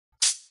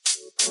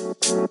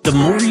The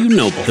more you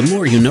noble, the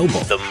more you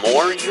noble, the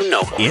more you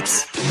noble.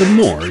 It's the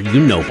more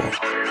you noble.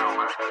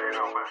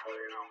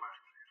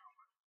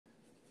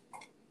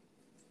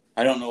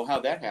 I don't know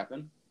how that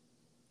happened.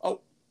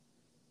 Oh.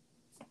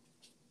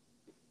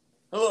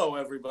 Hello,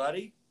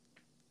 everybody.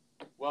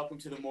 Welcome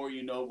to the More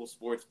You Noble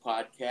Sports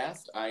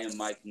Podcast. I am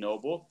Mike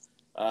Noble.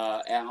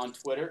 On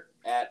Twitter,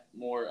 at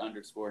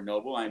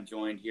 @more_noble. I'm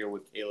joined here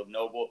with Caleb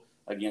Noble.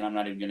 Again, I'm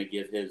not even going to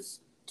give his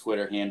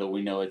Twitter handle.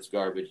 We know it's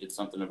garbage. It's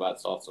something about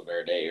salsa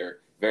verde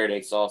or verde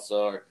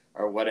salsa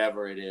or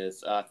whatever it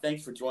is.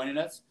 Thanks for joining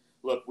us.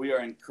 Look, we are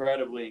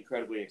incredibly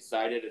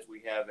excited as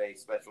we have a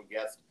special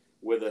guest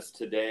with us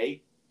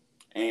today.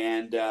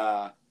 And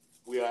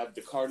we have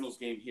the Cardinals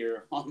game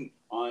here on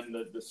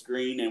the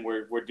screen, and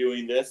we're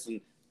doing this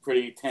in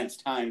pretty tense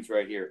times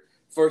right here.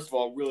 First of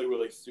all,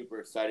 really super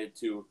excited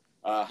to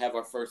have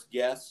our first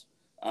guest.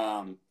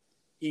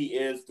 He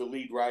is the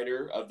lead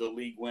writer of the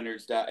League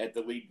Winners at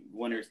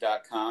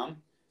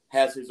theleaguewinners.com,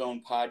 has his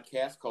own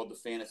podcast called The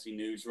Fantasy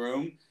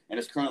Newsroom, and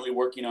is currently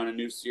working on a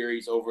new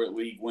series over at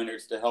League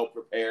Winners to help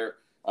prepare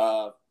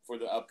for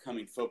the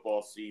upcoming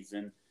football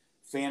season.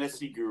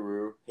 Fantasy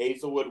guru,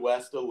 Hazelwood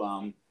West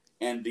alum,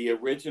 and the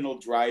original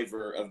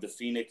driver of the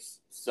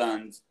Phoenix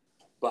Suns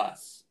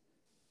bus.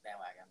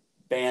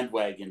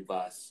 Bandwagon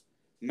bus.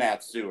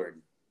 Matt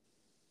Seward.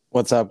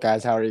 What's up,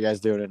 guys? How are you guys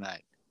doing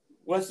tonight?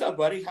 What's up,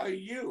 buddy? How are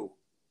you?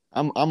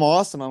 I'm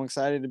awesome. I'm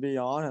excited to be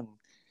on,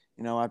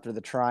 and after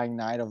the trying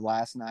night of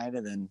last night,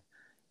 and then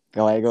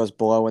Gallegos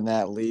blowing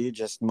that lead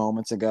just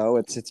moments ago,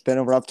 it's been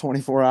a rough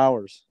 24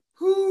 hours.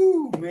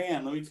 Whoo,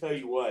 man! Let me tell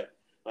you what.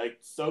 Like,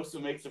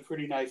 Sosa makes a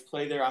pretty nice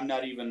play there. I'm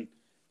not even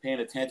paying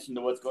attention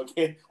to what's going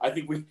on. I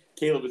think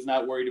Caleb is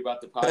not worried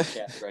about the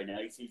podcast right now.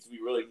 He seems to be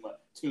really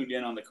tuned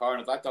in on the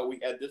Cardinals. I thought we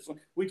had this one.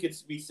 We could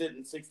be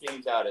sitting 6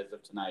 games out as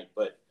of tonight,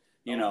 but,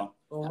 Well,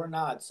 we're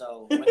not,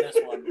 so win this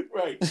one.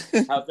 Right.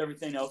 How's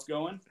everything else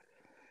going?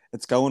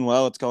 It's going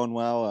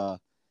well.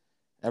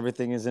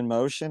 Everything is in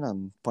motion.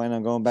 I'm planning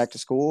on going back to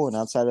school, and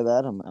outside of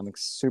that, I'm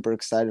super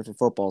excited for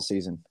football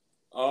season.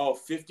 Oh,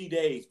 50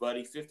 days,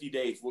 buddy, 50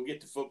 days. We'll get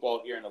to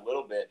football here in a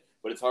little bit,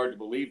 but it's hard to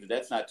believe that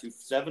that's not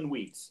 7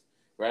 weeks,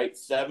 right?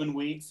 7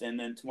 weeks, and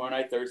then tomorrow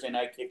night, Thursday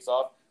night kicks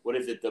off. What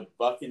is it, the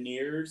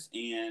Buccaneers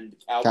and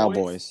Cowboys?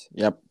 Cowboys,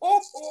 yep.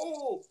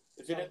 Oh!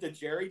 Is it at the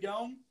Jerry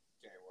Dome?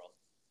 Jerry World.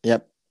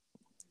 Yep.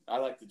 I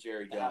like the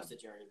Jerry Dome. The house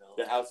that Jerry built.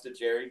 The house that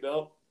Jerry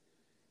built?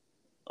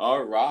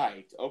 All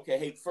right. Okay,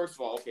 hey, first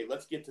of all,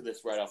 let's get to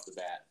this right off the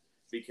bat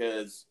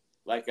because,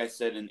 like I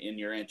said in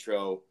your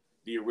intro,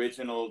 the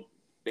original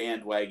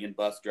bandwagon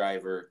bus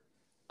driver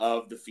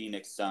of the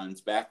Phoenix Suns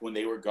back when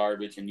they were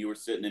garbage and you were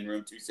sitting in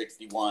room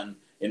 261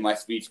 in my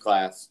speech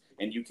class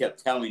and you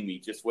kept telling me,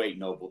 just wait,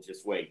 Noble,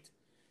 just wait.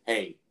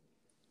 Hey,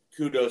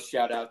 kudos,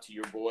 shout out to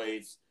your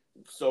boys.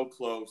 So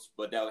close,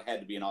 but that had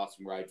to be an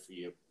awesome ride for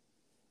you.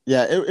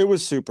 Yeah, it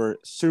was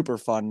super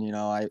fun.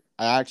 I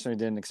actually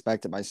didn't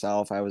expect it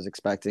myself. I was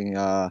expecting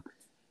a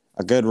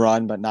good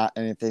run, but not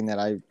anything that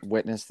I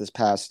witnessed this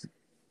past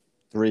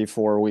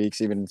 3-4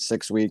 weeks, even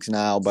 6 weeks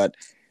now. But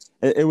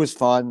it was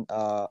fun,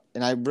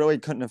 and I really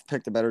couldn't have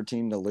picked a better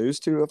team to lose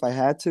to if I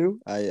had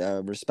to. I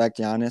respect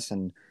Giannis,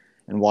 and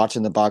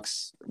watching the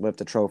Bucks lift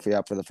the trophy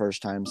up for the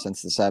first time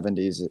since the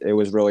 70s, it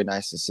was really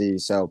nice to see.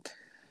 So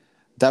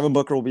Devin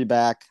Booker will be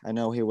back. I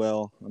know he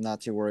will. I'm not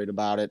too worried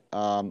about it.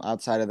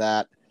 Outside of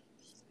that,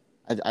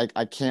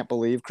 I can't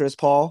believe Chris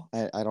Paul.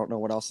 I don't know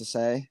what else to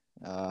say.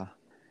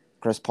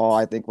 Chris Paul,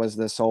 I think, was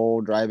the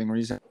sole driving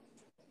reason for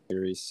the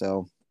series.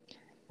 So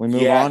we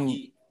move on.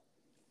 He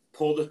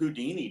pulled a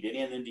Houdini, didn't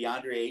he? And then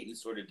DeAndre Ayton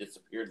sort of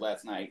disappeared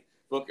last night.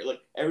 Booker, look,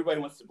 everybody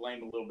wants to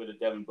blame a little bit of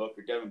Devin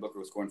Booker. Devin Booker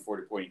was scoring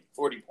 40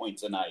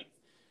 points a night.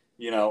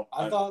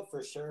 I thought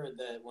for sure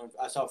that when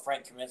I saw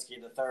Frank Kaminsky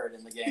III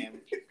in the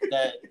game,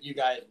 that you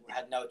guys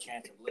had no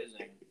chance of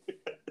losing.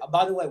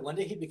 By the way, when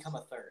did he become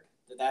a third?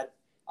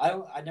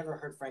 I never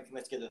heard Frank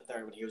Kaminsky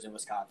III when he was in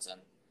Wisconsin,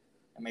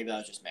 and maybe that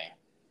was just me.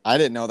 I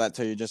didn't know that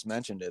till you just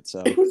mentioned it.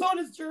 So it was on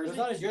his jersey.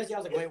 I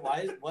was like, wait,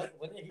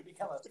 when did he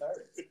become a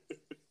third?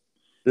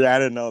 Yeah, I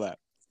didn't know that.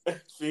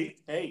 See,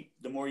 hey,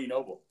 the more you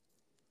noble.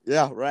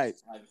 Yeah, right.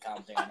 I'm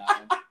commenting on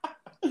that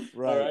one.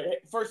 Right. All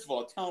right. First of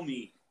all, tell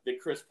me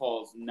that Chris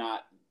Paul's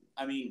not.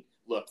 I mean,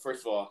 look.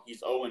 First of all,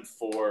 he's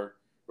 0-4,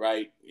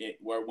 right?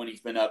 Where when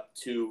he's been up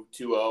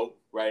 2-0,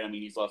 right? I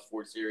mean, he's lost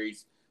 4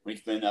 series when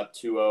he's been up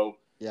 2-0.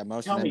 Yeah,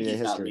 most Tell in me NBA he's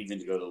history. not leaving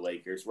to go to the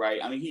Lakers,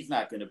 right? I mean, he's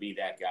not going to be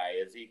that guy,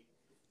 is he?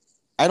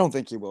 I don't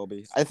think he will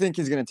be. I think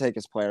he's going to take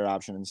his player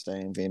option and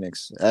stay in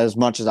Phoenix. As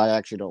much as I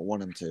actually don't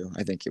want him to,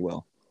 I think he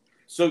will.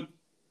 So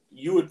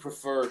you would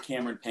prefer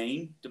Cameron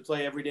Payne to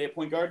play every day at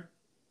point guard?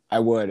 I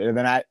would. And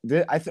then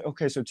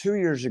okay, so 2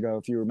 years ago,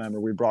 if you remember,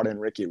 we brought in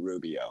Ricky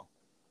Rubio,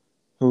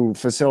 who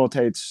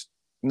facilitates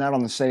not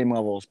on the same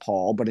level as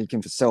Paul, but he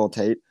can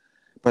facilitate.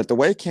 But the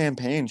way Cam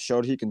Payne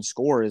showed he can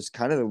score is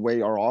kind of the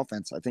way our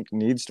offense, I think,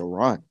 needs to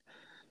run.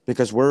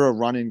 Because we're a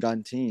run and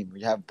gun team.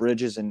 We have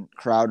Bridges and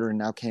Crowder and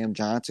now Cam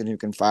Johnson who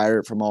can fire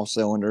it from all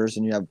cylinders,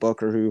 and you have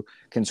Booker who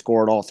can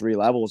score at all 3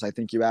 levels. I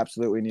think you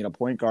absolutely need a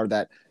point guard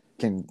that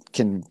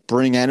can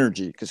bring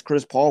energy. Because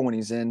Chris Paul, when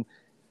he's in,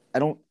 I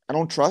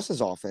don't trust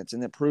his offense,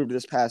 and it proved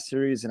this past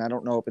series. And I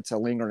don't know if it's a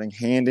lingering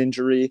hand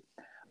injury.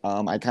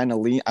 I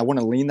want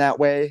to lean that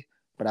way,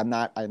 but I'm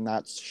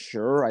not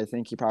sure. I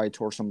think he probably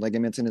tore some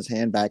ligaments in his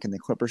hand back in the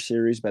Clipper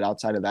series, but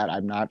outside of that,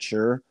 I'm not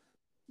sure.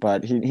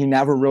 But he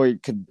never really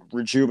could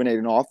rejuvenate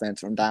an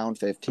offense from down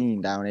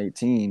 15, down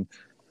 18.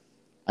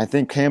 I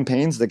think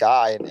Campaign's the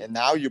guy, and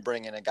now you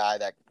bring in a guy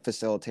that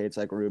facilitates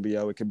like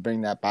Rubio. It could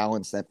bring that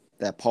balance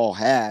that Paul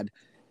had,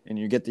 and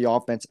you get the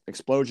offense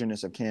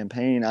explosionness of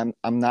Campaign.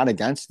 I'm not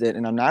against it,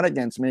 and I'm not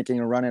against making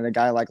a run at a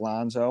guy like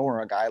Lonzo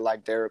or a guy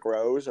like Derrick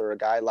Rose or a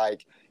guy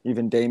like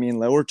even Damian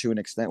Lillard to an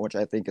extent, which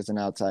I think is an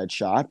outside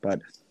shot.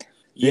 But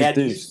yeah,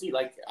 do you see,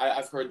 like,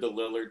 I've heard the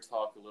Lillard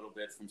talk a little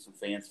bit from some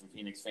fans, from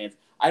Phoenix fans.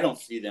 I don't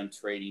see them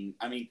trading.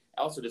 I mean,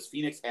 also, does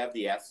Phoenix have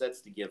the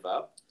assets to give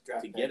up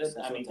to get it?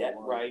 I mean, that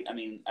right? I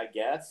mean, I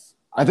guess.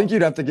 I think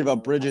you'd have to give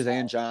up Bridges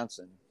and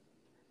Johnson.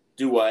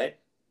 Do what?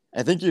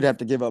 I think you'd have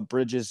to give up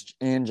Bridges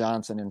and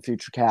Johnson in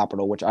future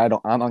capital, which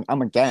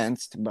I'm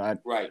against,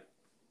 but right.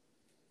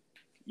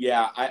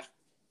 Yeah,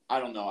 I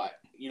don't know.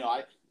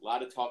 A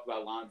lot of talk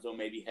about Lonzo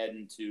maybe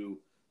heading to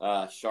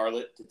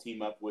Charlotte to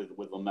team up with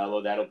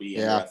LaMelo. That'll be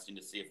interesting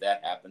to see if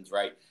that happens,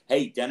 right?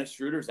 Hey, Dennis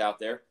Schroeder's out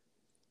there,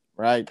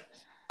 right?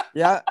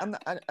 Yeah,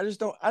 I just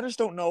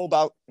don't know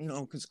about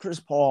because Chris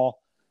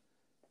Paul,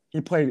 he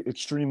played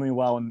extremely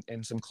well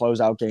in some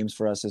closeout games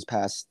for us this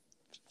past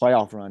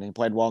playoff run. He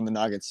played well in the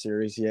Nuggets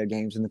series. He had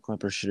games in the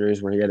Clippers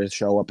series where he had to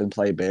show up and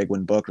play big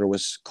when Booker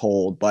was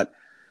cold. But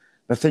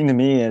the thing to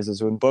me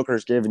is when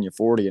Booker's giving you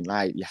 40 a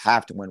night, you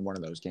have to win one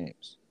of those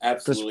games.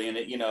 Absolutely, and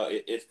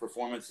it's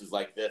performances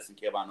like this, and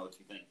Caleb, I don't know what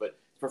you think, but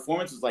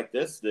performances like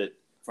this that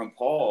from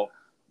Paul,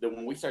 that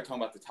when we start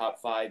talking about the top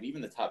 5,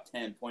 even the top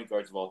 10 point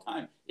guards of all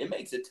time, it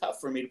makes it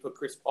tough for me to put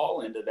Chris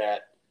Paul into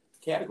that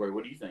category.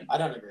 What do you think? I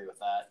don't agree with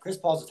that. Chris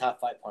Paul's a top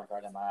 5 point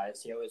guard in my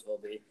eyes. He always will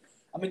be.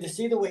 I mean, to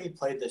see the way he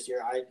played this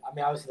year, I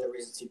mean, obviously the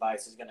recency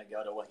bias is going to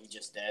go to what he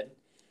just did,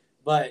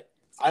 but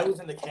I was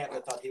in the camp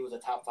that thought he was a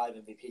top 5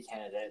 MVP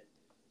candidate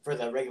for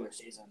the regular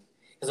season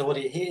because of what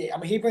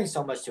he brings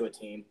so much to a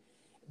team.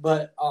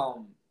 But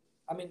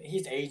I mean,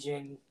 he's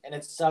aging, and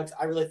it sucks.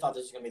 I really thought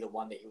this was gonna be the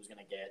one that he was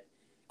gonna get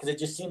because it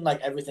just seemed like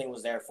everything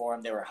was there for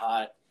him. They were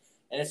hot,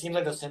 and it seemed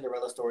like those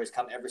Cinderella stories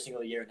come every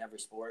single year in every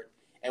sport.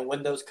 And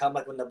when those come,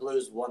 like when the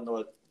Blues won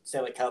the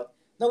Stanley Cup,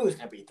 nobody was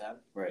gonna beat them.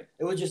 Right.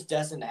 It was just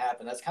destined to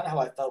happen. That's kind of how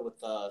I felt with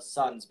the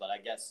Suns, but I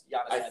guess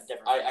Giannis had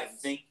different. I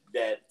think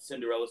that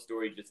Cinderella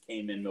story just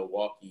came in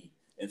Milwaukee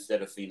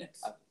instead of Phoenix.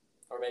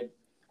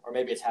 Or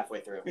maybe it's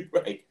halfway through.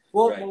 Right.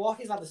 Well, right.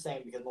 Milwaukee's not the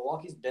same because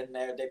Milwaukee's been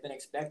there. They've been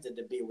expected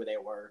to be where they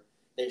were.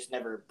 They just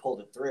never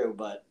pulled it through.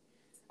 But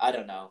I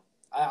don't know.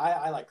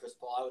 I like Chris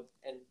Paul.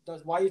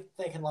 Why are you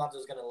thinking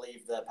Lonzo's going to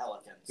leave the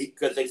Pelicans?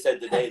 Because they said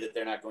today that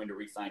they're not going to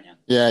re-sign him.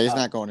 Yeah, he's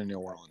not going to New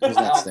Orleans. He's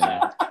not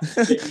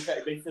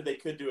staying. They said they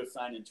could do a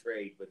sign and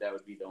trade, but that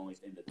would be the only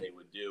thing that they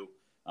would do.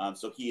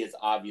 So he is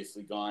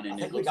obviously gone, and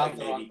it looks like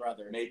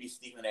maybe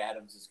Steven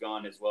Adams is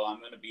gone as well.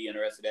 I'm going to be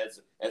interested as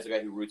a guy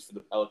who roots for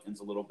the Pelicans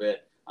a little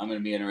bit. I'm going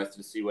to be interested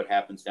to see what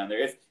happens down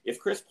there. If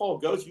Chris Paul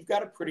goes, you've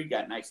got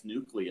a nice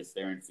nucleus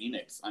there in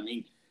Phoenix. I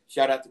mean,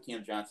 shout out to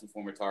Cam Johnson,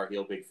 former Tar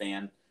Heel, big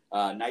fan.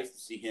 Nice to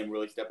see him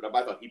really step it up.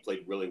 I thought he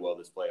played really well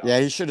this playoff. Yeah,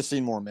 he should have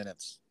seen more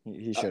minutes.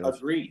 He should have.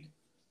 Agreed.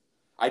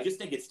 I just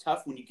think it's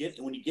tough when you get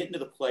into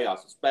the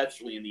playoffs,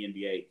 especially in the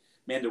NBA.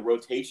 Man, the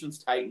rotations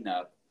tighten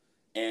up.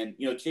 And,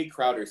 Jay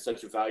Crowder is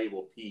such a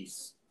valuable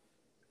piece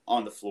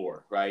on the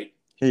floor, right?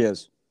 He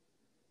is.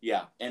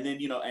 Yeah. And then,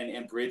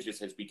 and Bridges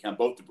has become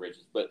both the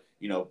Bridges, but,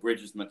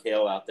 Bridges,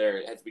 McHale out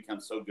there has become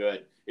so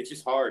good. It's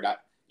just hard.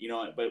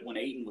 But when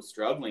Ayton was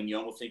struggling, you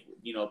almost think,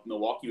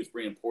 Milwaukee was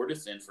bringing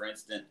Portis in for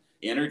instant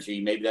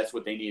energy. Maybe that's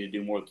what they need to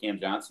do more with Cam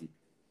Johnson.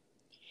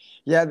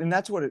 Yeah, and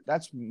that's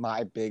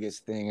my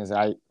biggest thing is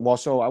I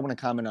want to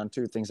comment on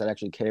two things that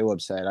actually Caleb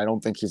said. I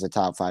don't think he's a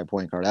top 5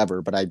 point guard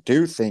ever, but I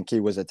do think he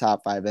was a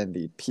top 5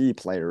 MVP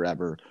player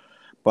ever.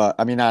 But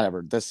I mean, not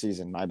ever this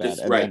season, my bad.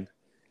 Right.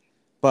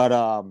 But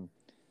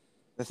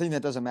the thing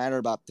that doesn't matter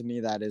about to me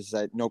that is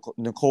that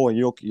Nikola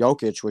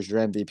Jokic was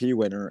your MVP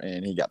winner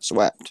and he got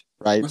swept,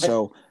 right?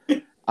 So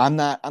I'm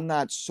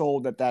not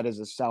sold that is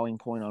a selling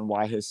point on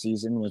why his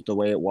season was the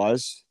way it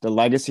was. The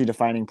legacy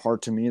defining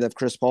part to me of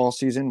Chris Paul's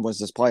season was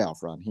this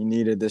playoff run. He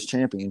needed this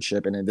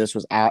championship, and this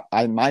was,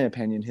 in my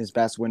opinion, his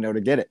best window to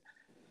get it.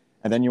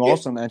 And then you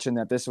also mentioned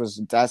that this was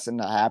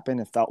destined to happen.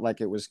 It felt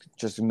like it was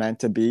just meant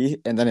to be,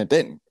 and then it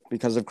didn't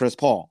because of Chris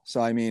Paul.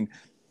 So, I mean,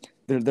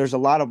 there's a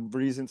lot of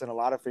reasons and a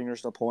lot of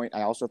fingers to point.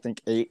 I also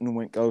think Ayton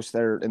went ghost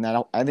there, and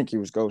I think he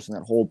was ghost in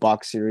that whole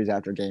Bucks series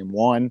after Game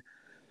 1.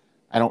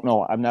 I don't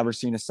know. I've never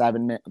seen a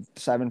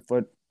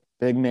 7-foot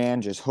big man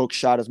just hook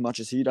shot as much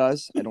as he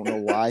does. I don't know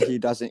why he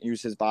doesn't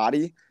use his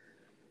body,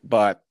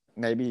 but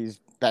maybe he's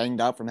banged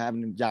up from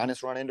having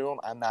Giannis run into him.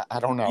 I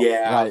don't know.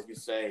 Yeah, right. I was going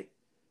to say.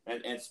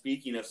 And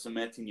speaking of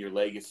cementing your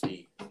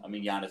legacy, I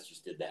mean, Giannis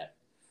just did that.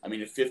 I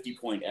mean, a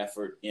 50-point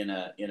effort in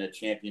a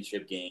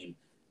championship game.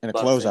 In a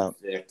closeout.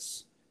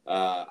 6.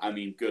 I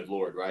mean, good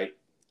Lord, right?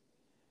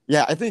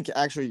 Yeah, I think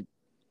actually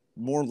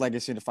more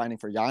legacy defining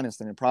for Giannis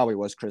than it probably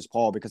was Chris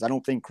Paul, because I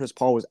don't think Chris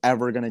Paul was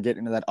ever going to get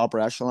into that upper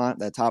echelon,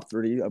 that top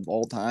 3 of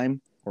all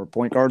time, or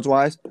point guards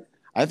wise.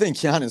 I think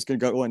Giannis could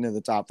go into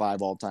the top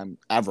 5 all time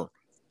ever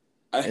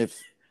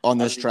if on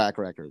this track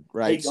record,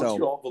 right? Hey, don't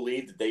you all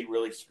believe that they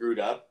really screwed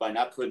up by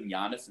not putting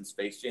Giannis in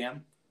Space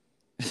Jam?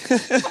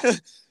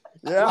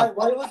 Yeah.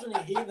 Why wasn't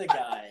he the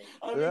guy?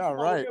 I mean, yeah,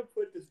 right. We're gonna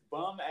put this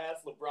bum-ass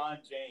LeBron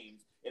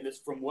James in this,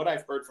 from what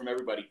I've heard from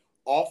everybody,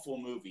 awful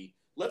movie.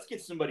 Let's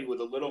get somebody with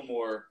a little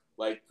more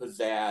like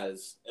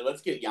pizzazz, and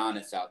let's get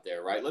Giannis out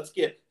there, right? Let's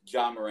get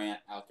Ja Morant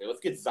out there. Let's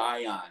get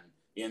Zion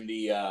in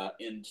the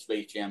in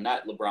Space Jam,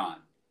 not LeBron.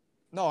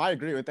 No, I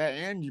agree with that.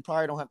 And you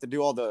probably don't have to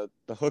do all the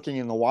hooking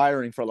and the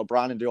wiring for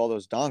LeBron to do all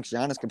those dunks.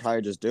 Giannis can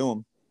probably just do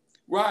them.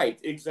 Right,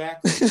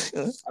 exactly.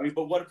 I mean,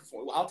 but what a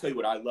performance. I'll tell you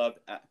what I loved.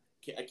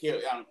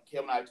 Caleb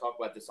and I talk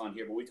about this on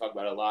here, but we talk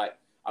about it a lot.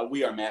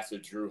 We are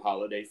massive Drew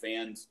Holiday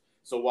fans.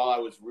 So while I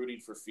was rooting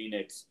for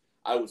Phoenix,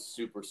 I was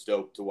super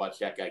stoked to watch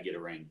that guy get a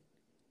ring.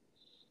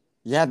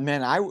 Yeah,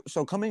 man.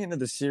 So coming into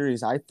the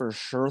series, I for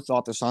sure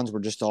thought the Suns were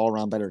just an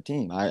all-around better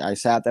team. I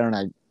sat there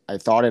and I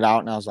thought it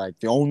out, and I was like,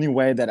 the only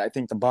way that I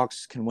think the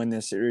Bucks can win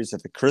this series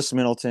is if Chris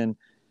Middleton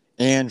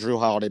and Drew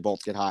Holiday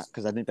both get hot,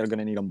 because I think they're going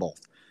to need them both.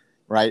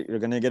 Right? You're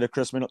going to get a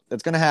Chris Middleton.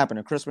 It's going to happen.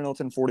 A Chris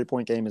Middleton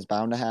 40-point game is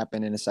bound to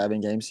happen in a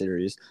 7-game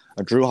series.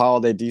 A Drew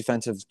Holiday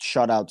defensive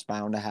shutout's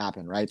bound to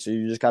happen, right? So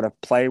you just got to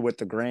play with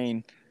the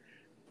grain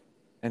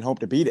and hope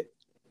to beat it.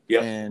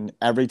 Yep. And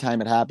every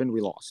time it happened,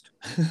 we lost.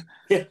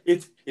 Yeah,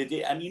 and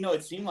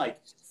it seemed like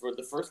for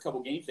the first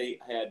couple games they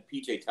had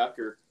PJ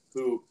Tucker,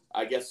 who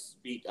I guess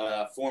beat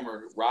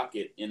former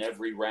Rocket in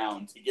every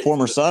round to get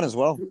former Sun as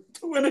well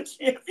to win a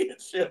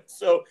championship.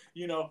 So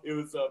it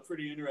was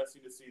pretty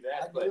interesting to see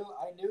that.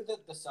 I knew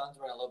that the Suns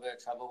were in a little bit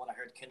of trouble when I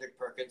heard Kendrick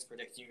Perkins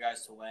predicting you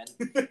guys to win,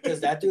 because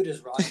that dude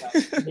is wrong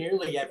about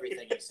nearly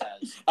everything he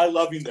says. I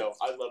love him though.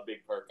 I love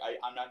Big Perk.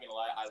 I'm not gonna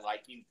lie. I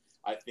like him.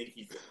 I think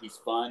he's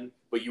fun,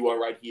 but you are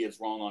right. He is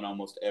wrong on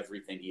almost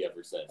everything he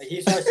ever says. Like,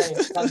 he started saying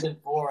something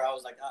 4. I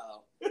was like,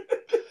 uh-oh.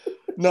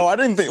 No, I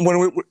didn't think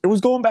when it was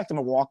going back to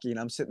Milwaukee, and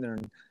I'm sitting there,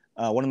 and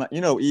one of my,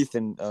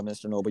 Ethan,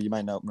 Mr. Noble, you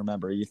might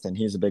remember Ethan.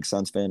 He's a big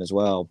Suns fan as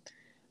well.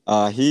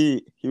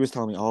 He was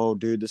telling me, "Oh,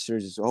 dude, this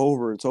series is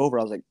over. It's over."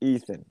 I was like,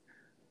 "Ethan,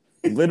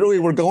 literally,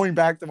 we're going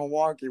back to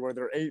Milwaukee where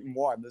they're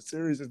 8-1. The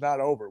series is not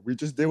over. We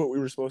just did what we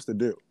were supposed to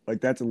do.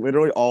 Like, that's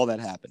literally all that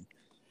happened."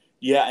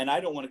 Yeah, and I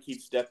don't want to keep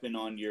stepping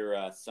on your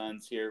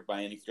Suns here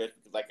by any stretch,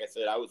 because, like I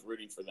said, I was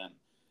rooting for them.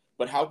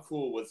 But how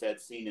cool was that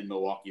scene in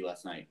Milwaukee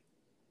last night?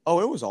 Oh,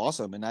 it was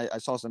awesome. And I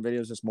saw some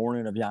videos this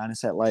morning of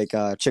Giannis at like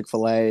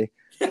Chick-fil-A.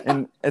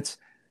 And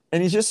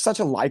he's just such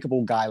a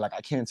likable guy. Like,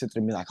 I can't sit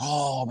there and be like,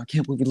 "Oh, I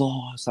can't believe we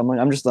lost."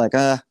 I'm just like,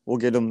 we'll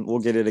get him. We'll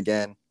get it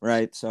again.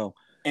 Right. So.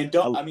 And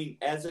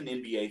as an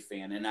NBA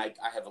fan, and I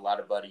have a lot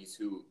of buddies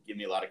who give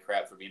me a lot of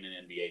crap for being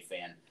an NBA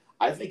fan,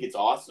 I think it's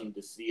awesome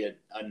to see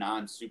a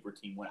non-super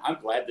team win. I'm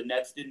glad the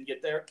Nets didn't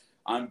get there.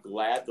 I'm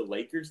glad the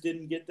Lakers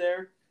didn't get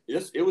there.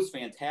 It was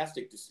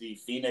fantastic to see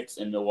Phoenix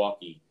and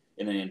Milwaukee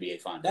in an NBA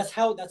final. That's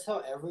how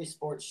every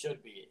sport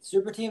should be.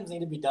 Super teams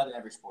need to be done in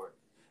every sport.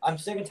 I'm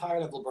sick and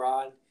tired of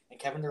LeBron and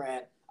Kevin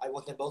Durant. I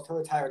want them both to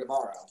retire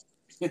tomorrow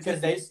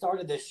because they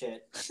started this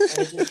shit and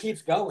it just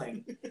keeps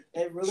going.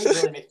 It really,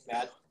 really makes me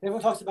mad.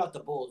 Everyone talks about the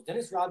Bulls.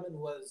 Dennis Rodman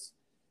was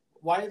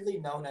widely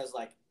known as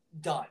like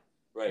done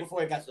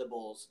before he got to the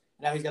Bulls.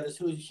 Now he's got this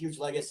huge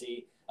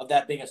legacy of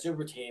that being a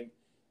super team.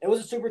 It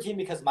was a super team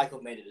because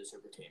Michael made it a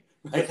super team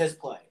with his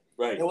play.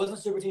 Right. It wasn't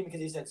a super team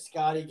because he said,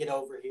 "Scotty, get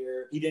over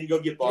here." He didn't go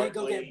get Barkley. He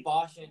didn't go get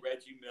Bosh and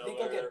Reggie Miller. He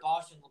didn't go get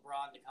Bosh and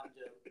LeBron to come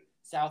to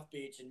South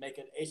Beach and make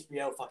an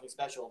HBO fucking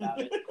special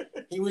about it.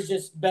 He was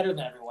just better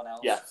than everyone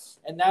else. Yes.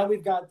 And now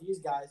we've got these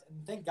guys,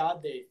 and thank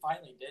God they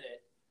finally did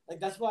it. Like,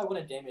 that's what I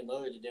wanted Damian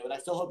Lillard to do, and I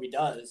still hope he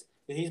does,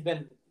 because he's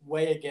been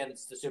way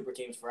against the super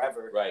teams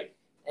forever. Right.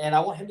 And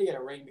I want him to get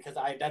a ring because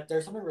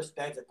there's something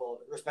respectable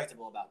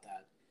about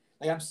that.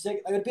 Like, I'm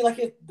sick. Like, it'd be like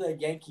if the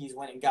Yankees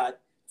went and got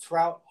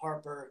Trout,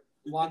 Harper,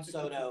 Juan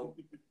Soto,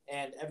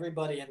 and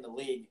everybody in the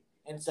league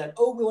and said,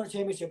 "Oh, we won a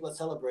championship. Let's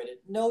celebrate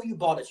it." No, you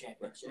bought a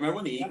championship. Remember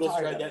when the Eagles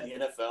tried that in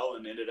the NFL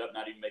and ended up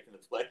not even making the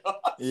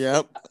playoffs?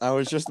 Yep. I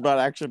was just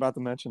about to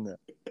mention that.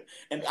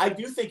 And I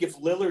do think if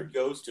Lillard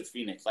goes to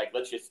Phoenix, like,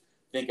 let's just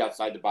think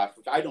outside the box,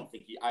 which I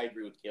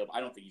agree with Caleb.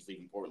 I don't think he's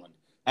leaving Portland.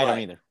 I don't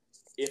either.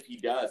 If he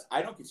does,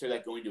 I don't consider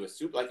that going to a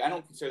super. Like, I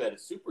don't consider that a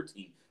super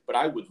team. But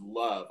I would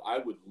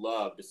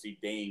love to see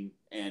Dame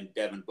and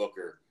Devin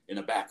Booker in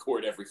a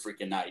backcourt every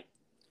freaking night.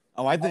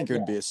 Oh, I think it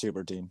would be a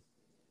super team.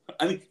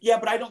 I mean, yeah,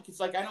 but I don't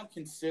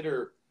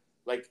consider,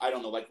 like, I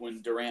don't know, like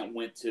when Durant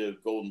went to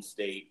Golden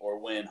State, or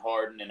when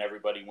Harden and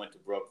everybody went to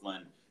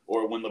Brooklyn,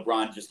 or when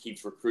LeBron just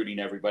keeps recruiting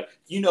everybody.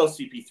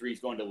 CP3 is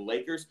going to the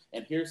Lakers,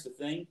 and here's the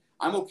thing,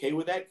 I'm okay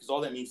with that because all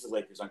that means is the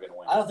Lakers aren't going to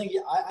win. I don't think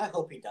I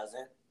hope he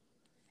doesn't.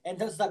 And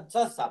does stop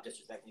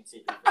disrespecting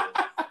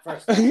CP3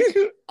 first.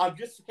 I'm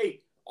just,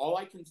 hey, all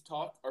I can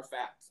talk are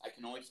facts. I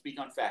can only speak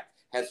on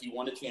facts. Has he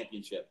won a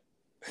championship?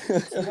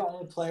 Is he the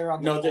only player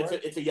on the No, court?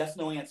 it's a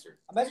yes/no answer.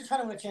 Imagine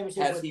trying to win a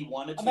championship. Has he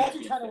won a championship?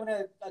 Imagine trying to win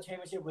a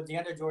championship with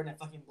DeAndre Jordan and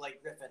fucking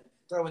Blake Griffin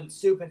throwing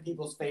soup in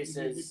people's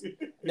faces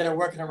that are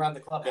working around the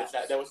clubhouse.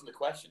 That wasn't the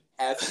question.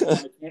 Has he won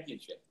a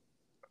championship?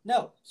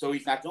 No. So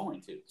he's not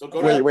going to. So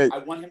wait. I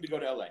want him to go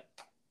to LA.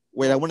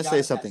 Wait, I want to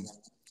say something.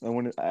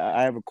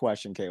 I have a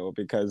question, Caleb,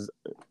 because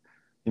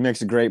he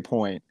makes a great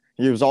point.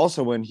 He was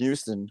also in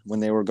Houston when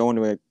they were going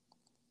to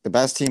the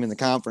best team in the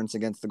conference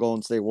against the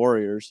Golden State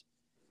Warriors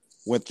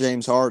with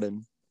James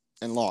Harden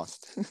and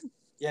lost.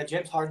 Yeah,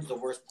 James Harden's the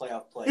worst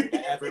playoff player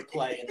to ever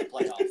play in the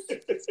playoffs.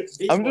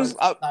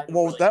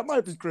 That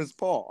might be Chris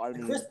Paul. I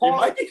mean, Chris Paul,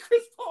 it might be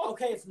Chris Paul.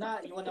 Okay, it's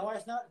not. You want to know why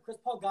it's not? Chris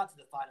Paul got to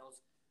the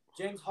finals.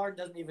 James Harden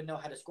doesn't even know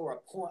how to score a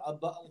point.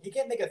 He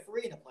can't make a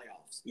three in the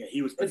playoffs. Yeah,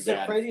 he was pretty It's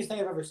bad. the craziest thing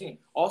I've ever seen.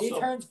 Also, he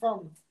turns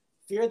from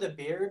fear the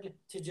beard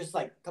to just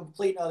like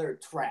complete utter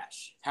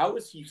trash. How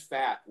was he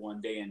fat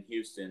one day in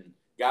Houston,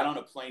 got on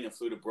a plane and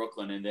flew to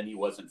Brooklyn, and then he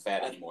wasn't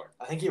fat anymore?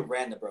 I think he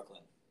ran to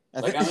Brooklyn.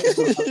 I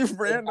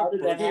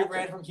think he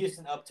ran from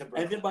Houston up to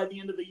Brooklyn. And then by the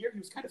end of the year, he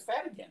was kind of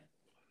fat again.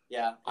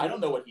 Yeah. I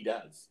don't know what he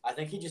does. I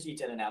think he just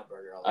eats In-N-Out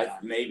burger all the time.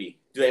 Maybe.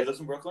 Do they live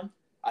in Brooklyn?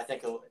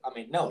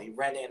 No, he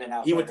ran to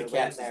In-N-Out. He went to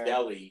Katz's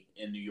Deli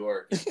in New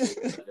York and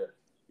ate a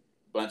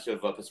bunch of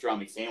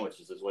pastrami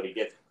sandwiches is what he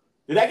did.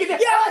 Did I get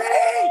that?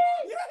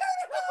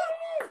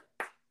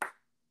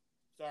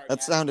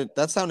 Sorry,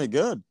 that sounded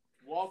good.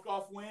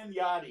 Walk-off win,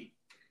 Yachty.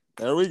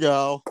 There we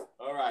go.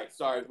 All right.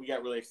 Sorry, we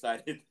got really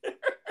excited.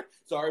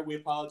 Sorry, we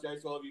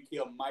apologize to all of you.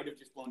 Keel might have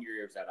just blown your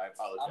ears out. I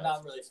apologize. I'm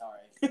not really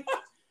sorry.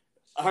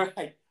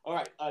 All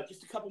right.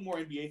 Just a couple more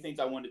NBA things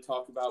I wanted to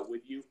talk about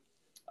with you.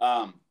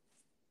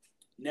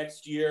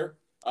 Next year,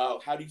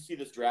 how do you see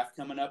this draft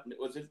coming up?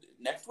 Was it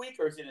next week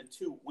or is it in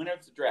two? When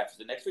is the draft? Is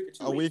it next week or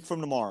 2 weeks? A week from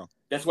tomorrow.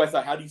 That's why I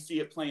thought, how do you see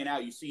it playing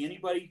out? You see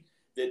anybody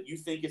that you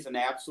think is an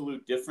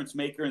absolute difference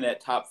maker in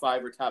that top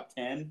 5 or top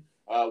 10?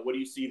 What do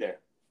you see there?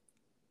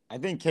 I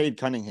think Cade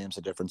Cunningham's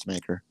a difference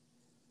maker.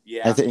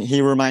 Yeah. I think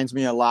he reminds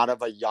me a lot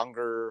of a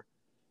younger,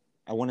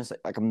 I want to say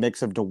like a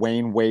mix of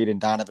Dwayne Wade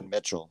and Donovan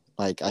Mitchell.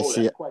 Like I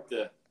see it. Quite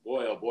the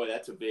boy,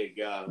 that's a big.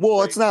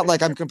 Well, it's not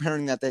like I'm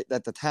comparing that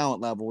at the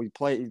talent level.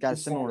 He's got a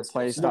similar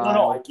play style.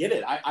 No, I get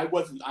it. I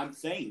wasn't. I'm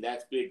saying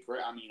that's big.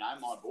 I'm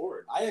on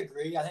board. I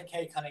agree. I think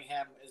Cade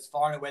Cunningham is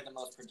far and away the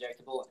most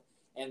projectable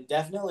and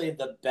definitely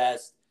the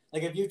best.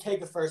 Like if you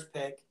take a first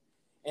pick,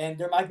 and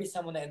there might be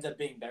someone that ends up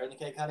being better than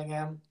Cade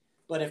Cunningham,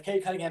 but if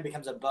Cade Cunningham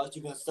becomes a bust,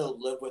 you can still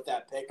live with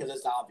that pick because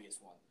it's the obvious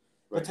one.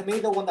 Right. But to me,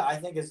 the one that I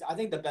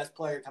think the best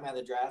player coming out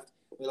of the draft,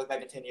 if we look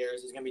back in 10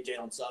 years, is going to be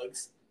Jalen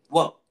Suggs.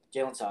 Whoa,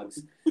 Jalen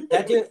Suggs.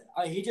 That dude,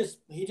 he just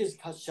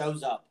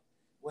shows up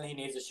when he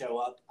needs to show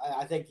up.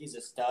 I think he's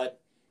a stud.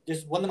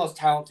 Just one of the most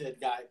talented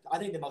guys. I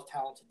think the most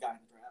talented guy in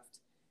the draft,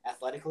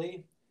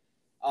 athletically.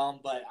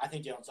 But I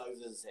think Jalen Suggs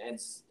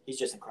he's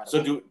just incredible.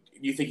 So do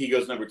you think he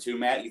goes number 2,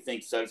 Matt? You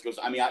think Suggs goes?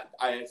 I mean,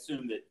 I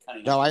assume that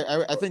Cunningham. No,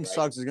 I think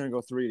Suggs is going to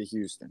go 3 to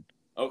Houston.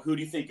 Oh, who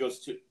do you think goes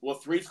 2? Well,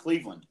 3's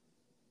Cleveland.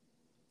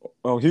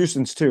 Oh,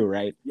 Houston's 2,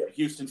 right? Yeah,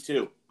 Houston's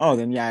 2. Oh,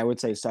 then yeah, I would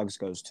say Suggs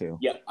goes 2.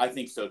 Yeah, I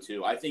think so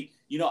too. I think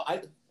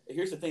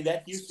here's the thing: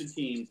 that Houston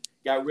team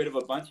got rid of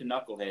a bunch of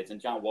knuckleheads, and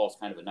John Wall's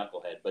kind of a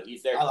knucklehead, but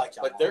he's there. I like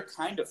John Wall. They're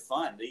kind of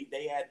fun.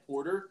 They had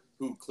Porter,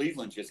 who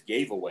Cleveland just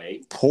gave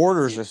away.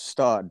 Porter's a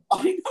stud.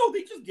 I know,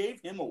 they just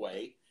gave him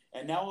away,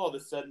 and now all of a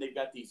sudden they've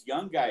got these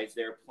young guys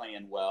there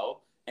playing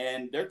well,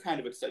 and they're kind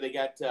of excited. They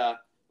got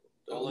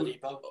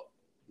Oladipo.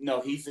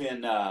 No, he's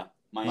in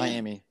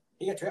Miami.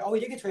 He got traded. Oh, he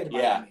did get traded.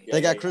 Yeah, Miami.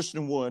 They got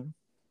Christian Wood.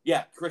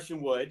 Yeah,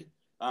 Christian Wood.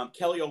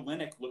 Kelly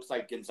Olynyk looks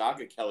like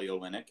Gonzaga Kelly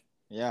Olynyk.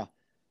 Yeah.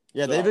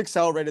 Yeah, they've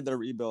accelerated their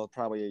rebuild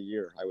probably a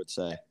year, I would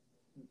say.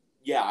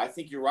 Yeah, I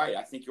think you're right.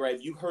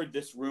 You heard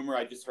this rumor.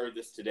 I just heard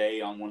this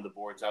today on one of the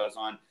boards I was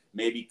on.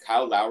 Maybe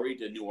Kyle Lowry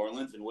to New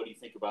Orleans. And what do you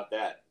think about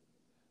that?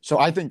 So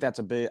I think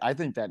I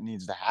think that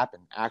needs to happen,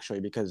 actually,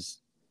 because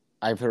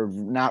I've heard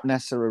not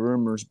necessarily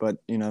rumors, but,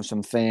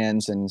 some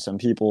fans and some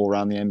people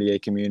around the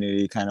NBA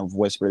community kind of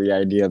whisper the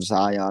idea of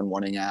Zion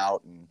wanting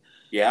out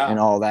and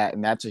all that.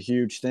 And that's a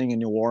huge thing in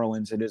New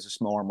Orleans. It is a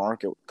smaller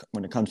market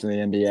when it comes to the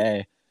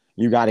NBA.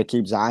 You got to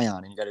keep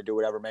Zion, and you got to do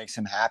whatever makes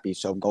him happy.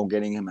 So go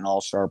getting him an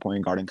all-star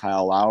point guard in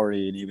Kyle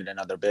Lowry and even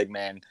another big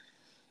man.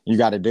 You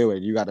got to do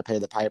it. You got to pay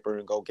the piper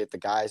and go get the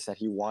guys that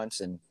he wants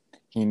and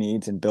he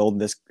needs and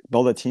build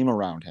a team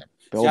around him.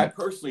 I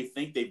personally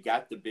think they've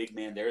got the big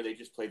man there. They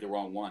just played the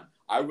wrong one.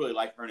 I really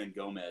like Hernan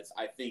Gomez.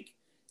 I think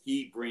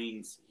he's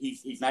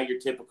not your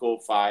typical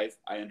 5.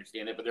 I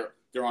understand that, but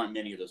there aren't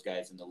many of those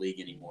guys in the league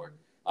anymore.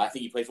 I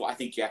think he plays well. I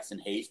think Jackson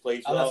Hayes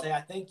plays well.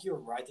 I think you're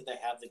right that they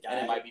have the guy.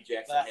 And it might be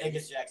Jackson Hayes. Hayes. I think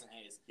it's Jackson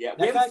Hayes. Yeah,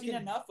 we haven't seen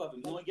enough of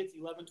him. He only gets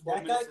 11,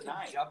 12 minutes a night. That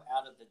guy can jump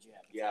out of the gym.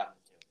 Yeah.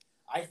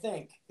 I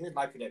think, here's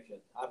my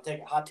prediction. I'm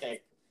taking a hot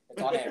take.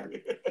 It's on air.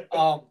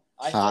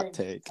 I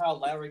think Kyle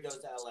Lowry goes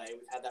to LA. We've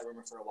had that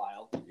rumor for a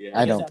while. Yeah.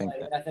 I don't think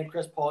that. I think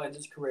Chris Paul ends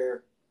his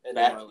career in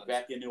New Orleans.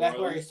 Back in New Back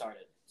Orleans. where he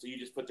started. So you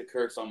just put the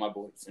curse on my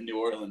boys in New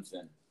Orleans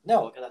then.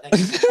 No, because I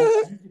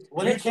think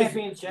winning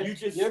championship,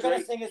 you're going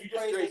to sing his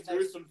praises. You just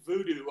threw some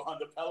voodoo on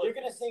the Pelicans. You're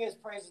going to sing his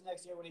praises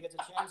next year when he gets a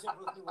championship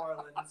with New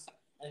Orleans,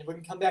 and we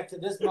can come back to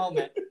this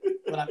moment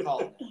when I'm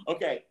calling it.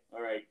 Okay,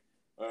 all right.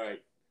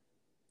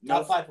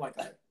 Not 5-point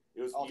card.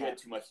 You had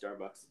too much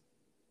Starbucks.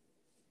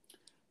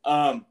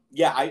 I'm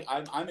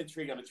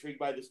intrigued. I'm intrigued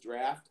by this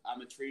draft.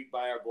 I'm intrigued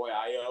by our boy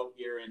Io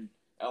here in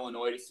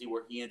Illinois to see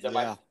where he ends up.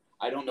 Yeah.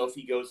 I don't know if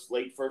he goes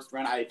late first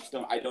round. I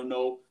don't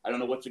know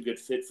what's a good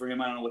fit for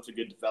him. I don't know what's a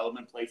good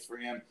development place for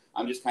him.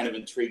 I'm just kind of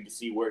intrigued to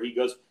see where he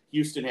goes.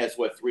 Houston has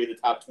 3 of the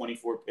top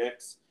 24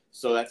 picks.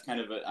 So that's kind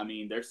of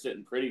they're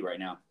sitting pretty right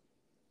now.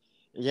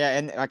 Yeah,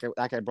 and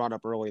like I brought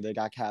up earlier, they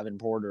got Kevin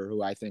Porter,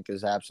 who I think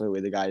is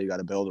absolutely the guy you got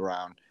to build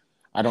around.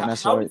 I don't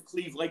necessarily. How is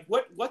Cleveland?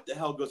 What the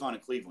hell goes on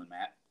in Cleveland,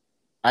 Matt?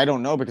 I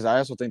don't know, because I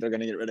also think they're going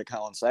to get rid of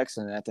Colin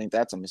Sexton, and I think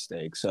that's a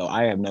mistake. So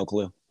I have no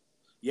clue.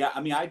 Yeah,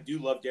 I do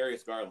love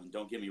Darius Garland.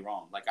 Don't get me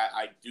wrong.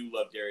 I do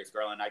love Darius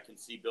Garland. I can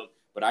see build,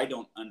 but I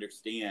don't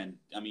understand.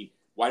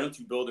 Why don't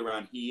you build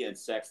around he and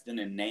Sexton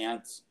and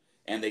Nance,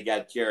 and they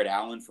got Jared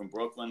Allen from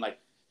Brooklyn?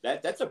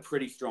 That's a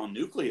pretty strong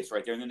nucleus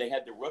right there. And then they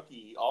had the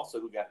rookie also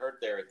who got hurt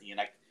there at the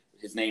end.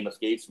 His name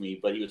escapes me,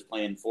 but he was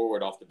playing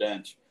forward off the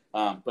bench.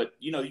 But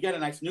you got a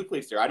nice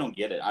nucleus there. I don't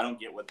get it. I don't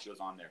get what goes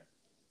on there.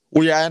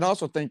 Well, yeah, and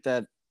also think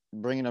that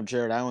bringing up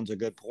Jared Allen's a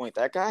good point.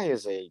 That guy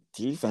is a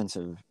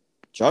defensive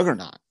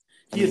juggernaut.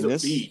 He's a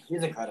beast.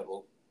 He's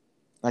incredible.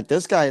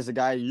 This guy is a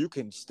guy you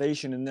can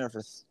station in there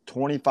for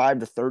 25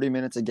 to 30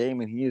 minutes a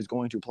game, and he is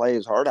going to play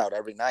his heart out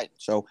every night.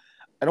 So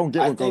I don't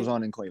get what goes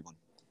on in Cleveland.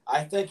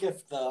 I think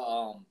if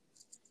the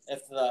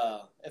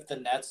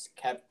Nets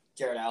kept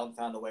Jared Allen,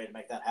 found a way to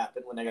make that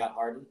happen when they got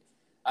Harden,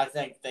 I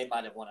think they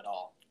might have won it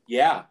all.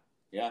 Yeah,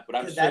 but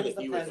I'm sure that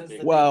he was a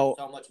big.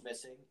 So much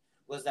missing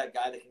was that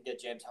guy that can get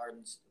James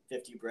Harden's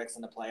 50 bricks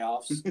in the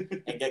playoffs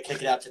and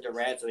kick it out to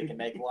Durant so he can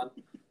make one.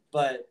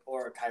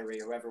 Or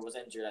Kyrie, or whoever was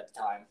injured at the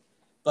time.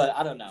 But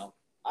I don't know.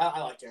 I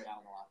like Jared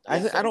Allen a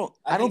lot.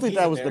 I don't think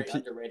that was the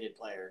underrated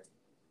player.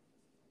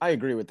 I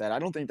agree with that. I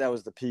don't think that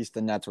was the piece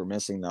the Nets were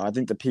missing, though. I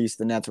think the piece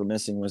the Nets were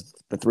missing was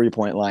the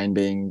 3-point line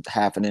being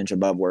half an inch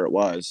above where it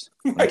was.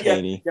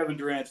 Kevin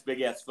Durant's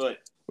big ass foot.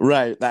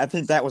 Right. I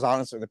think that was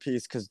honestly the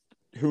piece, because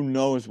who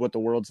knows what the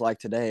world's like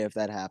today if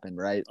that happened,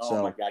 right?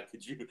 Oh my God,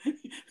 could you?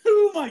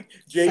 Oh my,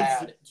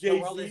 The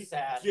world is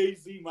sad.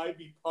 Jay-Z might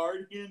be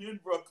partying in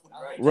Brooklyn,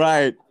 right?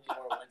 Right.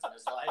 More wins in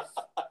his life.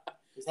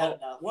 He's had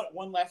enough.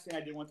 One last thing I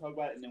did want to talk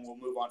about, and then we'll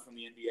move on from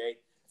the NBA.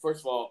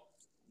 First of all,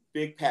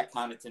 big Pat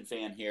Connaughton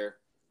fan here,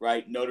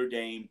 right? Notre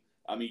Dame.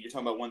 You're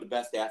talking about one of the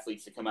best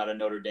athletes to come out of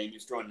Notre Dame.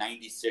 He's throwing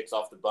 96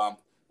 off the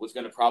bump. Was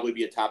going to probably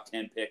be a top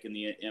 10 pick in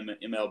the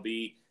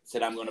MLB.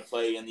 Said, I'm going to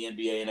play in the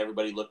NBA, and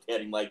everybody looked at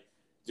him like,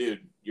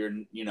 dude,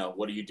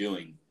 what are you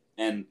doing?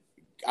 And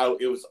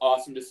it was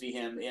awesome to see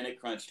him in at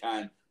crunch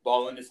time,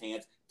 ball in his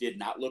hands. Did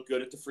not look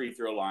good at the free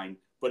throw line,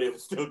 but it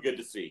was still good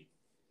to see.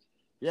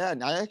 Yeah,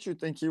 and I actually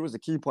think he was a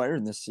key player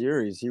in this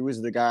series. He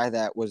was the guy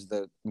that was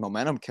the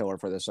momentum killer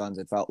for the Suns.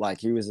 It felt like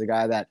he was the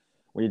guy that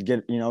we'd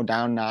get,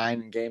 down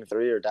 9 in Game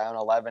 3 or down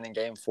 11 in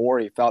Game 4.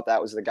 He felt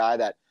that was the guy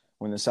that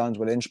when the Suns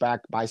would inch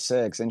back by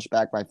 6, inch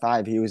back by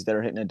 5, he was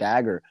there hitting a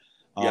dagger.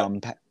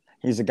 Yep.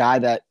 He's a guy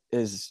that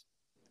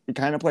he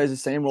kind of plays the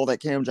same role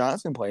that Cam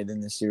Johnson played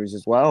in this series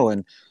as well.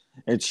 And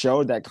it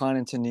showed that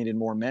Connaughton needed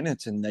more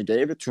minutes, and they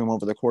gave it to him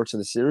over the course of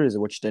the series,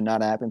 which did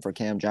not happen for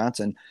Cam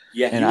Johnson.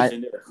 Yeah, he was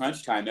in there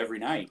crunch time every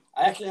night.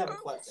 I actually have a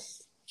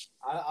question.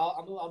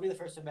 I'll be the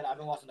first to admit I've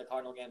been watching the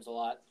Cardinal games a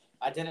lot.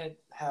 I didn't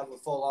have a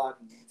full-on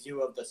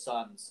view of the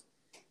Suns,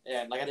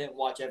 and I didn't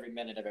watch every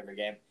minute of every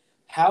game.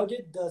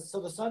 So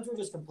the Suns were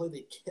just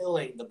completely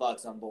killing the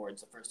Bucks on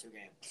boards the first 2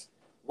 games.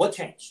 What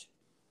changed?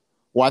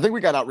 Well, I think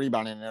we got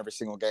out-rebounded in every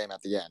single game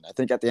at the end. I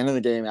think at the end of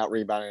the game,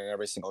 out-rebounded in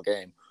every single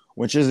game,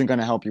 which isn't going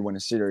to help you win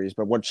a series.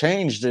 But what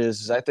changed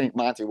is I think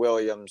Monty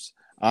Williams,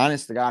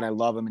 honest to God, I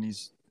love him, and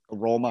he's a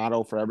role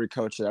model for every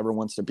coach that ever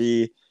wants to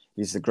be.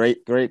 He's a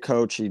great, great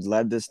coach. He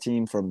led this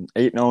team from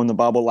 8-0 in the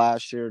bubble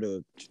last year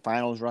to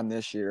finals run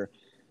this year.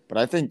 But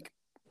I think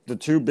the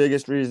 2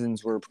 biggest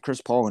reasons were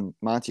Chris Paul and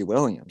Monty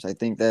Williams. I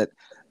think that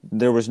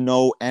there was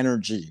no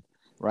energy,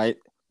 right?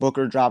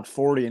 Booker dropped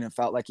 40, and it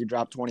felt like he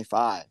dropped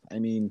 25.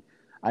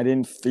 I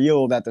didn't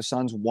feel that the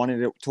Suns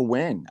wanted it to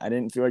win. I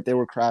didn't feel like they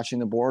were crashing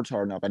the boards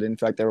hard enough. I didn't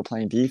feel like they were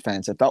playing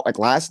defense. It felt like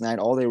last night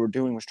all they were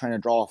doing was trying to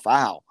draw a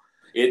foul.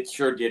 It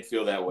sure did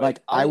feel that way.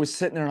 I was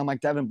sitting there and I'm like,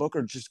 Devin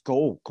Booker, just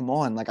go. Come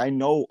on. I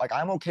know,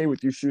 I'm okay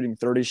with you shooting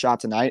 30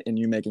 shots a night and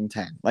you making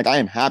 10. I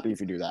am happy if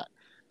you do that.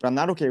 But I'm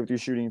not okay with you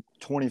shooting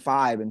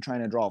 25 and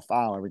trying to draw a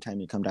foul every time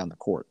you come down the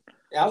court.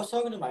 Yeah, I was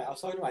talking to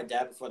my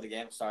dad before the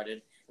game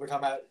started. We're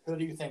talking about who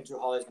do you think Drew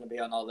Holiday's going to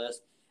be on all this.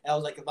 And I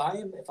was like, if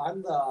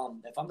I'm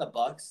the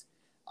Bucks,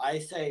 I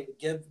say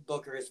give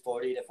Booker his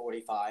 40 to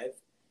 45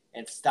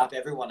 and stop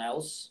everyone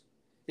else,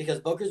 because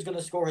Booker's going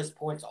to score his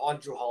points on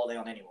Drew Holiday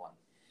on anyone.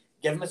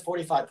 Give him his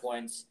 45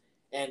 points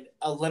and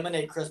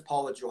eliminate Chris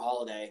Paul with Drew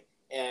Holiday,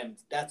 and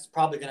that's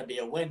probably going to be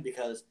a win,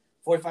 because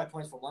 45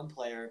 points from one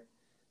player,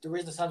 the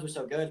reason the Suns were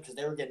so good because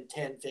they were getting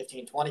 10,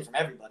 15, 20 from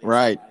everybody.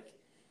 Right.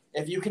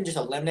 if you can just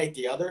eliminate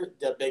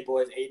the big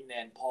boys, Aiden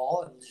and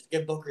Paul, and just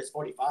give Booker his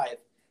 45,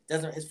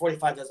 his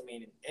 45 doesn't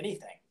mean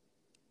anything.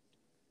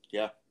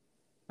 Yeah.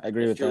 I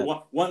agree with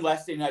that. One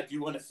last thing I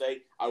do want to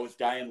say, I was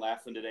dying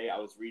laughing today. I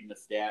was reading a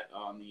stat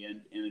on the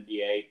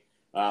NBA,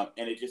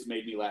 and it just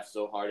made me laugh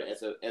so hard.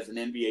 As an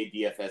NBA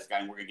DFS guy,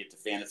 and we're going to get to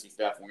fantasy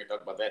stuff, and we're going to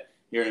talk about that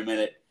here in a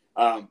minute.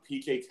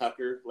 PJ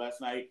Tucker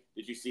last night,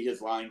 did you see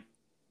his line?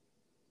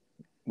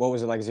 What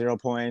was it, like 0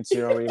 points,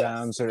 0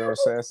 rebounds, 0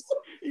 assists?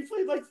 He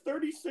played like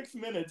 36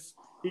 minutes.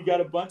 He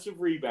got a bunch of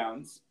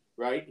rebounds,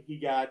 right? He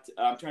got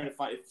I'm trying to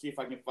see if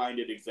I can find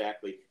it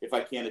exactly. If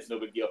I can, it's no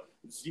big deal.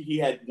 He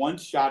had one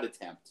shot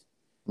attempt.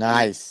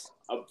 Nice.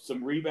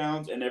 Some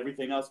rebounds and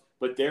everything else.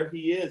 But there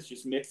he is,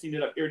 just mixing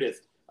it up. Here it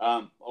is.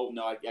 I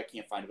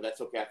can't find it, but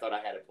that's okay. I thought I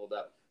had it pulled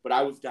up. But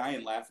I was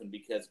dying laughing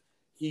because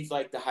he's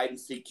like the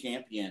hide-and-seek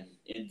champion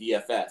in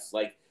DFS.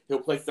 Like,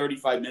 he'll play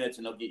 35 minutes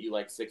and he'll get you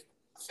like 6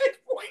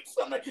 points,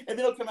 and then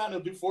he'll come out and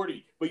he'll do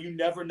 40. But you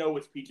never know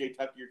which PJ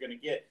Tucker you're going to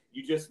get.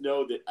 You just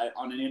know that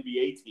on an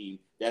NBA team,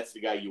 that's the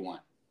guy you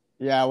want.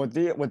 Yeah, with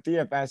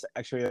DFS,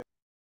 actually,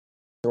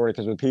 story,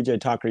 because with PJ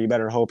Tucker, you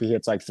better hope he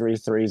hits like 3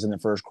 threes in the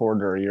first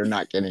quarter, or you're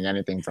not getting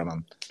anything from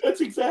him.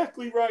 That's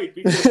exactly right.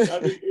 Because,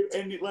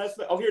 and last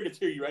night, here it is.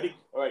 Here, you ready?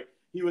 All right.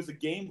 He was a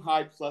game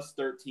high plus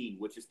 13,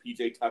 which is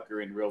PJ Tucker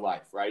in real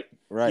life, right?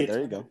 Right,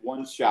 there you go.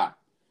 One shot.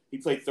 He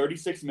played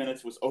 36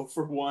 minutes, was 0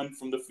 for 1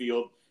 from the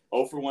field,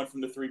 0 for 1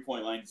 from the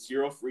three-point line,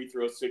 0 free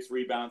throws, 6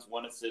 rebounds,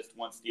 1 assist,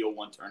 1 steal,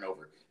 1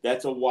 turnover.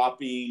 That's a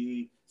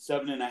whopping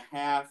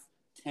 7.5,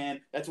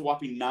 10. That's a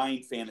whopping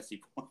 9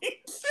 fantasy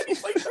points. He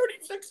played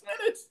 36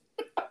 minutes.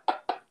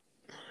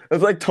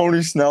 It's like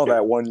Tony Snell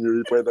that one year.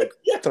 He played like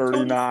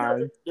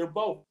 39. They're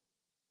both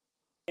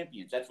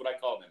champions. That's what I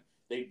call them.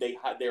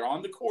 They're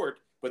on the court,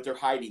 but they're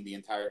hiding the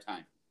entire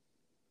time.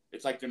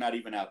 It's like they're not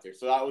even out there.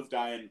 So I was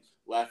dying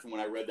laughing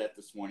when I read that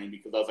this morning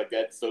because I was like,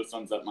 that so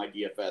sums up my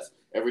DFS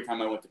every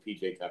time I went to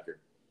PJ Tucker.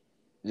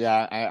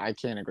 Yeah, I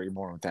can't agree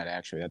more with that,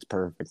 actually. That's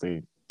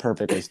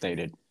perfectly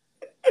stated.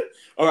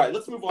 All right,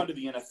 let's move on to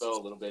the NFL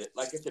a little bit.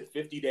 Like I said,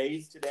 50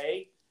 days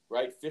today,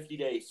 right? 50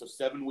 days. So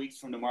 7 weeks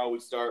from tomorrow, we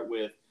start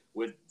with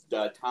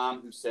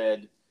Tom, who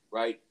said,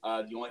 right,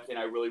 the only thing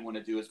I really want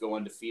to do is go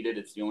undefeated.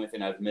 It's the only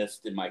thing I've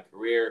missed in my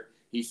career.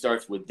 He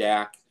starts with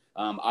Dak.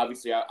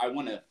 Obviously,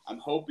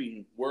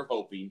 we're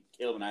hoping,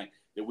 Caleb and I,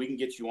 that we can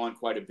get you on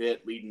quite a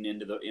bit leading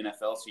into the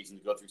NFL season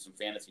to go through some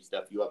fantasy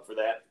stuff. You up for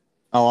that?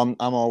 Oh, I'm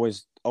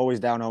always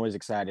down, always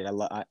excited.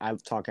 I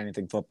talk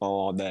anything football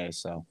all day,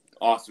 so.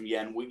 Awesome,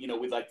 yeah, and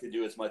we'd like to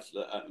do as much.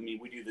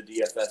 We do the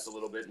DFS a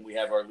little bit, and we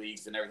have our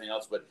leagues and everything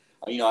else. But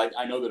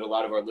I know that a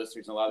lot of our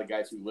listeners and a lot of the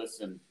guys who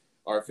listen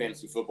are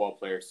fantasy football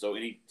players. So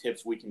any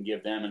tips we can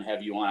give them and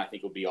have you on, I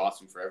think would be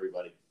awesome for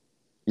everybody.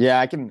 Yeah,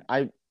 I can.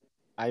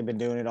 I've been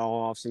doing it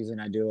all off season.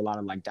 I do a lot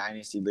of like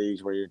dynasty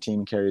leagues where your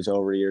team carries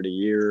over year to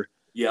year.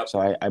 Yep.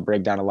 So I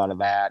break down a lot of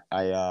that.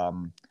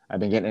 I've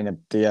been getting into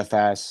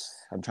DFS.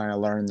 I'm trying to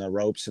learn the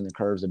ropes and the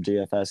curves of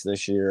DFS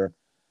this year.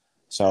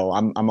 So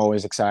I'm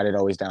always excited,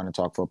 always down to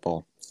talk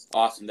football.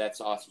 Awesome,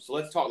 that's awesome. So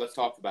let's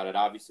talk about it.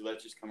 Obviously,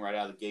 let's just come right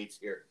out of the gates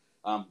here.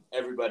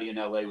 Everybody in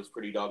LA was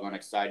pretty doggone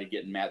excited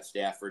getting Matt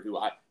Stafford, who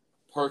I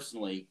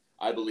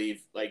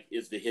believe like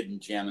is the hidden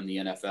gem in the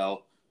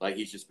NFL. Like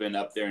he's just been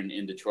up there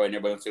in Detroit, and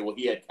everybody would say, well,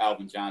 he had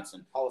Calvin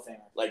Johnson. Hall of Famer.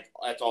 Like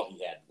that's all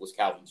he had was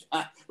Calvin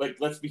Johnson. Like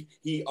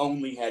he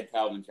only had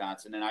Calvin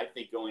Johnson, and I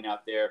think going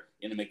out there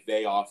in the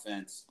McVay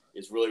offense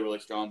is really, really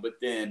strong. But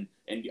then,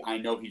 and I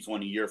know he's one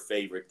of your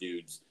favorite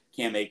dudes,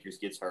 Cam Akers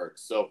gets hurt.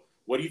 So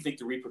what do you think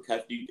the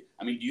repercussions? Do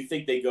you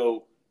think they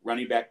go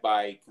running back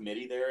by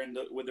committee there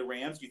with the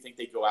Rams? Do you think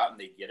they go out and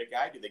they get a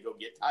guy? Do they go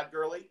get Todd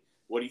Gurley?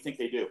 What do you think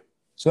they do?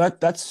 So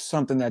that's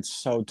something that's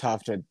so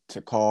tough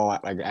to call.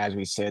 Like as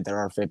we said, there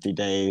are 50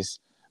 days.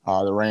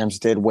 The Rams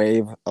did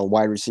waive a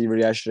wide receiver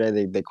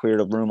yesterday. They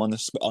cleared a room on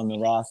the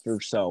roster.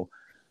 So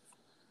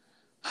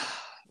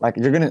like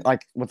you're gonna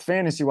with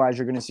fantasy wise,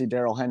 you're gonna see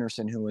Darrell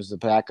Henderson, who was the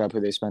backup who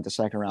they spent the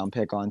second round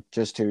pick on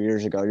just 2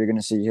 years ago. You're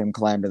gonna see him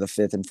climb to the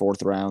 5th and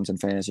 4th rounds in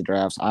fantasy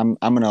drafts. I'm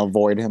gonna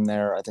avoid him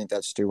there. I think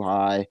that's too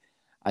high.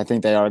 I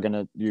think they are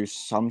gonna use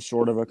some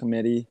sort of a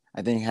committee.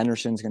 I think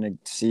Henderson's gonna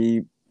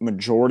see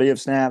majority of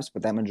snaps,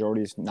 but that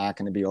majority is not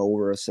going to be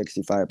over a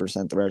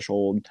 65%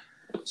 threshold.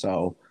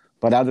 So,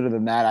 but other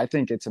than that, I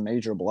think it's a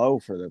major blow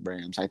for the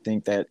Rams. I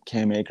think that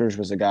Cam Akers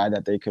was a guy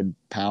that they could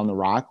pound the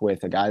rock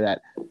with, a guy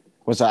that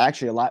was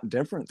actually a lot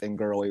different than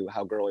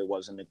how Gurley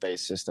was in McVay's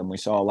system. We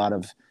saw a lot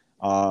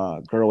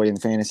of Gurley in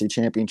fantasy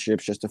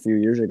championships just a few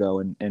years ago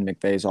in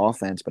McVay's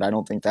offense, but I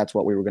don't think that's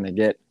what we were going to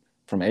get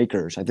from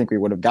Akers. I think we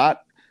would have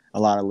got a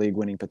lot of league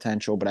winning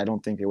potential, but I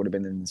don't think it would have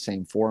been in the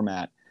same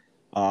format.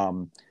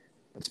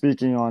 But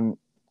speaking on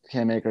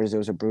Cam Akers, it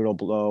was a brutal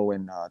blow,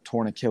 and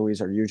torn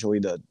Achilles are usually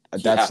a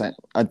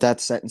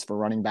death sentence for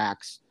running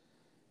backs.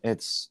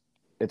 It's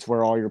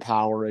where all your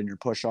power and your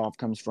push off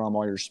comes from,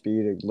 all your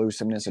speed,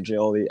 elusiveness,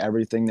 agility,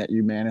 everything that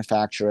you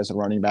manufacture as a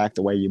running back,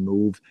 the way you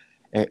move,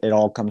 it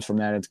all comes from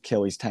that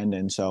Achilles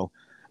tendon. So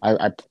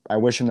I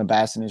wish him the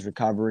best in his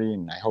recovery,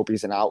 and I hope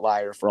he's an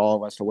outlier for all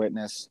of us to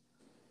witness.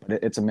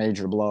 but it's a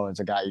major blow. It's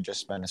a guy you just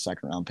spent a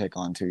second-round pick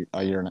on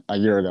a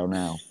year ago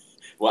now.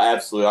 Well,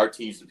 absolutely. Our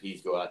T's and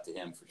P's go out to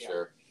him for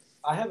sure.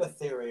 I have a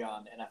theory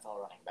on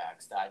NFL running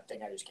backs that I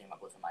think I just came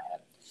up with in my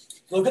head.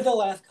 Look at the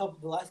last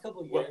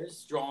couple years.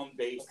 Strong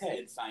based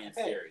in science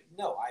theory.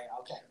 No,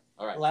 okay.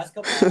 All right. The last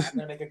couple years, I'm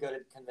going to make a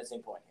good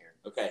convincing point here.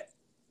 Okay.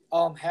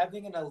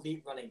 Having an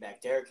elite running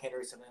back, Derrick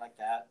Henry, something like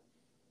that,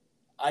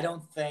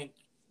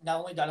 not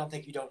only do I don't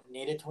think you don't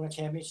need it to win a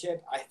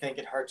championship, I think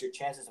it hurts your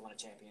chances to win a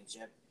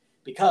championship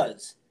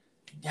because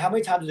how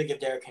many times do they give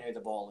Derrick Henry the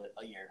ball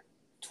a year?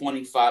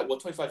 25,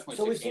 26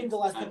 So we've seen the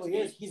last couple of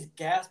years, he's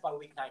gassed by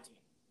week 19.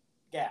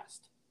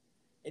 Gassed.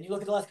 And you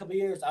look at the last couple of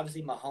years,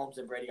 obviously Mahomes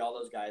and Brady, all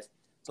those guys,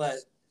 but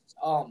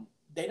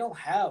they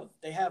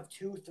have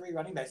 2-3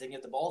 running backs they can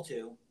get the ball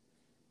to.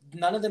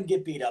 None of them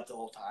get beat up the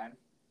whole time.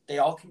 They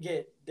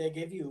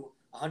give you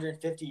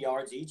 150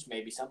 yards each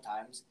maybe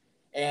sometimes.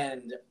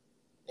 And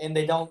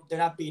they're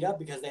not beat up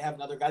because they have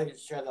another guy that can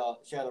share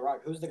the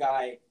rock. Who's the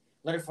guy?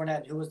 Leonard Fournette,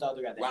 and who was the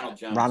other guy?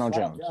 Ronald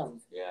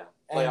Jones. Yeah.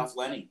 Playoff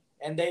Lenny.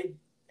 And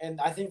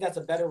I think that's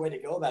a better way to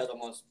go about it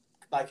almost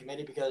by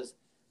committee because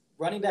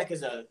running back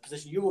is a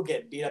position you will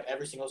get beat up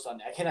every single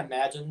Sunday. I can't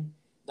imagine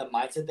the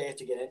mindset they have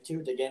to get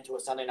into a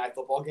Sunday night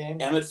football game.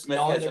 Emmett Smith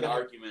has an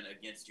argument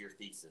against your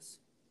thesis.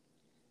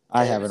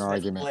 I have an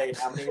argument. Played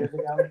how many years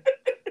ago?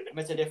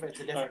 It's a different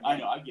game. I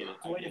know, I get it.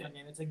 It's a way different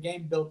game. It's a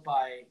game built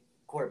by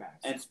quarterbacks.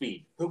 And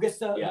speed. Who gets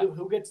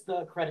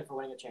the credit for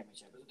winning a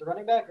championship? Is it the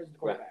running back or is it the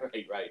quarterback?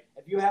 Right.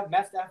 If you have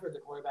Matt Stafford, the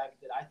quarterback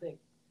that I think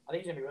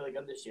he's gonna be really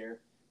good this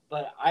year.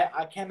 But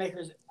I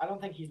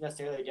don't think he's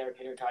necessarily a Derrick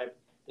Henry type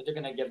that they're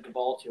gonna give the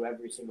ball to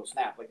every single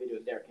snap like they do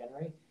with Derrick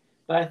Henry.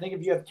 But I think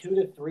if you have 2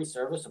 to 3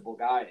 serviceable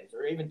guys,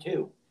 or even 2,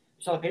 you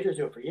saw the Patriots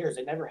do it for years.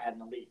 They never had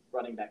an elite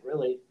running back,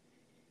 really.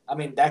 I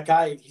mean, that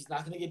guy, he's not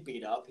going to get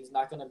beat up. He's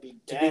not going to be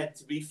dead.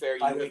 To be fair,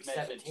 you have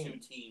mentioned 2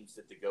 teams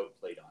that the GOAT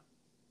played on.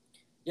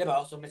 Yeah, but I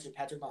also mentioned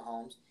Patrick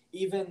Mahomes.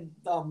 Even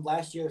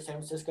last year, San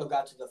Francisco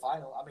got to the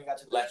final. Got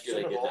to the last year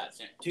Super they Bowl. did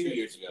not. 2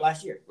 years ago.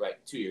 Last year. Right,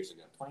 2 years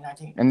ago.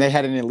 2019. And they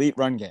had an elite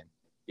run game.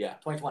 Yeah.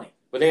 2020.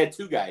 But they had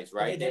 2 guys,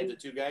 right? They had the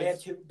 2 guys? They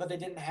had 2, but they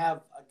didn't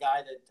have a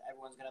guy that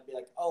everyone's going to be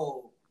like,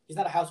 oh, he's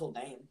not a household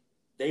name.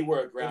 They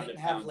were a ground and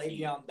pound team.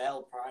 Le'Veon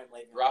Bell, prime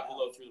Le'Veon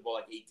Garoppolo threw the ball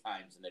like 8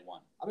 times and they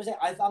won. I'm just saying,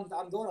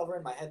 I'm going over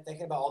in my head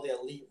thinking about all the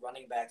elite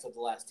running backs of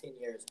the last 10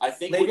 years. I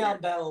think Le'Veon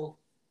Bell.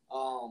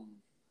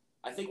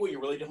 I think what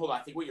you're really doing. I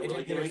think what you're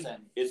really doing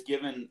is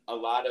giving a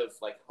lot of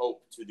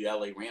hope to the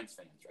LA Rams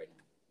fans right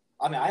now.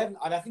 I mean,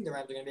 I think the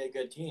Rams are going to be a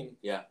good team.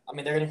 Yeah. I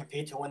mean, they're going to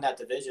compete to win that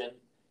division,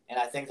 and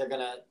I think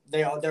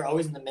they're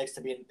always in the mix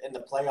to be in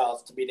the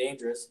playoffs to be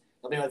dangerous.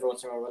 Nobody every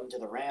once in a while run into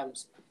the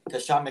Rams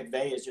because Sean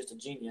McVay is just a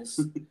genius.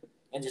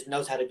 And just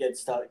knows how to get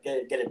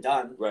it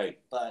done. Right.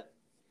 But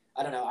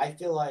I don't know. I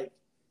feel like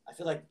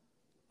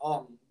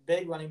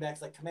big running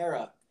backs like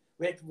Kamara.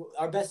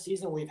 Our best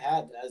season we've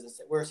had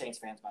we're Saints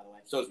fans, by the way.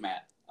 So is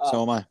Matt.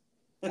 So am I.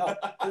 Oh,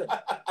 good.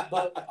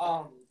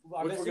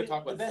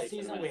 But the best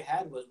season we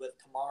had was with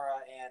Kamara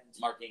and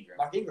Mark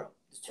Ingram.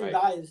 There's 2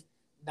 guys.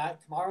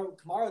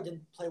 Kamara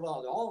didn't play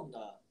well at all in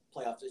the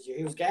playoffs this year.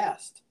 He was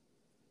gassed.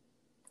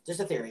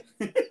 Just a theory.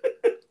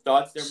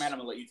 Thoughts there, Matt? I'm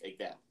gonna let you take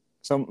that.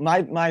 So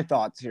my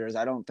thoughts here is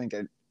I don't think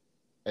it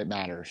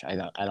matters. I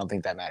don't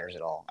think that matters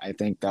at all. I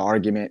think the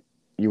argument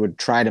you would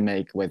try to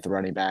make with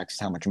running backs is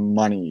how much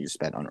money you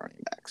spend on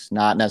running backs,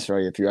 not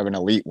necessarily if you have an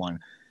elite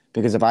one.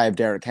 Because if I have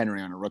Derrick Henry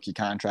on a rookie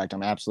contract,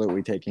 I'm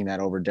absolutely taking that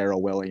over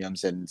Darrell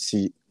Williams and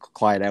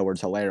Clyde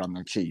Edwards-Helaire on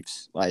the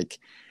Chiefs. I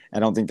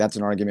don't think that's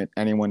an argument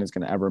anyone is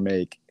going to ever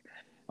make.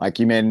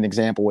 You made an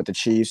example with the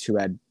Chiefs who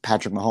had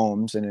Patrick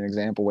Mahomes and an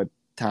example with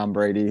Tom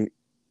Brady,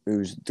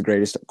 who's the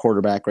greatest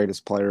quarterback,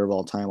 greatest player of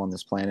all time on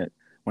this planet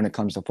when it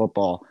comes to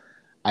football.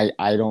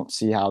 I don't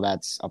see how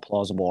that's a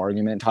plausible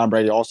argument. Tom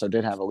Brady also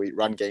did have elite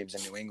run games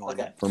in New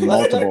England for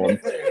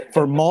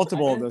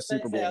multiple of those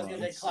Super Bowl runs. I was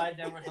going to say Clyde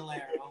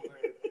Edwards-Helaire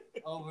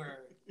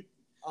over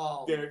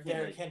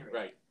Derrick Henry.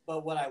 Right.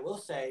 But what I will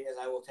say is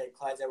I will take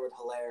Clyde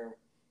Edwards-Helaire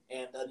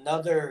and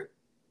another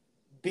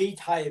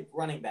B-type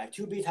running back,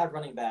 2 B-type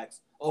running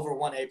backs over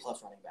 1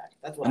 A-plus running back.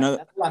 That's what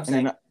I'm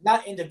saying.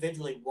 Not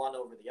individually one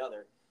over the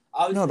other.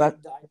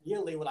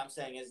 Ideally, what I'm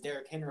saying is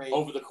Derrick Henry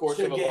over the course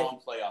of a long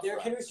playoff.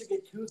 Derrick Henry should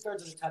get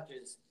 2/3 of the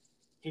touches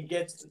he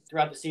gets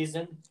throughout the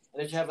season,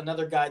 and they should have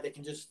another guy that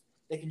can just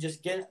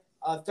get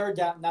a third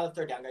down. Not a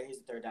third down guy, he's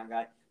a third down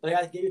guy, but a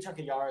guy to get you a chunk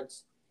of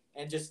yards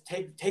and just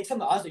take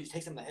some of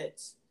the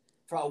hits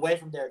away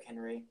from Derrick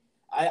Henry.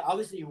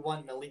 Obviously you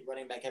want an elite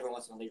running back. Everyone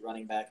wants an elite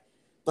running back,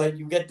 but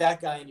you get that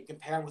guy and you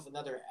compare him with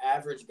another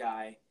average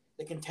guy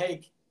that can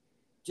take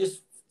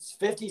just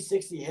 50,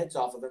 60 hits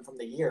off of him from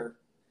the year.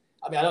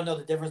 I mean, I don't know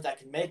the difference that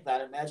can make,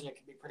 but I imagine it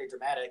can be pretty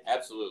dramatic.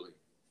 Absolutely.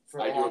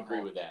 I do agree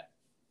with that.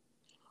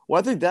 Well,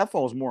 I think that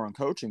falls more on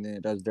coaching than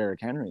it does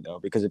Derrick Henry, though,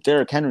 because if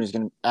Derrick Henry is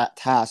going to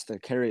tasked to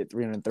carry it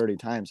 330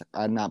 times,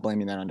 I'm not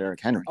blaming that on Derrick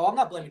Henry. Oh, I'm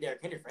not blaming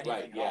Derrick Henry for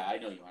anything. Right, yeah, I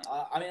know you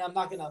aren't. I mean, I'm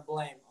not going to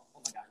blame –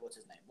 oh, my gosh, what's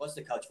his name? What's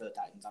the coach for the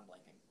Titans? I'm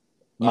blanking.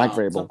 Mike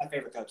Vrabel. Some of my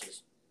favorite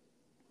coaches.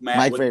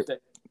 Mike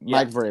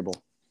Vrabel.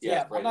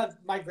 Yeah,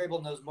 Mike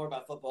Grable knows more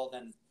about football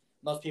than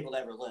most people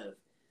that ever live.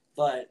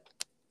 But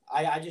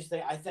I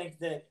think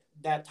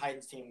that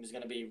Titans team is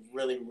going to be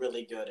really,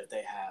 really good if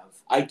they have.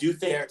 I do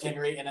think Derrick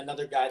Henry and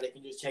another guy that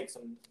can just take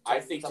some. I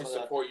think to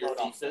support your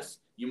thesis,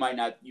 you might.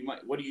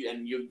 What do you?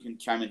 And you can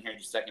chime in here in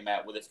just a second,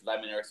 Matt, with this because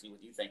I'm interested in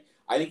what you think.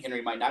 I think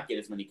Henry might not get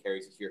as many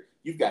carries this year.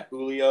 You've got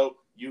Julio.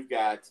 You've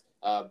got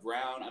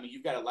Brown. I mean,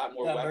 you've got a lot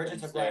more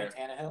weapons there.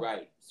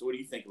 Right. So, what do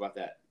you think about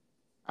that?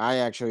 I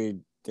actually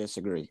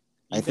disagree.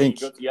 I think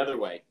he goes the other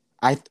way.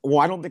 I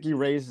don't think he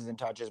raises in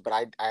touches, but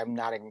I'm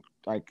not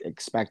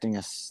expecting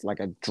a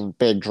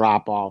big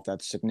drop off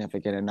that's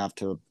significant enough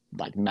to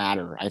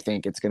matter. I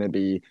think it's going to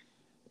be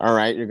all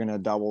right. You're going to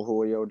double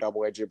Julio,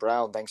 double AJ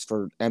Brown. Thanks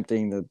for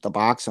emptying the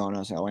box on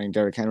us. Letting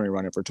Derrick Henry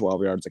run it for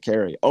 12 yards of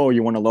carry. Oh,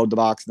 you want to load the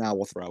box now?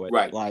 We'll throw it.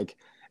 Right.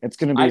 It's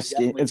going to be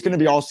scheme. It's going to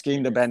be all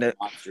scheme dependent.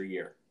 Monster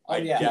year. Oh,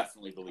 yeah. I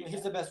definitely believe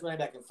he's the best running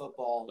back in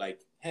football. I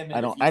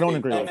don't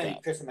agree with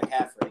that. Christian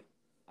McCaffrey.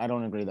 I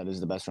don't agree that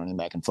he's the best running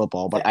back in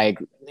football, but I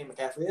agree. You think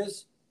McCaffrey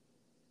is?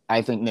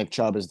 I think Nick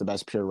Chubb is the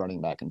best pure running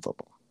back in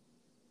football.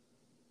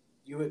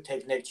 You would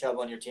take Nick Chubb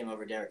on your team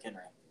over Derrick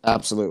Henry?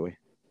 Absolutely.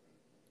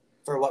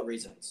 For what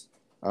reasons?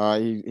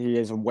 He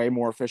is a way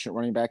more efficient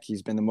running back.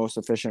 He's been the most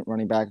efficient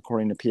running back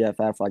according to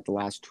PFF the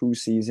last 2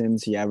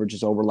 seasons. He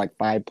averages over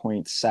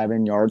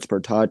 5.7 yards per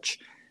touch.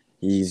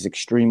 He's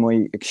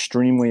extremely,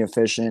 extremely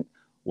efficient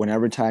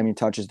whenever time he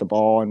touches the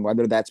ball, and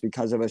whether that's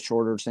because of a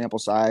shorter sample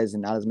size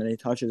and not as many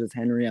touches as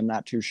Henry, I'm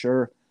not too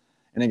sure.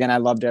 And again, I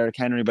love Derrick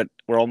Henry, but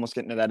we're almost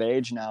getting to that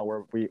age now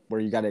where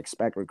you got to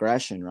expect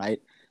regression,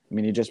 right? I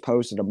mean, he just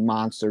posted a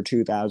monster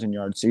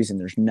 2,000-yard season.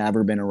 There's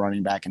never been a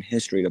running back in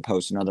history to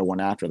post another one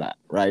after that,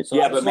 right?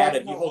 But Matt,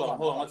 if you hold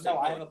on. No,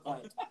 I have a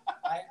point.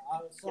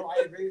 So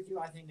I agree with you.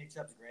 I think Nick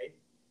Chubb's great.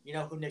 You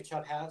know who Nick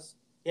Chubb has?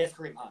 He has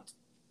Kareem Hunt.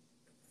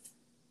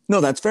 No,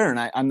 that's fair,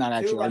 and I'm not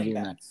actually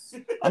arguing that.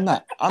 I'm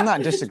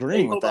not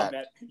disagreeing with that.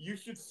 Matt. You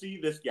should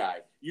see this guy.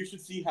 You should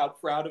see how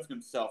proud of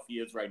himself he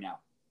is right now.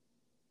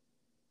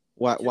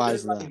 Why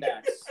is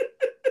that?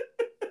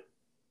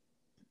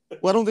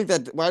 Well, I don't think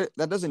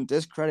that doesn't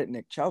discredit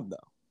Nick Chubb,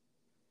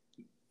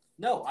 though.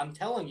 No, I'm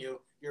telling you,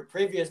 your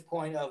previous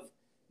point of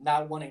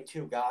not wanting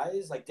 2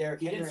 guys like Derrick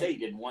Henry. He didn't say he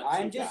didn't want 2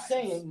 I'm just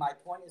saying my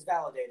point is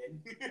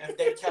validated. If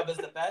Nick Chubb is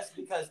the best,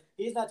 because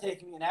he's not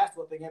taking an ass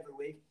whooping every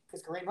week,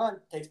 because Kareem Hunt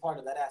takes part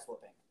of that ass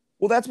whooping.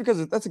 Well, that's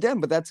because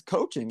that's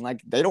coaching.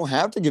 They don't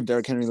have to give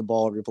Derrick Henry the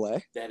ball every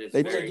play. That is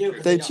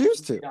they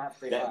choose to.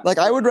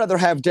 I would rather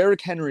have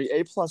Derrick Henry,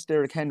 A+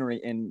 Derrick Henry,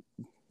 and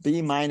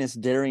B-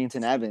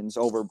 Darrington Evans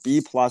over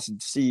B+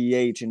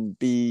 CEH and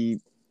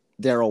B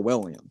Darrell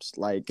Williams.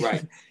 Right.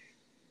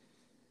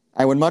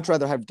 I would much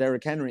rather have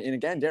Derrick Henry. And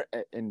again,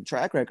 and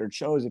track record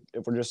shows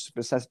if we're just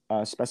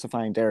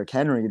specifying Derrick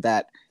Henry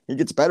that he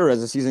gets better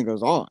as the season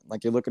goes on.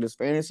 You look at his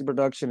fantasy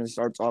production, it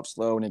starts off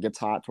slow and it gets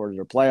hot towards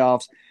your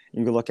playoffs.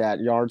 You can look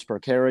at yards per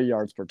carry,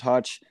 yards per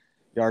touch,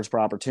 yards per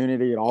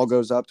opportunity. It all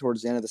goes up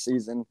towards the end of the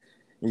season.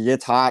 He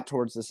gets hot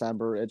towards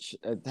December. It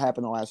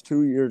happened the last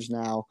 2 years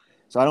now.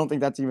 So I don't think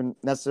that's even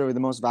necessarily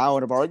the most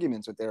valid of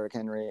arguments with Derrick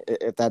Henry,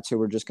 if that's who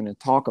we're just going to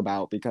talk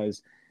about,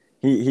 because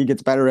he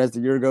gets better as the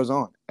year goes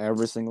on,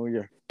 every single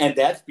year. And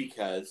that's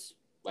because,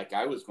 like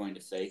I was going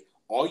to say,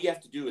 all you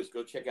have to do is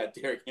go check out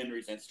Derrick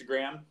Henry's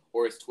Instagram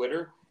or his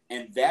Twitter,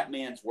 and that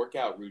man's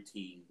workout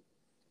routine.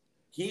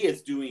 He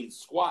is doing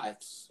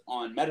squats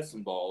on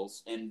medicine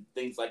balls and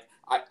things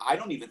I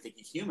don't even think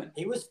he's human.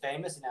 He was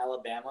famous in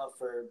Alabama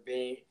for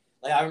being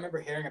I remember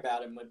hearing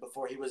about him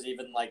before he was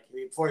even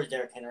before he was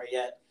Derrick Henry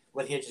yet,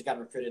 when he had just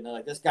gotten recruited. And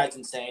they're this guy's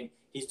insane.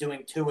 He's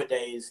doing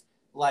 2-a-days,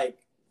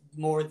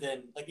 more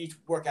than each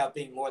workout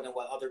being more than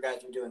what other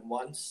guys were doing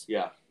once.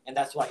 Yeah. And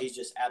that's why he's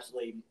just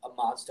absolutely a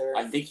monster.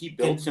 I think he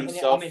built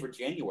himself for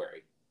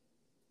January.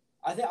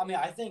 I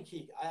think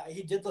he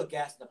did look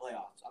gassed in the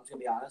playoffs. I'm just gonna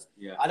be honest.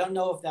 Yeah. I don't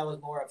know if that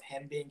was more of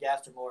him being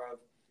gassed or more of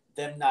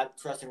them not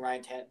trusting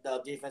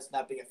the defense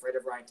not being afraid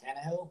of Ryan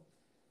Tannehill.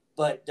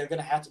 But they're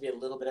gonna have to be a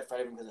little bit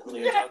afraid of him because of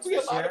Julio Jones this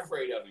year. A lot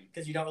afraid of him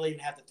because you don't really even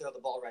have to throw the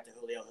ball right to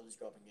Julio. He'll just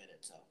go up and get it.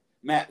 So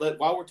Matt,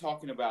 while we're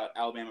talking about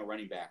Alabama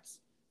running backs,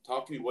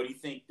 talk to me. What do you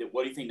think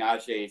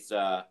Najee's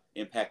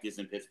impact is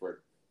in Pittsburgh?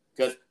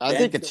 Because I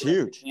think it's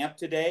huge. Camp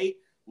today,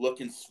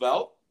 looking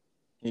svelte.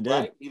 He did.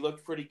 Right? He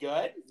looked pretty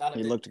good.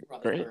 He looked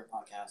great.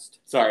 Podcast.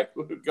 Sorry,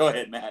 go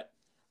ahead, Matt.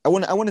 I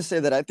want to say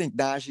that I think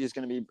Najee is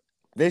going to be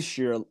this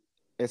year,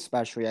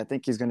 especially. I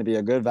think he's going to be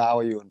a good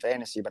value in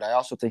fantasy, but I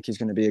also think he's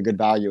going to be a good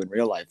value in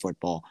real life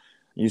football.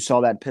 You saw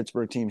that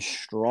Pittsburgh team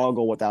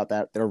struggle without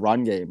their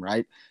run game,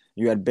 right?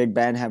 You had Big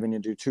Ben having to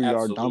do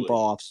 2-yard dump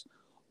offs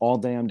all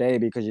damn day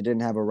because you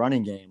didn't have a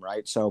running game,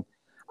 right? So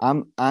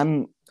I'm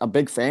a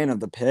big fan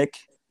of the pick.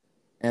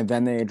 And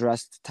then they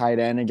addressed tight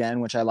end again,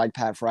 which I like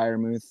Pat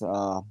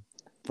Freiermuth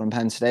from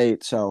Penn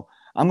State. So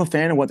I'm a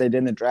fan of what they did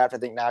in the draft. I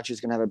think Najee's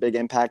going to have a big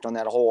impact on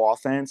that whole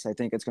offense. I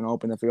think it's going to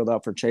open the field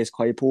up for Chase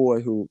Claypool,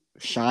 who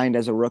shined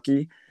as a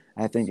rookie.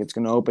 I think it's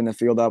going to open the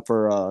field up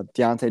for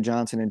Deontay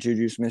Johnson and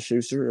Juju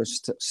Smith-Schuster,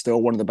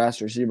 still one of the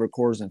best receiver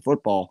cores in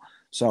football.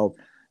 So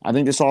I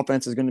think this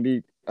offense is going to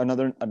be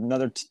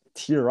another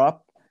tier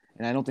up,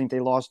 and I don't think they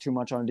lost too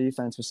much on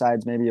defense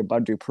besides maybe a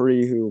Bud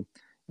Dupree, who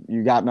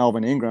you got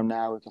Melvin Ingram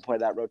now who can play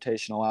that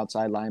rotational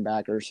outside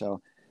linebacker.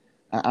 So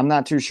I'm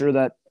not too sure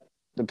that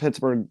the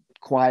Pittsburgh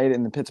quiet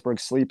and the Pittsburgh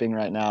sleeping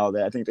right now.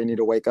 I think they need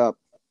to wake up.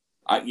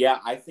 I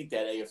think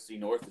that AFC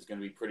North is going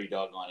to be pretty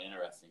doggone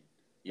interesting.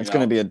 It's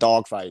going to be a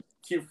dogfight.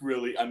 You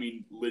really, I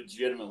mean,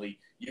 legitimately,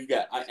 you've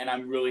got, and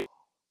I'm really,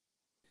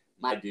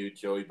 my dude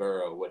Joey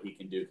Burrow, what he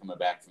can do coming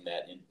back from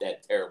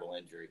that terrible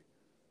injury.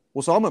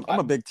 Well, so I'm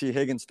a big T.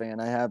 Higgins fan.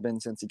 I have been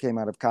since he came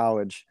out of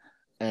college,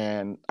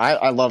 and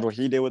I loved what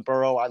he did with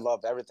Burrow. I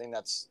loved everything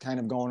that's kind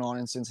of going on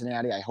in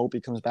Cincinnati. I hope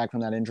he comes back from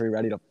that injury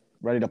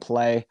ready to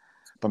play.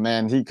 But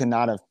man, he could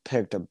not have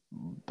picked a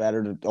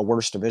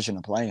worse division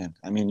to play in.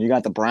 I mean, you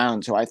got the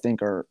Browns, who I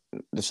think are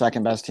the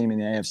second best team in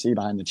the AFC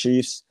behind the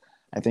Chiefs.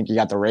 I think you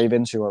got the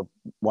Ravens, who are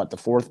the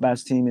fourth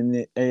best team in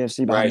the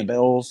AFC behind the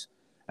Bills.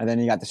 And then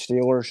you got the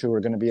Steelers, who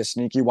are going to be a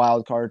sneaky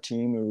wild card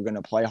team, who are going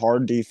to play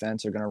hard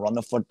defense. They're going to run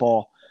the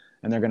football,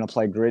 and they're going to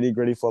play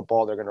gritty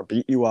football. They're going to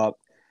beat you up.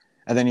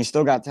 And then you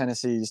still got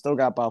Tennessee, you still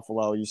got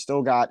Buffalo, you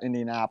still got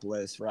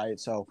Indianapolis, right?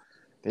 So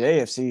the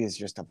AFC is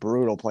just a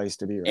brutal place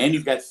to be. Right? And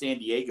you've got San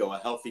Diego, a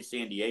healthy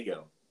San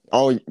Diego.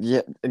 Oh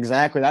yeah,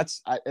 exactly.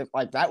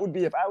 That would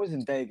be, if I was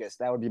in Vegas,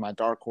 that would be my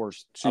dark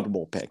horse Super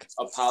Bowl pick.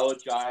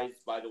 Apologize,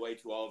 by the way,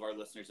 to all of our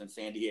listeners in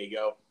San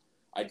Diego.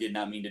 I did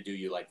not mean to do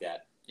you like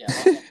that. Yeah,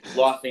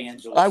 Los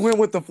Angeles. I went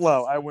with the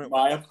flow.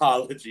 My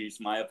apologies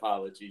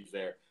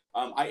there.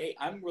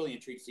 I'm really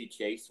intrigued to see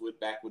Chase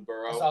back with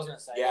Burrow. That's what I was gonna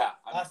say. Yeah,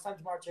 last time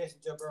Jamar Chase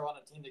and Joe Burrow on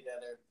a team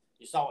together,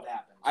 you saw what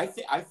happened. I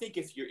think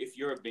if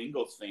you're a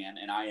Bengals fan,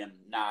 and I am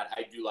not,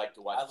 I do like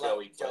to watch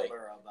Joey play. Joe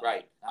Burrow,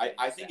 right.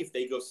 I think if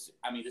they go,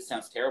 I mean, this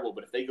sounds terrible,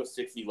 but if they go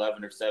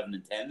 6-11 or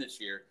 7-10 this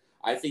year,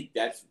 I think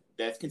that's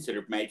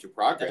considered major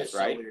progress,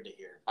 right? So weird to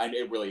hear.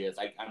 It really is.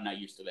 I'm not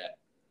used to that.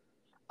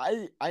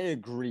 I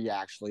agree,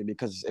 actually,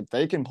 because if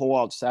they can pull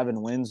out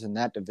 7 wins in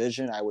that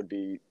division, I would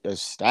be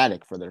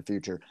ecstatic for their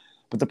future.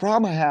 But the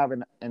problem I have,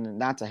 and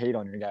not to hate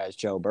on your guys,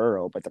 Joe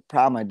Burrow, but the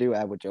problem I do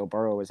have with Joe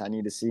Burrow is I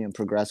need to see him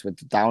progress with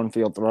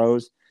downfield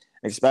throws,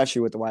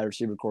 especially with the wide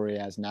receiver core he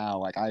has now.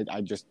 Like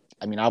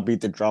I'll beat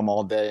the drum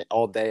all day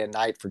and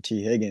night for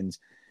T. Higgins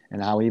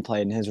and how he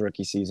played in his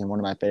rookie season, one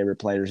of my favorite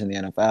players in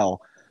the NFL.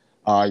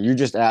 You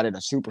just added a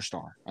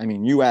superstar. I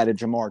mean, you added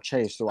Jamar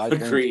Chase, who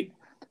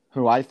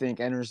I think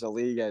enters the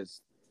league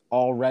as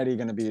already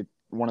going to be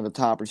one of the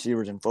top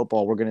receivers in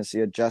football. We're going to see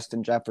a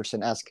Justin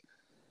Jefferson-esque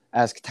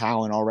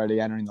talent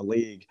already entering the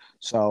league.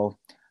 So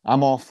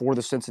I'm all for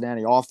the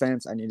Cincinnati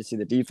offense. I need to see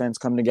the defense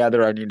come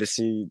together. I need to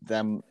see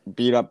them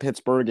beat up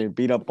Pittsburgh and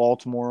beat up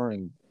Baltimore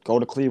and go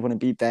to Cleveland and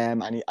beat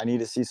them. I need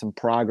to see some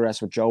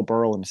progress with Joe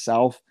Burrow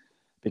himself,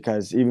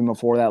 because even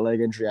before that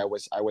leg injury, I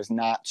was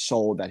not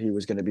sold that he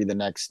was going to be the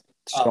next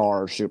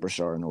star or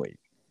superstar in the league.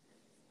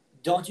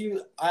 Don't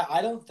you?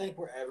 I don't think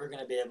we're ever going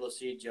to be able to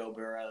see Joe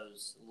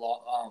Burrow's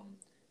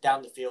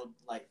down the field,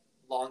 like,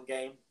 long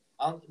game.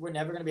 We're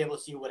never going to be able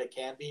to see what it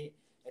can be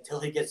until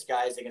he gets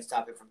guys that can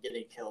stop him from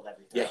getting killed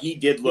every time. Yeah, he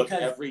did look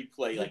every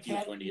play like he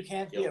was going to get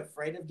killed. You can't be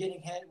afraid of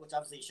getting hit, which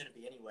obviously he shouldn't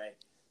be anyway.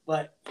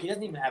 But he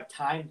doesn't even have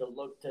time to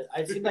look to –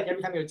 it seemed like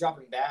every time he was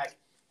dropping back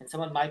and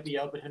someone might be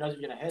open, who knows if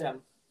you're going to hit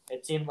him,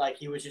 it seemed like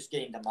he was just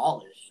getting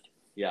demolished.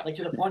 Yeah. Like,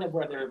 to the point of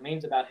where there were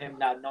memes about him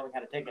not knowing how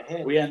to take a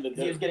hit.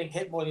 He was getting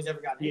hit more than he's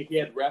ever gotten hit. He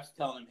had refs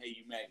telling him, hey,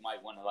 you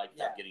might want to,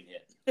 stop getting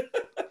hit.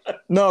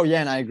 No, yeah,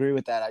 and I agree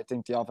with that. I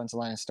think the offensive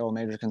line is still a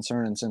major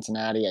concern in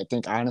Cincinnati. I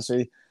think,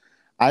 honestly,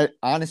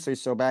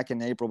 so back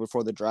in April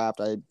before the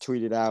draft, I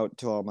tweeted out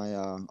to all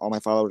my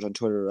followers on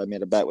Twitter. I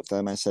made a bet with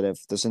them. I said,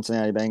 if the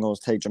Cincinnati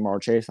Bengals take Jamar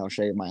Chase, I'll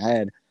shave my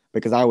head,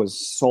 because I was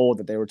sold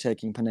that they were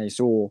taking Penei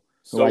Sewell,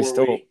 who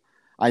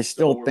I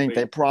still think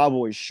they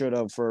probably should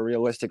have for a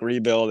realistic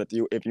rebuild.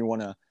 If you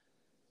want to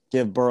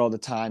give Burrow the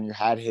time, you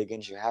had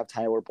Higgins, you have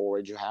Tyler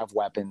Boyd, you have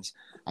weapons.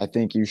 I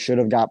think you should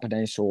have got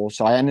Penei Sewell.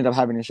 So I ended up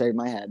having to shave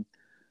my head.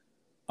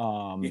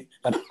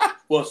 But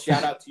well,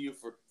 shout out to you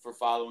for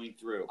following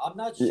through. I'm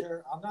not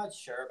sure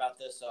about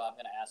this, so I'm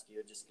going to ask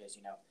you just in case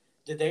you know.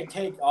 Did they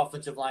take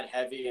offensive line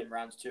heavy in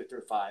rounds 2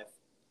 through 5?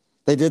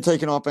 They did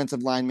take an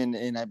offensive lineman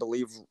in, I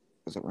believe,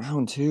 was it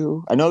round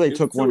 2? I know they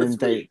took one in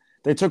day.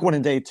 They took one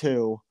in day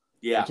 2.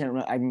 Yeah, I can't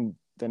remember.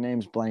 The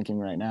name's blanking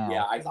right now.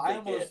 Yeah, I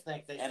almost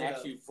think they should. And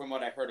actually, from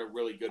what I heard, a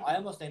really good. I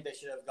almost think they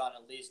should have gone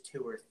at least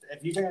 2 or 3.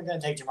 If you're going to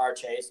take Jamar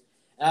Chase,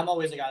 and I'm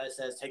always a guy that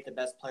says take the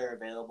best player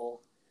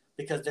available,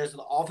 because there's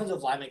the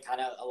offensive linemen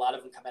a lot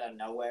of them come out of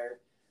nowhere.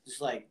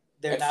 Just like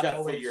they're except not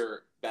always for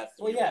your best.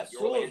 Well, yeah,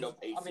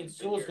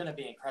 Sewell's going to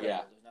be incredible.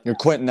 Yeah. You're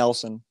Quentin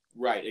Nelson.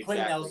 Right, exactly.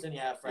 Quentin Nelson,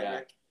 yeah,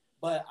 Frederick. Yeah.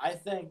 But I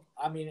think,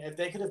 if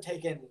they could have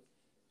taken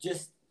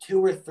just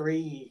 2 or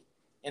 3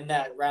 in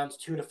that rounds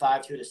 2 to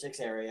 5, 2 to 6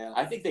 area.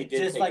 I think they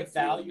did just take like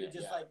value,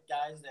 like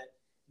guys that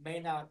may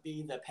not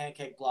be the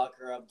pancake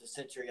blocker of the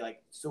century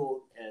like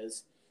Sewell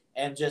is,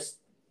 and just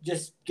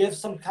give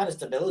some kind of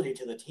stability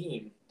to the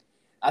team.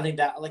 I think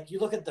that, like, you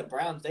look at the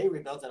Browns, they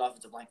rebuilt that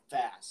offensive line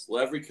fast.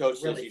 Well, every coach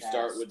says Really you fast.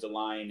 start with the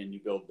line and you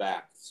build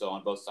back. So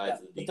on both sides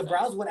of the defense. But the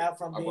Browns went out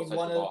from on both being sides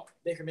one of the of ball.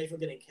 Baker Mayfield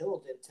getting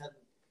killed to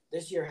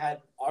this year had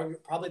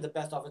probably the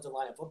best offensive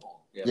line in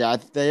football. Yeah,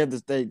 they have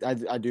this.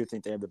 I do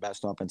think they have the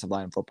best offensive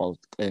line in football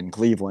in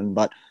Cleveland.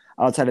 But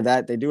outside of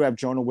that, they do have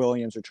Jonah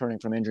Williams returning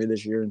from injury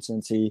this year, and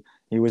since he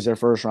was their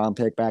first round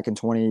pick back in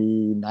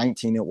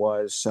 2019, it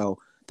was so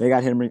they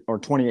got him or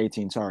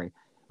 2018. Sorry,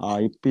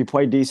 he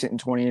played decent in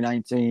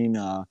 2019.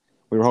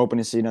 We were hoping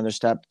to see another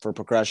step for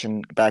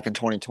progression back in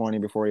 2020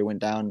 before he went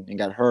down and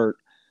got hurt.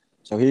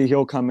 So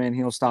he'll come in,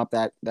 he'll stop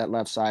that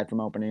left side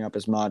from opening up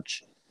as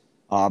much.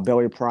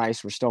 Billy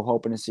Price, we're still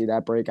hoping to see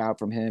that breakout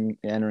from him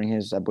entering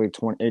his, I believe,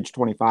 age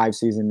 25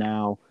 season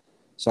now.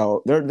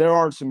 So there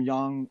are some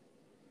young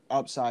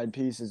upside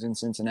pieces in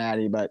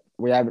Cincinnati, but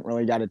we haven't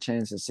really got a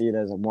chance to see it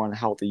as a one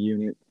healthy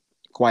unit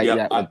quite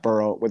yet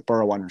with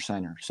Burrow under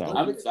center. So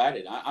I'm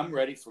excited. I'm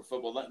ready for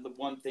football. The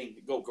one thing,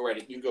 go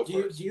right. You go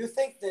first. Do you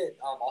think that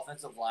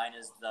offensive line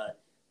is the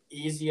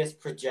easiest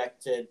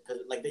projected,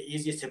 like the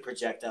easiest to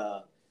project,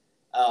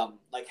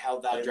 like how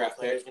valuable a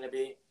player is going to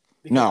be?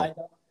 Because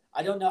no.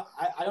 I don't know.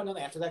 I don't know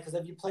the answer to that because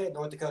if you play at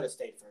North Dakota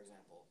State, for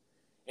example,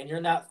 and you're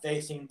not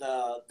facing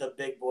the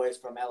big boys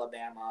from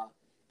Alabama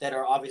that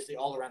are obviously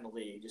all around the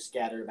league, just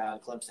scattered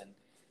about Clemson,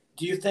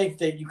 do you think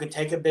that you could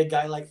take a big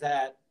guy like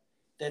that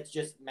that's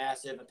just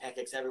massive and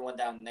pancakes everyone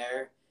down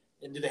there,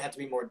 and do they have to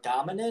be more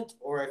dominant,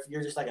 or if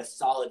you're just like a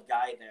solid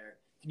guy there,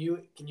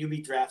 can you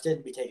be drafted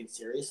and be taken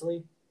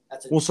seriously?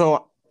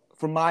 So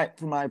from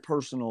my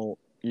personal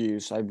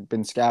use, I've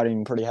been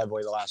scouting pretty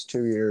heavily the last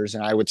 2 years,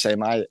 and I would say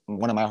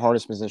one of my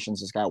hardest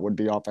positions to scout would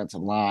be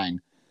offensive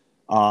line.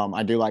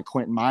 I do like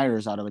Quentin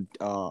Myers out of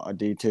a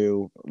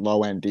D2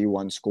 low end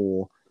D1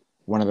 school,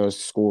 one of those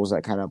schools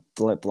that kind of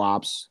flip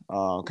flops,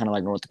 kind of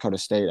like North Dakota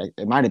State.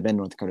 It might have been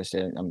North Dakota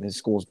State. His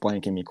school's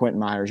blanking me. Quentin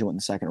Myers, he went in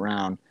the second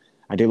round.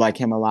 I do like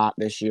him a lot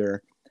this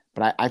year,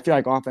 but I feel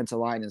like offensive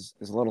line is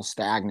a little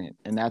stagnant,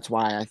 and that's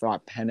why I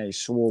thought Penei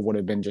Sewell would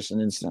have been just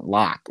an instant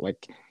lock.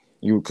 Like,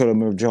 you could have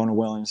moved Jonah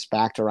Williams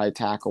back to right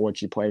tackle, which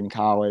he played in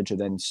college, and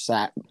then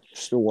sat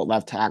Sewell at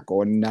left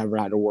tackle and never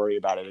had to worry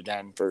about it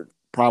again for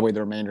probably the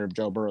remainder of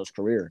Joe Burrow's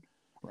career,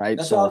 right?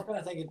 That's what I was kind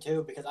of thinking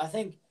too, because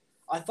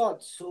I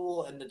thought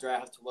Sewell in the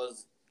draft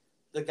was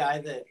the guy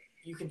that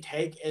you can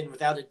take and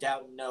without a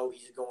doubt know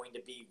he's going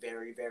to be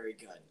very, very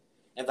good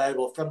and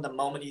valuable from the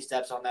moment he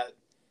steps on that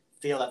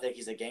field. I think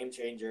he's a game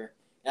changer,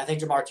 and I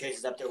think Jamar Chase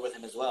is up there with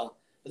him as well.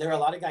 But there are a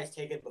lot of guys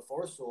taken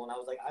before Sewell, and I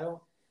was like,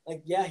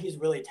 yeah, he's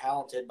really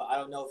talented, but I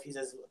don't know if he's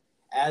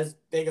as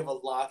big of a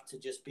lock to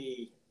just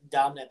be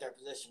dominant at their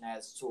position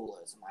as Sewell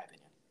is, in my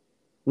opinion.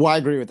 Well, I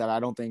agree with that.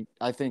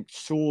 I think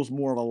Sewell's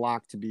more of a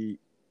lock to be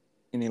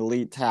an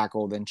elite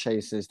tackle than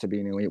Chase is to be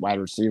an elite wide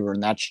receiver,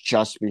 and that's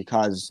just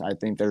because I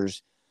think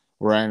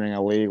we're entering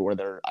a league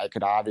where I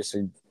could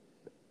obviously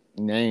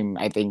name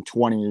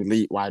 20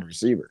 elite wide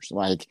receivers.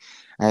 Like,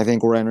 I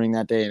think we're entering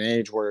that day and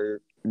age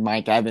where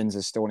Mike Evans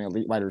is still an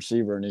elite wide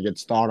receiver, and he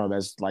gets thought of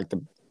as like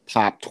the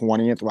top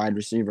 20th wide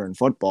receiver in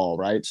football,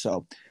 right?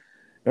 So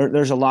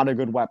there's a lot of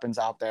good weapons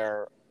out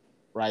there,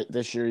 right?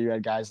 This year you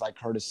had guys like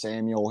Curtis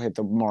Samuel hit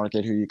the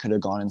market who you could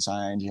have gone and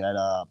signed. You had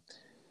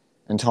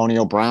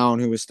Antonio Brown,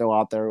 who was still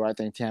out there, who I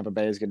think Tampa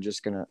Bay is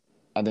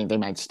I think they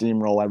might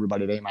steamroll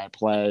everybody they might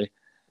play.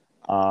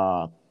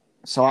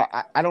 So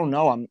I don't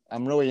know.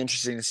 I'm really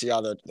interested to see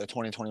how the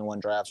 2021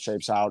 draft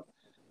shapes out,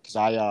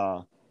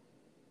 because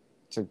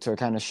to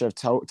kind of shift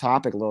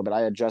topic a little bit,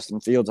 I had Justin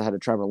Fields ahead of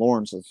Trevor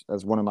Lawrence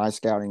as one of my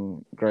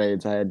scouting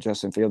grades. I had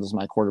Justin Fields as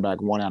my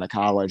quarterback 1 out of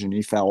college, and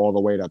he fell all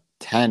the way to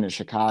 10 in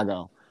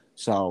Chicago.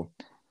 So,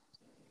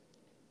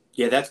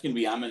 yeah, that's going to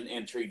be – I'm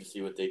intrigued to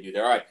see what they do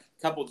there. All right,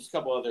 just a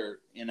couple other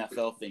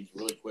NFL things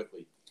really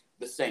quickly.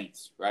 The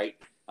Saints, right?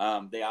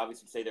 They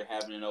obviously say they're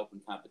having an open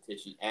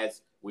competition,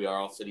 as we are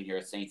all sitting here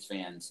as Saints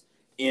fans.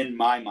 In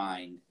my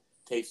mind,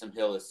 Taysom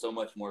Hill is so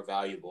much more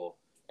valuable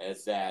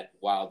as that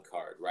wild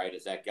card, right?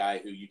 As that guy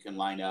who you can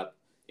line up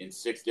in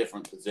 6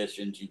 different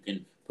positions. You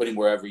can put him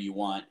wherever you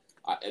want.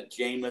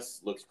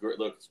 Jameis looks great.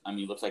 Looks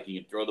like he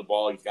can throw the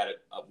ball. He's got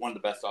one of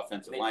the best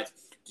offensive lines.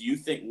 Do you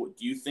think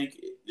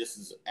this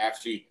is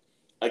actually,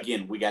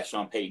 again, we got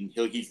Sean Payton.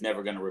 He's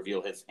never going to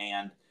reveal his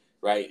hand,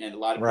 right? And a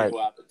lot of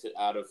people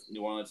out of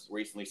New Orleans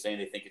recently saying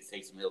they think it's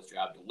Taysom Hill's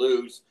job to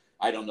lose.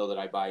 I don't know that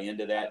I buy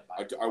into that.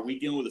 Are we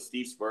dealing with a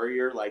Steve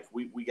Spurrier? Like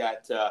we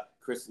got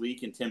Chris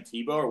Leak and Tim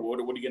Tebow, or what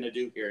are you going to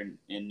do here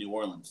in New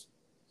Orleans?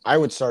 I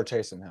would start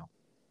Taysom Hill.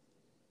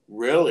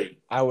 Really?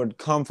 I would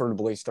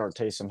comfortably start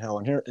Taysom Hill.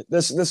 And here,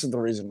 this is the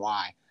reason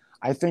why.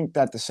 I think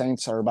that the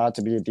Saints are about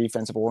to be a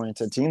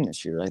defensive-oriented team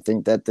this year. I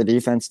think that the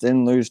defense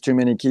didn't lose too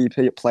many key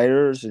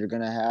players. You're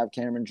going to have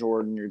Cameron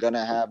Jordan. You're going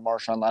to have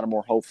Marshawn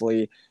Lattimore,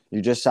 hopefully.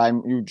 You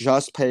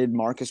just paid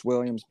Marcus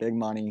Williams big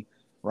money,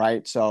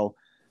 right? So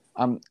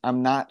I'm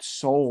not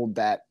sold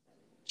that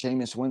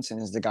Jameis Winston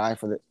is the guy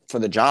for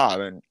the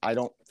job. And I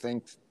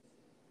think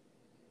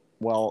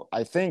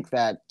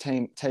that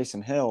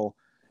Taysom Hill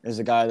is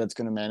a guy that's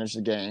going to manage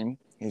the game.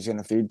 He's going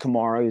to feed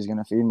Kamara. He's going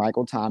to feed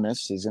Michael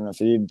Thomas. He's going to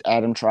feed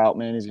Adam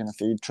Troutman. He's going to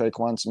feed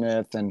Traquan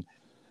Smith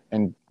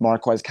and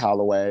Marquez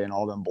Callaway and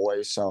all them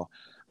boys. So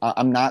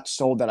I'm not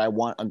sold that I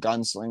want a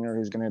gunslinger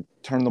who's going to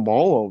turn the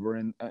ball over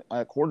and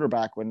a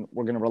quarterback when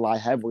we're going to rely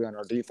heavily on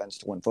our defense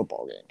to win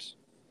football games.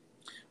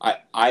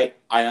 I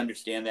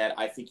understand that.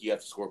 I think you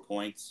have to score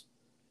points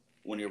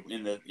when you're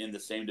in the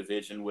same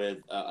division with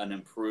an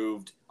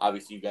improved.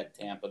 Obviously, you got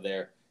Tampa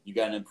there. You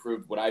got an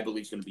improved, what I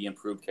believe is going to be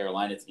improved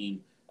Carolina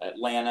team.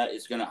 Atlanta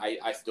is going to.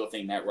 I still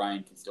think Matt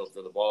Ryan can still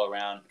throw the ball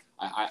around.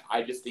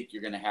 I just think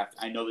you're going to have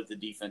to. I know that the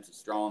defense is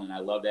strong, and I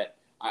love that.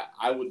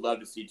 I would love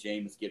to see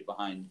Jameis get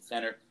behind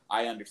center.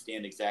 I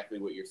understand exactly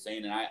what you're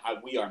saying, and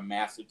we are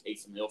massive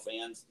Taysom Hill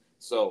fans,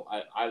 so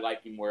I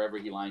like him wherever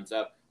he lines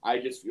up. I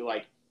just feel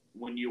like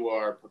when you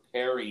are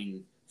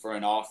preparing for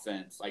an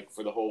offense, like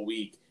for the whole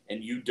week,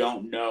 and you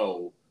don't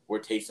know where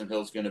Taysom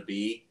Hill's going to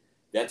be,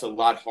 that's a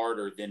lot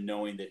harder than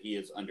knowing that he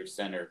is under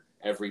center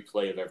every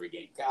play of every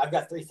game. Okay, I've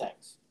got 3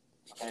 things.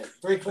 Okay,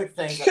 3 quick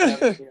things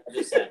I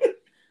just said.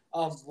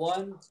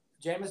 One,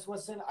 Jameis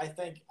Winston, I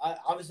think,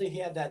 obviously he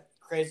had that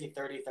crazy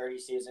 30-30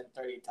 season,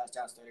 30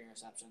 touchdowns, 30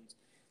 interceptions.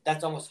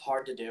 That's almost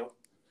hard to do.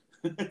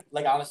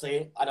 Like,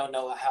 honestly, I don't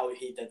know how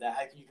he did that.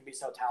 How you can be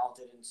so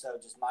talented and so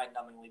just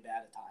mind-numbingly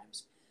bad at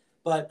times.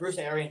 But Bruce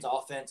Arians'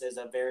 offense is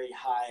a very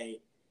high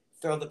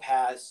throw the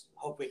pass,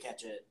 hope we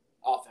catch it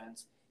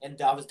offense.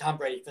 And obviously Tom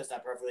Brady fits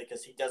that perfectly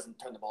because he doesn't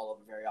turn the ball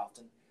over very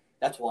often.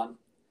 That's one.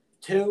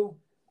 2,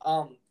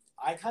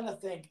 I kind of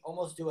think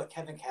almost do a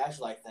Kevin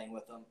Cash-like thing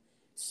with them.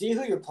 See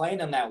who you're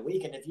playing on that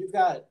week, and if you've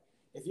got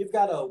a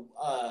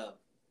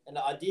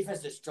defense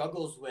that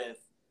struggles with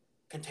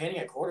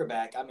containing a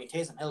quarterback, I mean,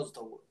 Taysom Hill's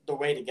the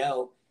way to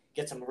go.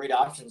 Get some read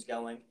options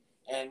going,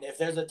 and if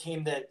there's a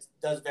team that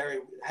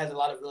has a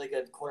lot of really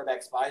good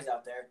quarterback spies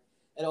out there,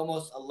 it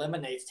almost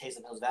eliminates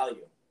Taysom Hill's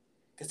value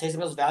because Taysom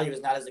Hill's value is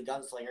not as a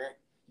gunslinger.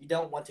 You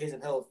don't want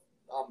Taysom Hill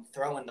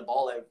throwing the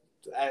ball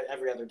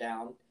every other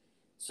down.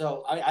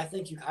 So I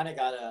think you kind of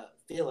gotta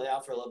feel it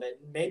out for a little bit.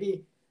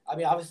 Maybe. I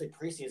mean, obviously,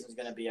 preseason is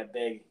going to be a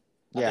big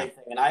thing.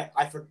 And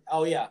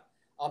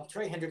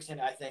Trey Hendrickson,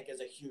 I think, is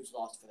a huge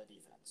loss for the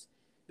defense.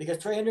 Because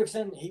Trey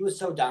Hendrickson, he was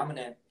so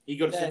dominant. He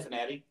go to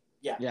Cincinnati?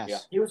 Yeah. Yes. Yeah.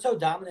 He was so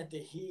dominant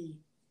that he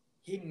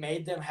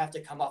made them have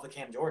to come off of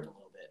Cam Jordan a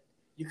little bit.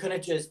 You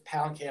couldn't just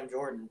pound Cam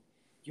Jordan.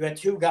 You had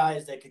 2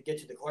 guys that could get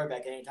to the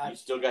quarterback at any time. You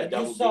still got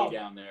Double B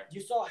down there. You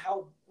saw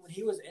how, when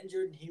he was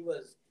injured and he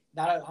was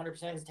not at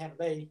 100% against Tampa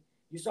Bay,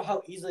 you saw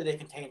how easily they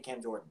contained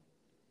Cam Jordan.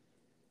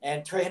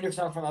 And Trey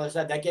Hendrickson from the other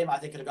side, that game I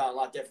think could have gone a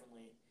lot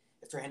differently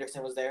if Trey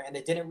Hendrickson was there. And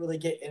they didn't really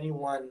get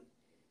anyone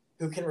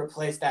who can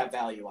replace that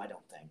value, I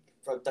don't think,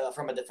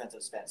 from a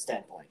defensive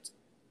standpoint.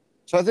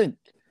 So I think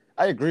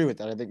I agree with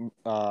that. I think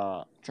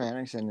Trey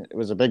Hendrickson, it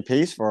was a big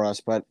piece for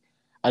us, but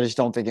I just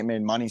don't think it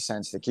made money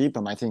sense to keep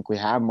him. I think we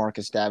have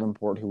Marcus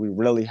Davenport, who we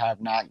really have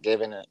not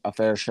given a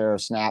fair share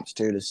of snaps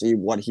to see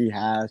what he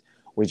has.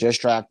 We just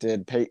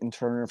drafted Peyton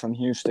Turner from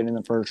Houston in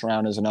the first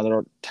round as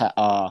another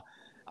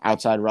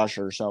outside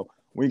rusher. So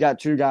we got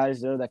 2 guys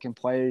there that can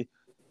play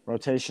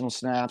rotational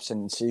snaps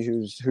and see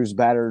who's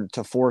better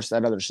to force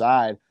that other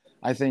side.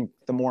 I think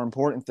the more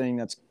important thing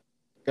that's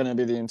going to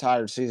be the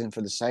entire season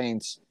for the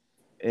Saints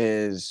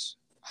is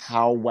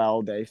how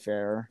well they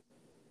fare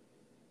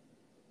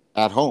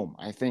at home.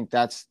 I think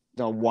that's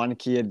the one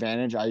key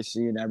advantage I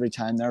see in every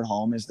time they're at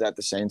home is that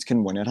the Saints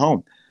can win at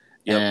home.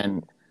 Yep.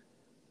 And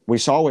we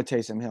saw with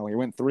Taysom Hill, he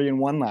went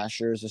 3-1 last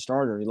year as a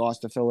starter. He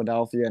lost to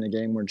Philadelphia in a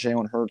game where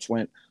Jalen Hurts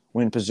went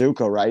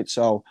Pizzuko, right?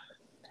 So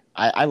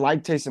I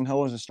like Taysom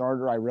Hill as a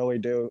starter. I really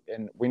do.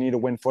 And we need to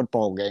win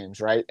football games,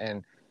 right?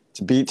 And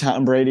to beat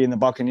Tom Brady and the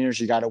Buccaneers,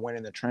 you got to win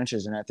in the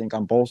trenches. And I think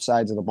on both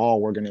sides of the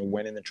ball, we're going to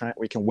win in the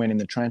we can win in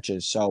the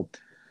trenches. So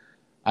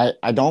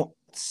I don't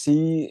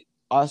see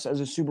us as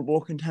a Super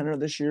Bowl contender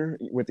this year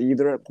with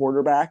either at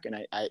quarterback. And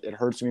it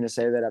hurts me to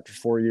say that after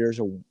 4 years,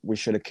 we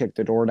should have kicked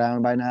the door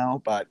down by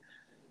now. But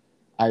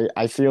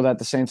I feel that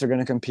the Saints are going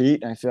to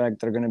compete. And I feel like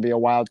they're going to be a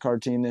wild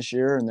card team this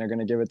year, and they're going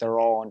to give it their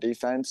all on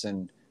defense.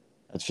 And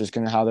that's just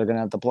how they're going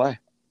to have to play.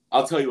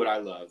 I'll tell you what I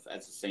love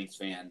as a Saints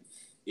fan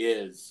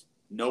is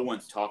no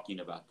one's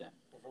talking about them.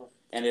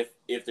 And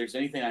if there's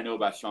anything I know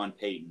about Sean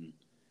Payton,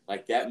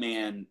 like that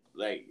man,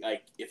 like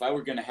if I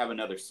were going to have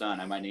another son,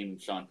 I might name him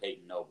Sean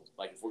Payton Noble.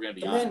 Like if we're going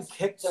to be honest. He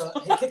kicked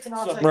an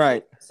onside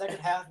right.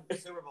 Second half of the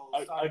Super Bowl.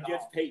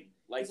 Against Payton.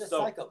 Like, he's a so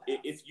psychopath.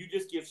 If you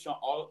just give Sean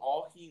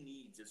all he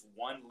needs is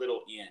one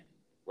little in,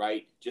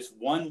 right? Just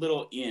one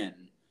little in,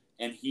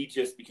 and he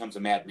just becomes a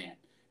madman.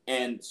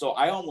 And so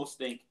I almost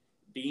think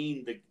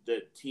being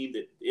the team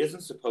that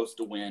isn't supposed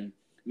to win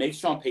makes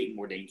Sean Payton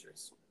more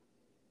dangerous.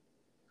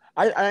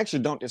 I actually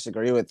don't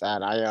disagree with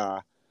that.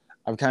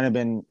 I've kind of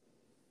been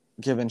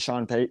giving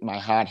Sean Payton my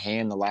hot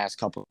hand the last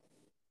couple.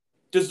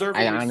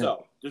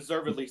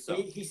 Deservedly so.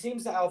 He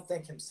seems to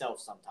outthink himself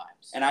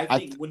sometimes. And I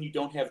think when you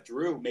don't have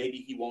Drew,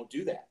 maybe he won't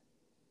do that.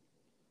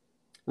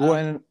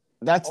 When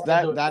I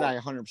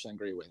 100%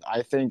 agree with.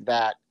 I think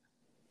that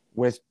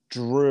with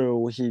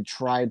Drew, he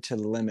tried to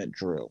limit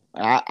Drew.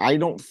 I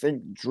don't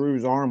think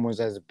Drew's arm was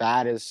as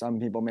bad as some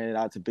people made it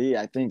out to be.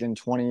 I think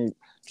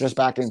just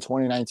back in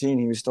 2019,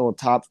 he was still a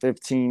top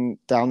 15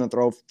 down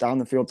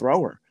the field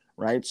thrower,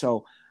 right?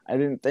 So I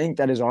didn't think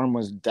that his arm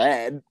was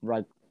dead,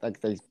 right?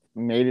 Like they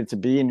made it to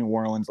be in New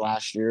Orleans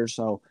last year.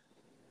 So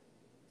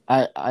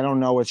I don't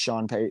know with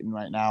Sean Payton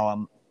right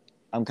now.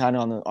 I'm kind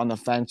of on the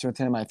fence with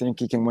him. I think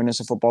he can win us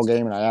a football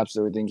game, and I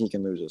absolutely think he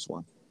can lose this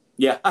one.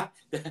 Yeah,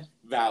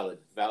 valid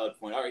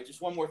point. All right,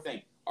 just one more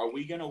thing. Are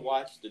we going to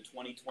watch the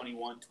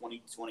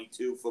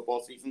 2021-2022 football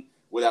season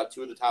without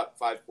two of the top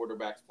 5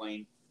 quarterbacks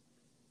playing?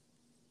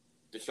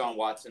 Deshaun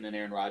Watson and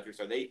Aaron Rodgers.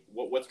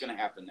 What's going to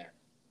happen there?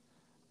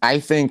 I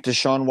think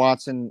Deshaun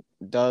Watson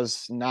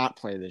does not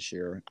play this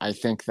year. I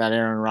think that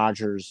Aaron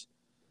Rodgers.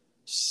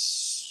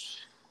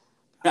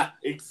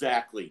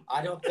 Exactly.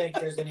 I don't think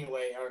there's any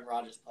way Aaron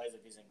Rodgers plays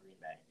if he's in Green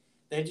Bay.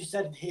 They just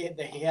said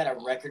that he had a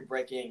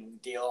record-breaking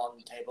deal on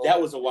the table. That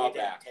was a while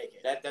back.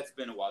 That's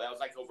been a while. That was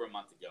like over a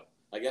month ago.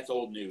 Like, that's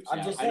old news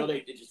now. I know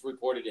they just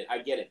reported it. I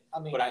get it.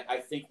 But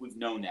I think we've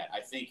known that. I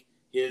think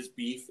his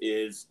beef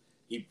is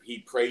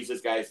he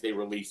praises guys, they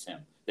release him.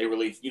 They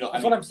release,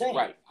 That's what I'm saying.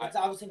 Right. It's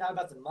obviously not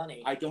about the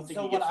money. I don't think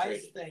so. He gets what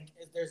traded. I think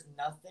is there's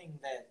nothing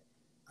that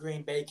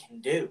Green Bay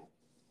can do.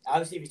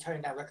 Obviously, if he's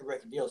turning down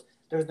record-breaking deals,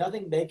 there's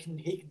nothing they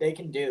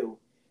can do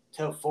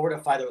to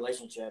fortify the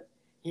relationship.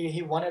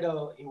 He wanted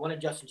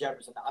Justin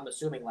Jefferson, I'm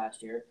assuming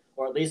last year,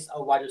 or at least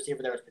a wide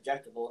receiver that was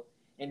projectable,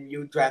 and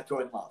you draft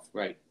Jordan Love.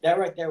 Right. That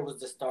right there was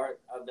the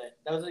start of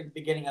that was the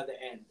beginning of the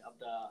end of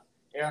the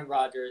Aaron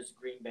Rodgers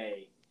Green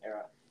Bay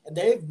era. And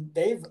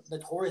they've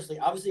notoriously,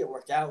 obviously it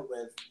worked out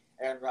with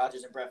Aaron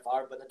Rodgers and Brett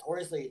Favre, but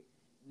notoriously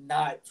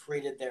not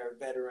treated their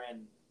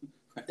veteran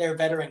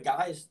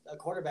guys,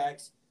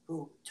 quarterbacks,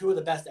 who two of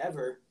the best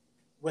ever,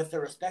 with the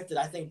respect that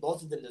I think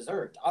both of them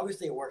deserved.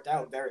 Obviously it worked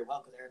out very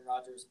well because Aaron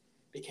Rodgers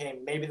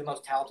became maybe the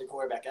most talented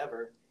quarterback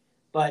ever,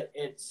 but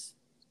it's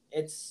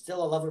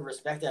still a level of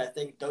respect that I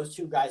think those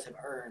two guys have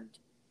earned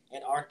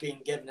and aren't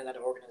being given in that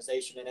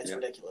organization, and it's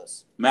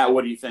ridiculous. Matt,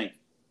 what do you think?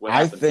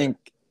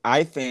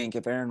 I think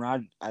if Aaron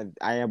Rodgers,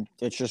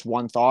 it's just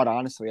one thought,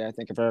 honestly. I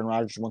think if Aaron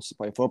Rodgers wants to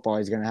play football,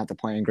 he's going to have to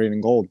play in green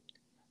and gold.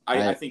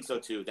 I think so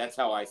too. That's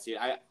how I see it.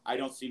 I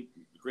don't see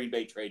Green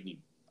Bay trading him.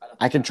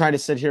 I can try to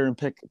sit here and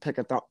pick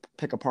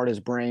apart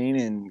his brain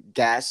and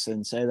guess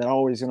and say that,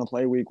 oh, he's going to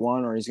play week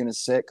 1 or he's going to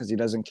sit because he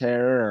doesn't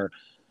care or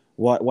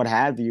what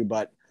have you.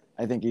 But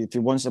I think if he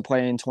wants to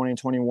play in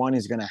 2021,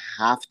 he's going to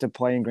have to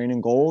play in green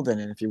and gold. And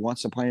if he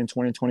wants to play in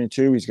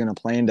 2022, he's going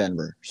to play in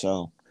Denver.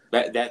 So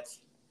that's.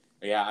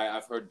 Yeah,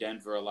 I've heard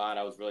Denver a lot.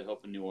 I was really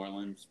hoping New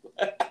Orleans.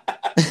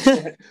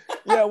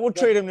 Yeah, we'll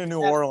trade him to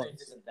New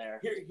Orleans.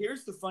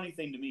 Here's the funny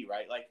thing to me,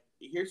 right? Like,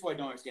 here's what I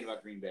don't understand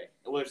about Green Bay.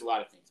 Well, there's a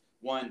lot of things.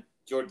 One,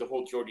 the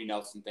whole Jordy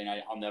Nelson thing,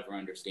 I'll never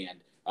understand.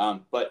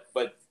 But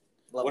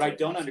what I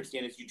don't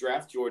understand is you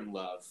draft Jordan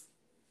Love,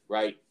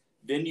 right?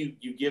 Then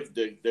you give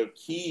the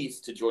keys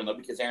to Jordan Love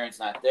because Aaron's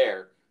not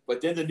there.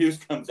 But then the news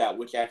comes out,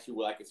 which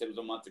actually, like I said, was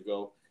a month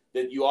ago,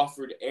 that you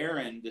offered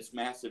Aaron this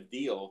massive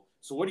deal.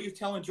 So what are you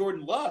telling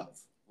Jordan Love?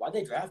 Why'd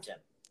they draft him?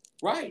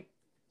 Right.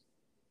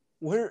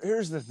 Well,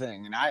 here's the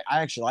thing, and I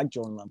actually like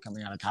Jordan Love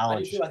coming out of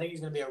college. I think he's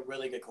going to be a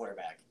really good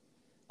quarterback.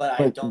 But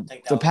I don't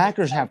think the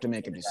Packers have to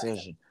make a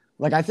decision.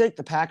 Like, I think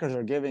the Packers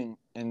are giving,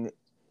 and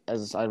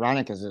as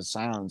ironic as it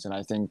sounds, and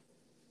I think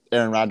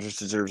Aaron Rodgers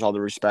deserves all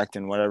the respect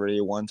and whatever he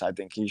wants, I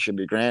think he should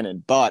be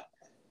granted. But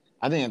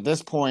I think at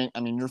this point,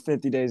 you're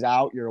 50 days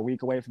out. You're a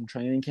week away from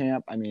training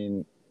camp.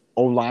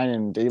 O-line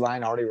and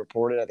D-line already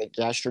reported, I think,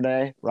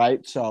 yesterday,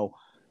 right? So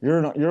you're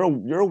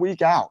a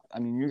week out.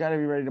 You got to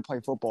be ready to play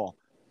football.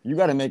 You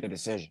got to make a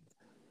decision.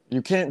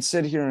 You can't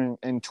sit here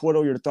and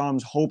twiddle your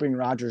thumbs hoping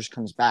Rodgers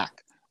comes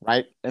back,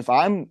 right? If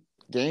I'm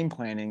game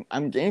planning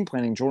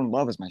Jordan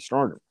Love as my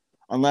starter,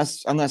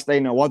 unless they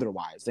know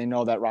otherwise. They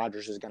know that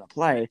Rodgers is going to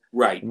play.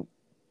 Right.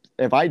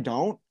 If I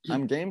don't,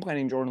 I'm game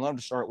planning Jordan Love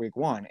to start week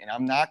 1, and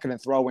I'm not going to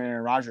throw in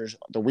Aaron Rodgers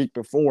the week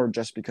before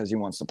just because he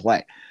wants to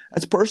play.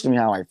 That's personally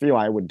how I feel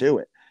I would do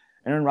it.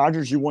 Aaron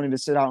Rodgers, you wanted to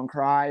sit out and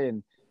cry,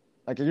 and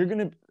like you're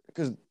going to –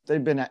 because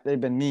they've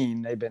been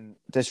mean, they've been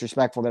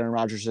disrespectful to Aaron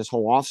Rodgers this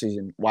whole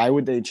offseason. Why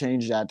would they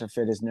change that to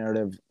fit his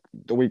narrative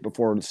the week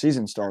before the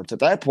season starts? At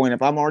that point,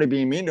 if I'm already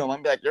being mean to him,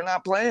 I'm like, you're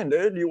not playing,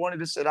 dude. You wanted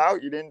to sit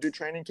out. You didn't do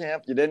training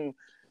camp. You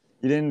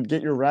didn't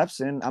get your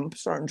reps in. I'm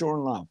starting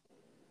Jordan Love.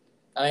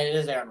 It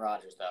is Aaron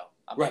Rodgers,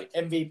 though. Right.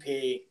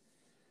 MVP.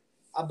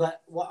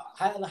 But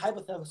in the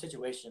hypothetical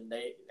situation,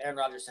 Aaron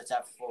Rodgers sits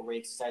out for 4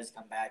 weeks, decides to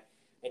come back,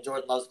 and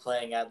Jordan Love's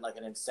playing at like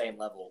an insane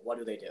level. What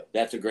do they do?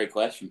 That's a great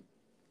question.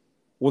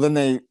 Well,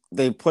 then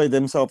they played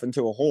themselves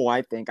into a hole,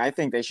 I think. I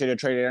think they should have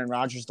traded Aaron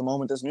Rodgers the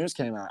moment this news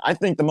came out. I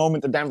think the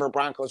moment the Denver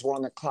Broncos were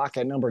on the clock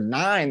at number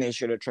 9, they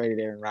should have traded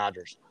Aaron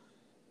Rodgers.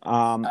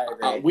 I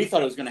agree. We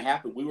thought it was going to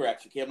happen. We were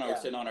actually, Caleb and I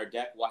were sitting on our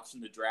deck watching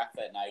the draft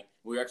that night.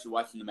 We were actually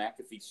watching the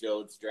McAfee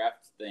Show's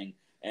draft thing,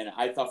 and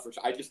I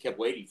just kept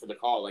waiting for the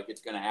call, like it's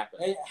going to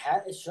happen.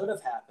 It should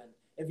have happened.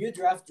 If you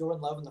draft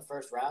Jordan Love in the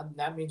first round,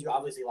 that means you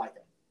obviously like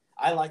him.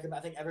 I like him. I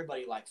think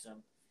everybody likes him.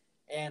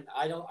 And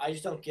I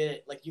just don't get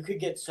it. Like, you could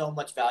get so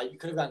much value. You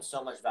could have gotten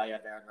so much value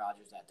out of Aaron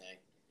Rodgers that day.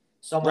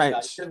 So much value.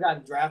 You could have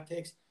gotten draft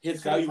picks.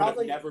 His value would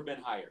have never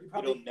been higher.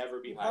 It'll never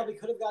be higher. You probably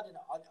could have gotten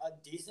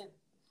a decent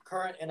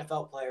current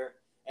NFL player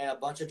and a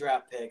bunch of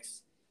draft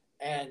picks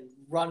and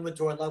run with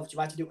Jordan Love, which you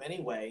might have to do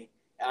anyway.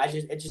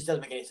 It just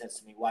doesn't make any sense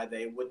to me why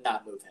they would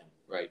not move him.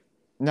 Right.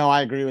 No,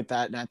 I agree with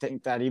that. And I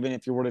think that even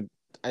if you were to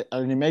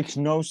I mean, it makes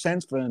no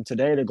sense for them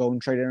today to go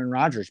and trade Aaron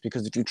Rodgers,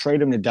 because if you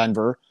trade him to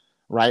Denver,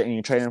 right, and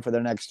you trade him for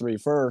their next 3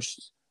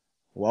 firsts,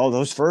 well,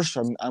 those firsts,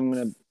 I'm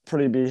going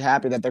to be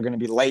happy that they're going to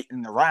be late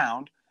in the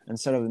round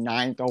instead of the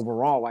 9th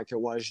overall like it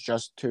was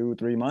just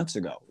 2-3 months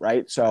ago,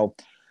 right? So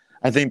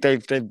I think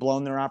they've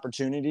blown their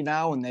opportunity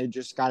now, and they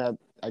just got to,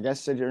 I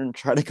guess, sit here and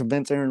try to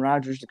convince Aaron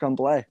Rodgers to come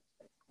play.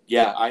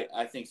 Yeah,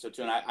 I think so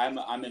too, and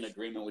I'm in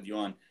agreement with you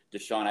on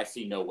Deshaun. I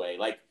see no way.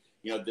 Like,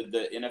 you know,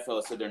 the NFL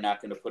has said they're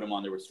not going to put him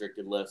on the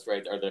restricted list,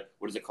 right? Or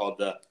what is it called?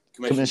 The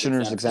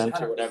Commissioner's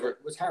exempt or whatever.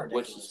 Which kind of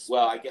ridiculous.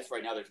 Well, I guess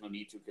right now there's no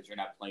need to, because you're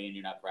not playing,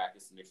 you're not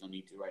practicing. There's no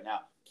need to right now.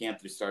 Camp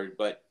just started,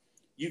 but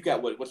you've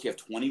got what you have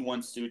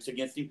 21 suits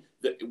against him.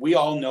 We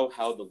all know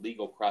how the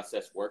legal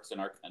process works in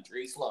our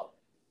country. Slow.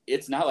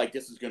 It's not like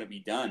this is going to be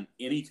done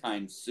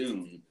anytime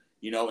soon,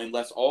 you know,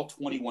 unless all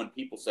 21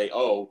 people say,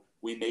 "Oh,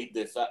 we made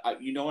this up."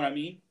 You know what I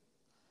mean?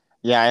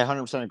 Yeah, I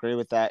 100% agree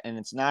with that, and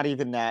it's not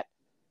even that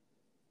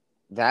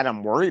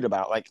I'm worried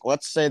about. Like,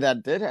 let's say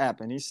that did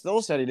happen. He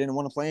still said he didn't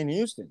want to play in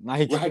Houston.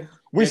 Like, right.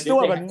 We still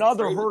have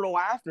another hurdle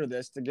after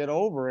this to get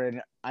over,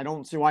 and I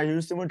don't see why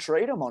Houston would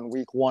trade him on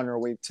week 1 or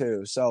week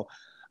 2. So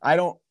I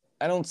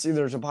don't see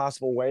there's a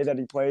possible way that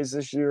he plays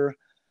this year,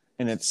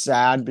 and it's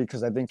sad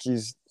because I think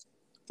he's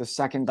the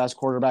second best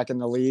quarterback in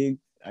the league.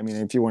 I mean,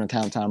 if you want to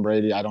count Tom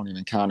Brady, I don't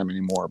even count him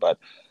anymore, but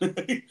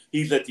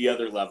he's at the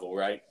other level,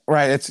 right?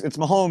 Right. It's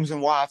Mahomes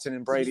and Watson,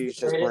 and Brady's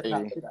just Brady.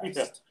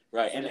 Yeah.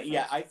 Right. And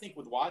yeah, I think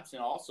with Watson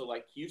also,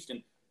 like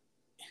Houston,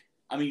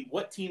 I mean,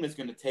 what team is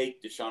going to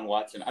take Deshaun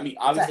Watson? I mean,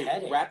 obviously,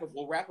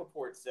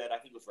 Rappaport said, I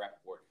think it was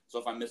Rappaport. So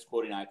if I'm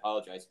misquoting, I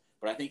apologize.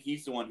 But I think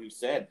he's the one who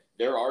said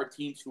there are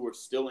teams who are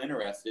still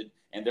interested,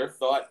 and their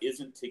thought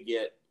isn't to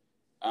get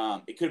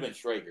it could have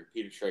been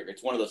Peter Schrager.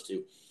 It's one of those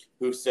two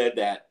who said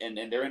that, and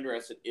their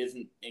interest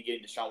isn't in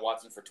getting Deshaun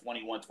Watson for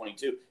 21,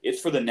 22.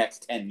 It's for the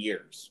next 10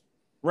 years.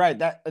 Right.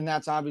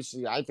 That's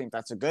obviously, I think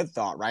that's a good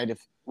thought, right?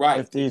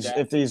 If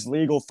these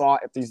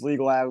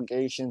legal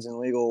allegations and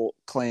legal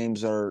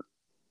claims are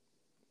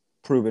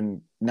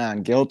proven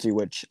non-guilty,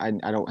 which I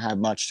don't have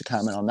much to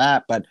comment on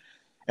that, but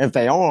if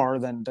they are,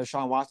 then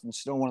Deshaun Watson's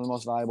still one of the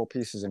most valuable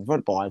pieces in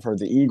football. I've heard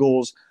the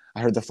Eagles,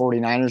 I heard the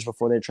 49ers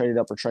before they traded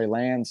up for Trey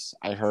Lance,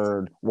 I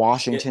heard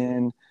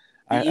Washington.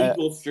 The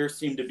Eagles sure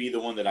seem to be the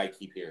one that I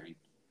keep hearing.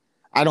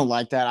 I don't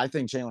like that. I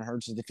think Jalen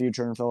Hurts is the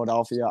future in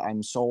Philadelphia.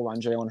 I'm sold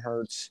on Jalen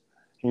Hurts.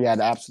 He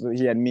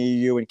had me,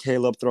 you, and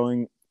Caleb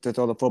to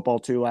throw the football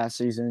to last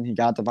season. He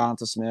got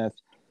Devonta Smith.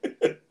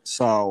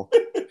 So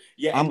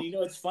yeah, and you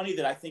know, it's funny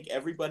that I think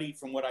everybody,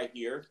 from what I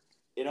hear,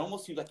 it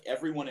almost seems like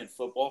everyone in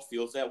football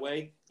feels that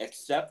way,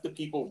 except the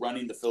people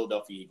running the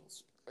Philadelphia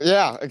Eagles.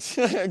 Yeah,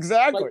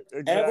 exactly. Like,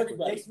 exactly. It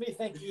makes me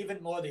think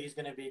even more that he's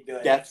going to be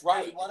good. That's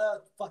right. What a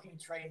fucking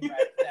train wreck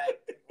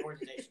that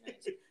organization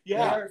is.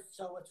 Yeah. They're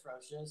so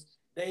atrocious.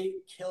 They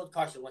killed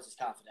Carson Wentz's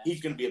confidence.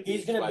 He's going to be a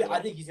beast.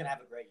 I think he's going to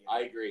have a great year.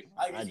 I agree.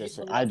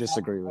 I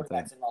disagree with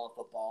that. In all of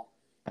football.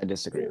 I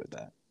disagree with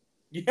that.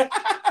 Yeah.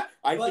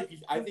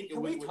 I think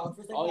can we talk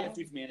for a second? All you have to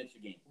do is manage the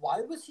game.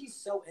 Why was he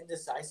so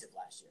indecisive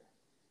last year?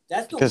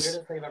 That's the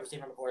weirdest thing I've ever seen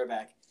from a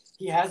quarterback.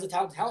 He has the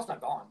talent. The talent's not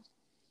gone.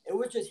 It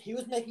was just he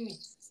was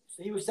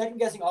second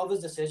guessing all of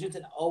his decisions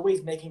and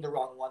always making the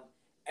wrong one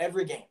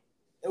every game.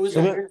 It was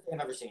the weirdest thing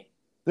I've ever seen.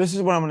 This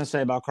is what I'm going to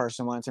say about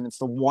Carson Wentz, and it's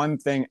the one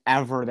thing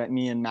ever that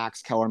me and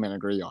Max Kellerman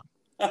agree on.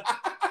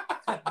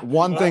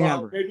 One thing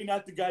ever. Maybe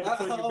not the guy to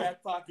put in your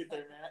back pocket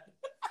there,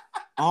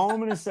 Matt. All I'm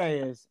going to say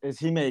is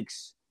he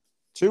makes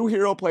 2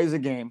 hero plays a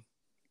game.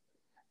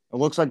 It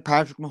looks like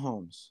Patrick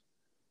Mahomes.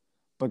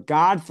 But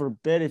God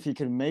forbid if he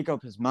can make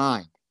up his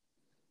mind.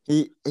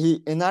 He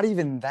and not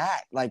even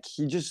that. Like,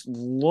 he just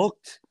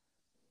looked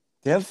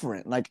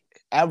different. Like,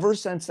 ever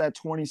since that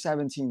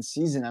 2017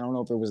 season, I don't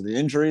know if it was the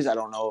injuries. I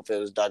don't know if it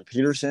was Doug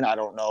Peterson. I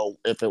don't know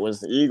if it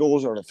was the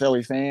Eagles or the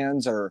Philly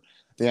fans or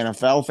the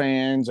NFL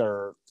fans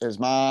or his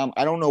mom.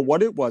 I don't know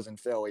what it was in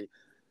Philly.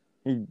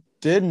 He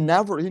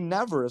never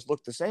has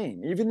looked the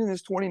same. Even in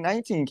his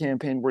 2019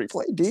 campaign where he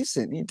played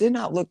decent, he did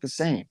not look the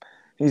same.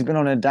 He's been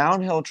on a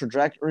downhill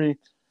trajectory,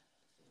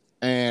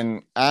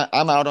 and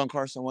I'm out on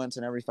Carson Wentz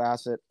in every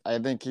facet. I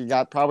think he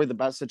got probably the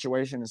best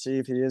situation to see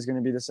if he is going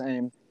to be the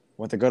same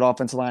with a good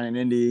offensive line in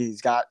Indy.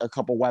 He's got a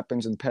couple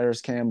weapons in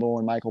Paris Campbell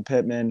and Michael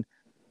Pittman.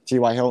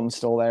 T.Y. Hilton's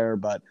still there,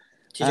 but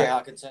T.J.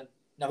 Hawkinson.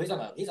 No, he's on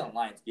the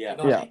line. Yeah,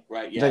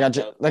 right. Yeah,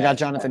 they got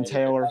Jonathan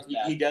Taylor.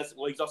 He does.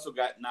 Well, he's also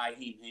got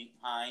Nyheim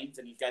Hines,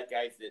 and he's got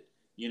guys that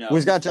Well,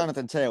 he's got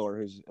Jonathan Taylor,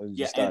 who's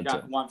and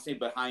I'm saying,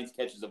 but Hines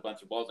catches a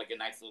bunch of balls, like a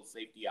nice little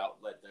safety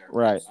outlet there.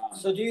 Right.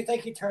 So, do you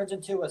think he turns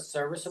into a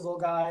serviceable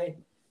guy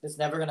that's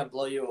never going to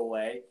blow you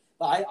away?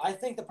 But I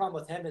think the problem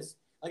with him is,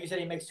 like you said,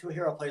 he makes 2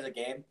 hero plays a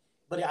game.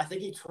 but I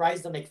think he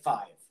tries to make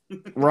 5.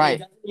 Right. He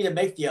doesn't need to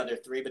make the other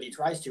 3, but he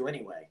tries to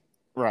anyway.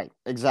 Right,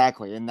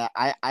 exactly. And that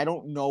I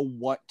don't know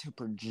what to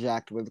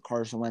project with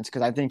Carson Wentz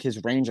because I think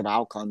his range of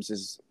outcomes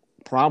is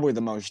probably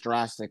the most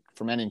drastic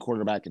from any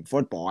quarterback in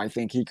football. I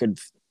think he could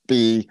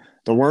be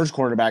the worst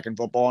quarterback in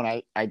football,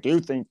 and I do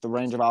think the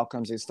range of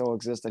outcomes that still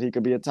exists that he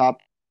could be a top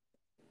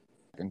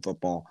in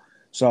football.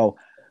 So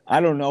I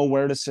don't know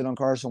where to sit on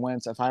Carson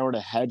Wentz. If I were to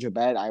hedge a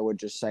bet, I would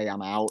just say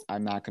I'm out.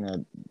 I'm not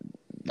gonna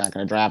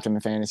draft him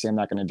in fantasy. I'm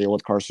not gonna deal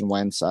with Carson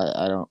Wentz.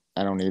 I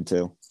don't need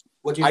to.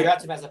 Would you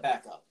draft him as a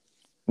backup?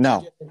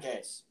 No. Just in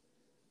case.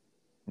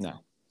 No.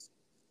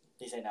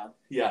 Did you say no?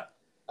 Yeah.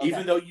 Okay.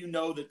 Even though you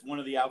know that one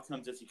of the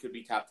outcomes is he could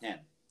be top 10.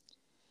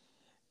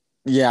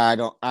 Yeah, I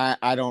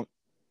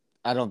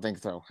don't think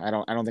so. I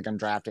don't think I'm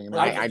drafting him.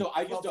 I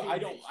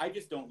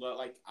just don't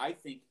like. I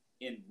think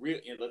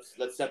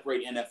let's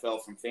separate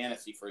NFL from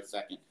fantasy for a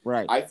second.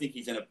 Right. I think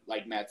he's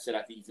like Matt said.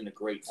 I think he's in a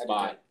great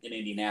spot in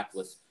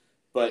Indianapolis,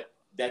 but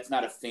that's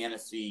not a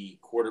fantasy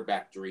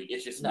quarterback dream.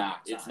 It's just not.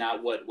 It's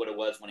not what it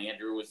was when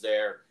Andrew was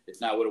there. It's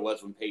not what it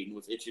was when Peyton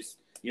was. It's just,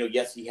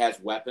 yes, he has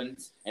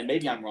weapons, and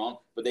maybe I'm wrong,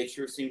 but they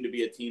sure seem to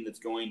be a team that's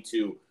going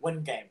to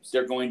win games.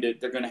 They're going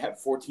to have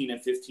 14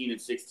 and 15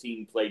 and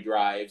 16 play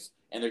drives,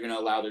 and they're going to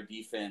allow their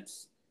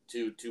defense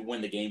to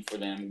win the game for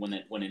them when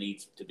it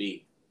needs to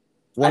be.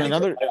 I think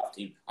they're a playoff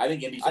team. I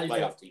think Indy's a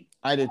playoff team.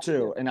 I did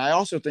too, and I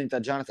also think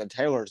that Jonathan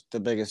Taylor's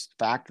the biggest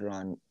factor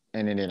in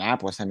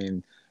Indianapolis. I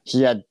mean,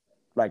 he had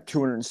like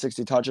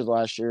 260 touches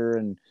last year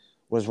and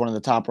was one of the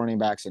top running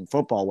backs in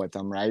football with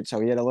them, right? So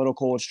he had a little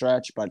cold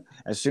stretch, but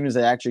as soon as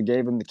they actually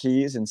gave him the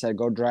keys and said,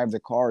 go drive the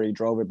car, he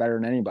drove it better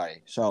than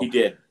anybody. So he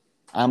did.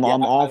 I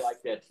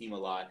like that team a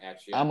lot,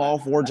 actually. I'm all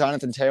for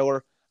Jonathan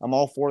Taylor. I'm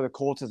all for the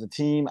Colts as a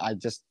team. I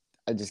just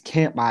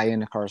can't buy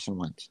into Carson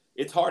Wentz.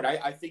 It's hard.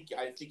 I think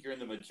you're in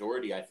the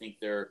majority. I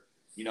think there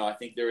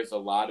is a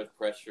lot of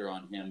pressure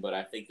on him, but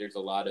I think there's a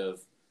lot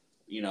of,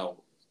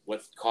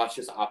 what's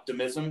cautious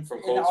optimism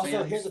from Colts fans. And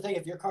also, here's the thing: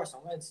 if you're Carson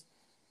Wentz,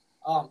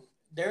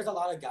 there's a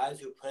lot of guys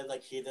who played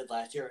like he did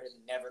last year and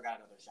never got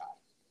another shot.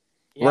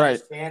 He has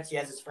his chance. He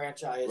has his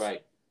franchise.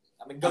 Right.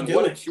 I mean, go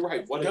do it. You're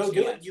right. What go a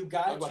do chance. it. You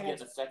got a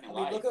chance.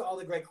 Look at all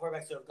the great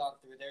quarterbacks who have gone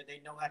through there. They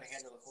know how to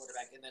handle a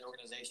quarterback in that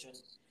organization.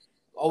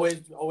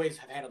 Always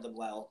have handled them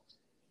well.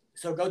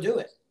 So go do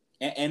it.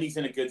 And he's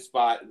in a good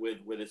spot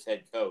with his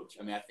head coach.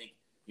 I mean, I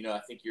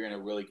think you're in a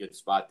really good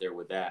spot there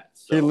with that.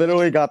 So. He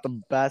literally got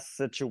the best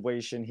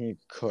situation he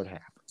could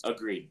have.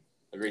 Agreed.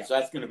 Yeah. So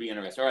that's going to be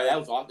interesting. All right, that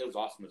was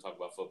awesome to talk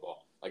about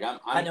football. Like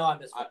I know I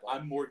miss football.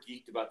 I'm more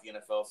geeked about the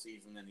NFL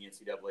season than the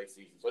NCAA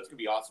season. So it's going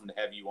to be awesome to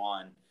have you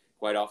on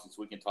quite often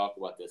so we can talk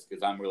about this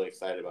because I'm really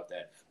excited about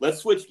that. Let's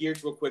switch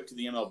gears real quick to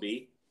the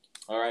MLB.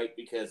 All right,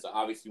 because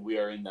obviously we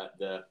are in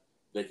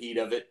the heat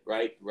of it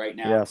right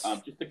now. Yes.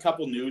 Just a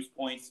couple news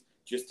points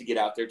just to get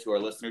out there to our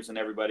listeners and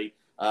everybody.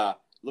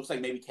 Looks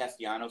like maybe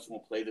Castellanos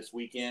won't play this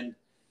weekend.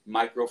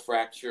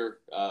 Microfracture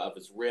of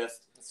his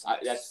wrist.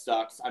 That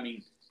sucks. I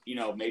mean,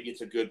 maybe it's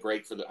a good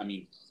break for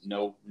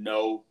no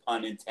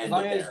pun intended as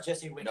long there. As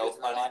Jesse no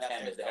pun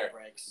intended there.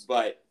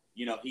 But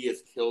he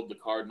has killed the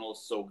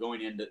Cardinals. So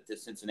going into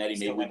Cincinnati,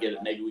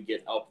 maybe we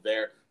get help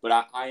there.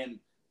 But I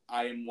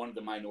am one of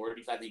the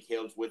minorities. I think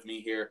Caleb's with me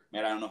here,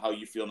 man. I don't know how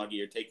you feel, and I'll get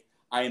your take.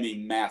 I am a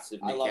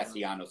massive Nick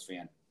Castellanos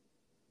fan.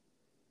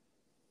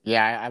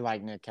 Yeah, I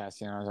like Nick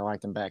Castellanos. I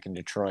liked him back in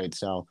Detroit.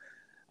 So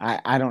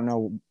I don't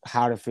know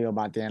how to feel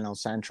about the NL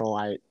Central.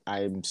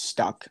 I'm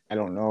stuck. I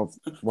don't know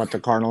what the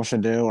Cardinals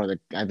should do, or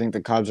I think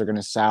the Cubs are going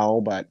to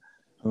sell, but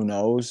who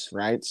knows,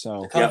 right?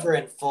 So the Cubs are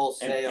in full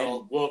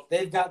sale. And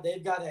they've got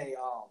a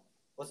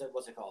what's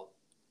it called?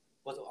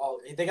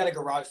 They got a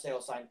garage sale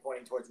sign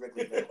pointing towards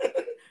Wrigleyville.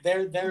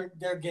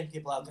 they're getting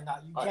people out.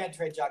 You can't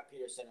trade Jock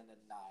Peterson and then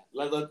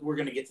not. We're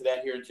going to get to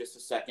that here in just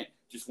a second.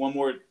 Just one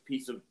more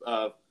piece of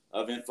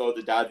info.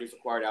 The Dodgers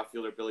acquired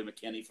outfielder Billy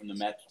McKinney from the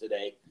Mets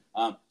today.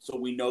 So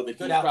we know that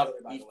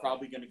he's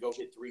probably going to go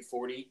hit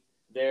 340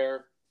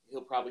 there. He'll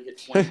probably hit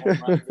 20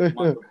 home runs in the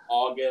month of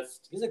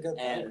August. He's a good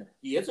player. And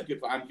he is a good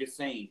player. I'm just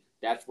saying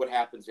that's what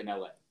happens in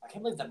LA. I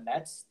can't believe the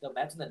Mets and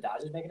the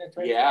Dodgers making a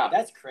trade. Yeah.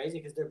 That's crazy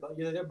because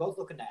they're both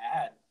looking to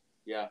add.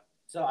 Yeah.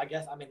 So I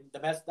guess the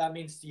Mets, that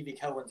means Stevie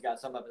Cohen's got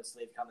some up his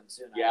sleeve coming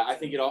soon. Yeah, I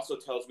think it also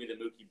tells me that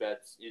Mookie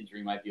Betts'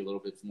 injury might be a little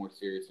bit more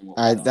serious than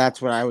what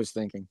that's what I was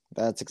thinking.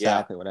 That's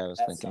exactly what I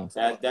was thinking.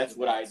 That's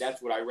what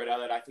I read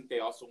out of that. I think they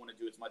also want to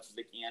do as much as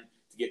they can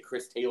to get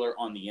Chris Taylor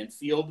on the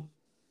infield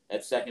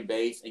at second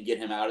base and get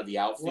him out of the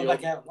outfield. What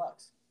about Gavin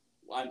Lux?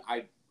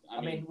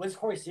 I mean, when's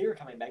Corey Seager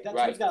coming back? That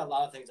team's got a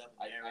lot of things up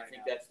in the air. I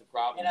think that's the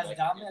problem. And as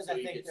dominant as I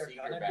think they're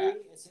going to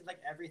be, it seems like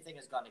everything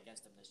has gone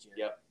against them this year.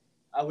 Yep.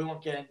 We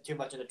won't get too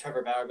much into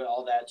Trevor Bauer, but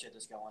all that shit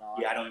is going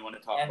on. Yeah, I don't even want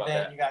to talk about that.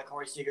 And then you got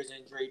Corey Seager's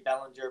injury.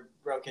 Bellinger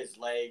broke his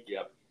leg.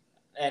 Yep.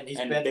 And he's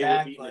been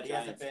back, but he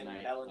hasn't been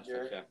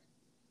Bellinger.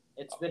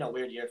 It's been a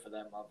weird year for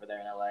them over there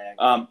in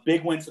LA.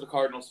 Big win for the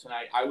Cardinals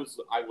tonight. I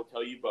will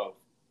tell you both.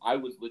 I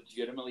was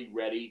legitimately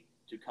ready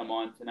to come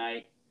on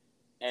tonight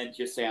and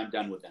just say I'm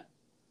done with them.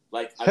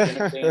 Like, I've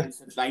been a fan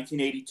since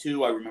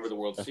 1982. I remember the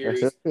World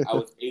Series. I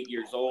was 8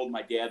 years old.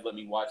 My dad let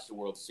me watch the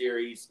World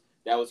Series.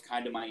 That was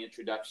kind of my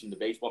introduction to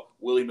baseball.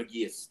 Willie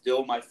McGee is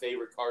still my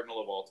favorite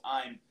Cardinal of all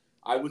time.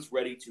 I was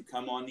ready to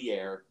come on the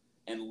air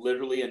and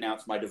literally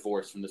announce my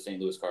divorce from the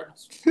St. Louis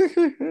Cardinals.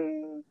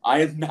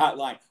 I am not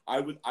lying.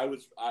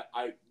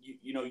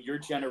 Your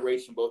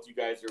generation, both you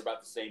guys are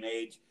about the same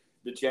age.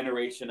 The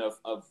generation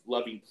of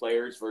loving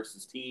players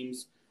versus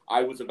teams.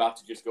 I was about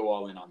to just go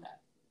all in on that.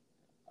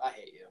 I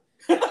hate you.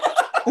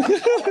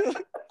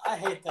 I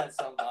hate that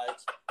so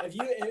much. If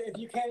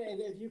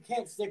you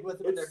can't stick with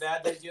them when they're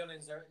bad, they do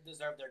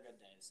deserve their good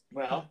days.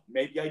 Well,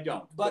 maybe I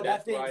don't. But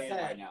that's that being where I am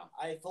said, right now.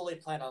 I fully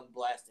plan on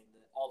blasting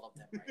all of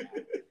them right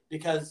now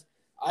because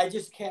I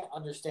just can't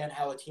understand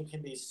how a team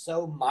can be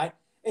so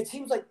It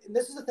seems like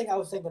this is the thing I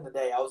was thinking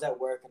today. I was at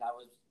work and I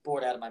was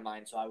bored out of my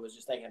mind, so I was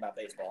just thinking about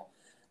baseball.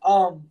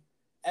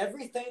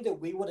 Everything that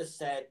we would have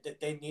said that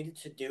they needed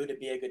to do to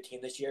be a good team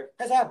this year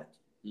has happened.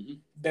 Mm-hmm.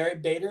 Barry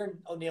Bader and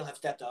O'Neill have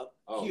stepped up.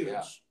 Oh, huge.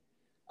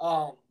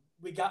 Yeah.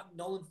 We got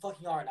Nolan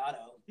fucking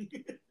Arenado.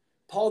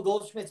 Paul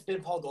Goldschmidt's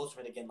been Paul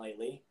Goldschmidt again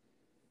lately.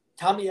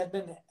 Tommy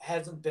Edman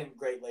hasn't been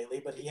great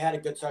lately, but he had a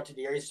good start to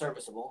the year. He's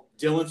serviceable.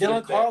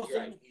 Dylan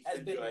Carlson has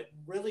been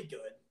really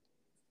good.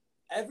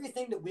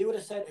 Everything that we would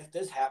have said if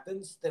this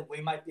happens, that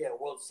we might be a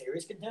World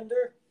Series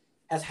contender,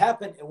 has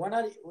happened, and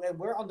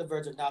we're on the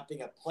verge of not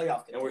being a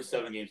playoff contender. And we're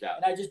 7 games out.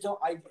 And I just don't.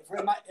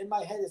 In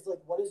my head, it's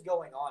like, what is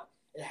going on?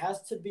 It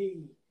has to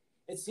be.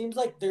 It seems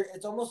like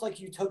it's almost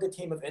like you took a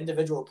team of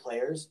individual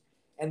players,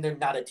 and they're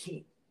not a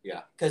team.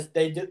 Yeah. Because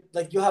they do,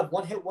 like, you have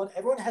one hit,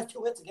 everyone has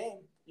 2 hits a game,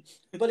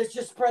 but it's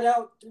just spread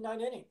out through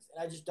 9 innings,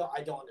 and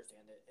I don't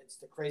understand it. It's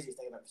the craziest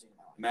thing I've ever seen in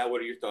my life. Matt,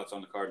 what are your thoughts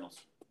on the Cardinals?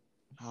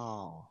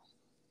 Oh,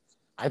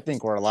 I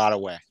think we're a lot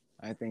away.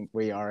 I think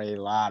we are a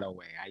lot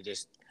away.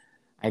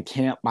 I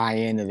can't buy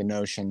into the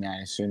notion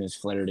that as soon as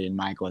Flaherty and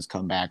Michaelis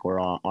come back, we're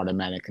all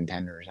automatic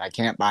contenders. I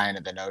can't buy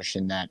into the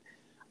notion that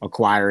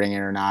acquiring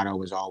Arenado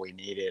was all we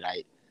needed.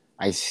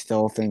 I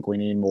still think we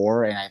need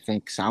more, and I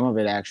think some of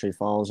it actually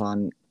falls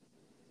on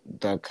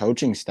the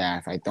coaching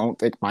staff. I don't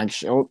think Mike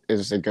Schilt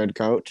is a good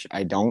coach.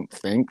 I don't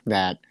think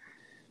that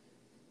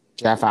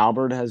Jeff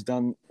Albert has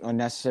done a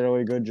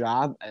necessarily good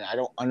job, and I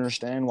don't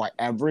understand why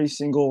every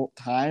single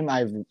time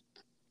I've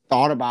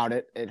thought about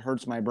it, it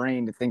hurts my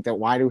brain to think that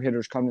why do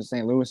hitters come to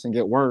St. Louis and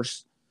get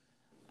worse?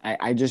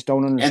 I just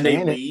don't understand it.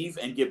 And they leave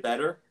and get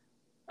better?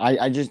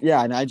 I just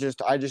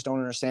don't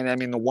understand it. I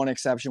mean, the one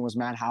exception was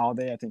Matt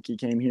Holliday. I think he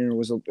came here and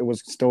it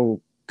was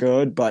still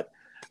good, but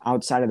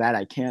outside of that,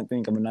 I can't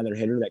think of another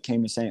hitter that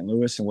came to St.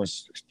 Louis and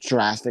was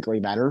drastically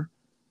better.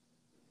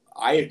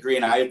 I agree,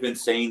 and I have been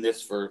saying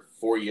this for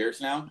 4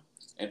 years now,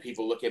 and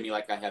people look at me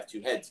like I have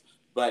 2 heads.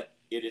 But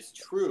it is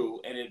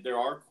true, and there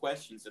are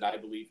questions that I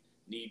believe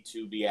need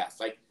to be asked.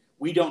 Like,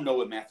 we don't know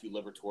what Matthew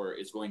Liberatore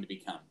is going to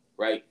become,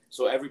 right?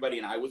 So everybody,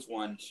 and I was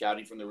one,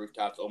 shouting from the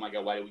rooftops, oh, my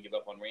God, why did we give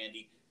up on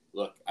Randy?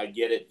 Look, I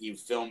get it. He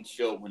filmed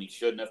Schilt when he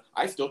shouldn't have.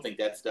 I still think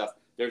that stuff.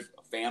 There's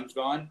Fam's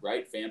gone,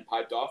 right? Fam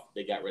piped off.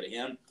 They got rid of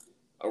him.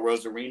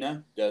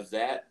 Rosarina does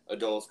that.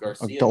 Adolis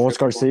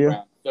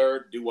Garcia.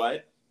 Third. Do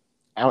what?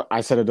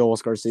 I said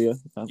Adolis Garcia.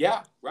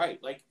 Yeah,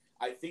 right. Like,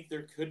 I think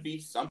there could be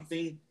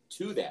something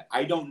to that.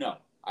 I don't know.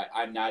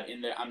 I'm not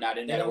in there. I'm not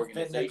in that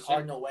organization. Fit the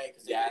Cardinal way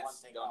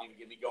because don't even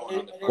get me going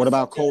on the. What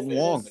about Colton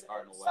Wong?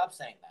 Stop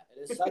saying that.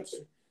 It is such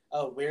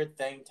a weird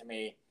thing to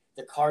me.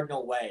 The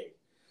Cardinal way.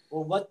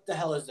 Well, what the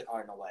hell is the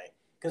Cardinal way?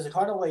 Because the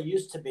Cardinal way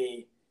used to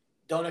be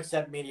don't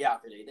accept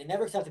mediocrity. They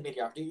never accepted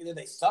mediocrity. Either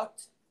they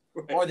sucked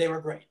or they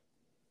were great.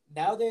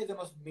 Now they're the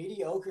most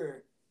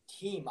mediocre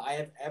team I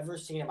have ever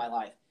seen in my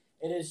life.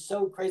 It is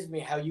so crazy to me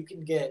how you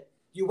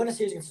win a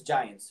series against the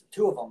Giants,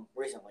 2 of them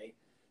recently.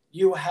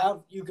 You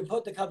can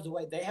put the Cubs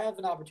away. They have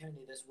an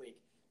opportunity this week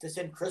to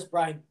send Chris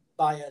Bryant,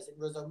 Baez, and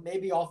Rizzo,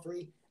 maybe all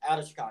 3 out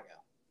of Chicago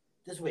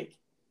this week.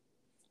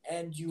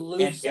 And you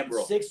lose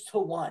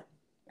 6-1.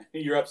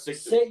 You're up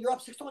 6. You're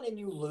up 6-1 and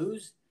you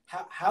lose.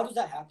 How does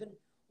that happen?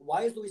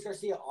 Why is Luis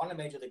Garcia on a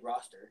major league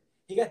roster?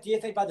 He got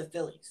DFA'd by the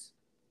Phillies.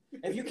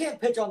 If you can't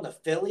pitch on the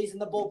Phillies in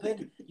the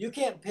bullpen, you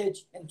can't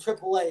pitch in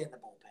AAA in the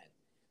bullpen.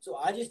 So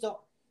I just don't.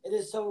 It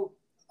is so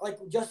like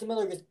Justin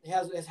Miller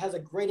has a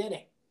great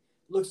inning,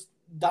 looks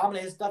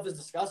dominant. His stuff is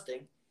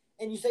disgusting,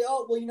 and you say,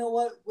 "Oh, well, you know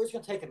what? We're just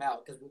gonna take him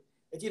out because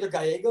it's either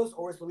Gallegos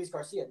or it's Luis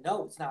Garcia."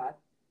 No, it's not.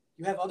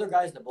 You have other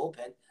guys in the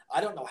bullpen.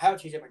 I don't know how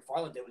TJ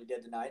McFarland did what he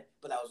did tonight,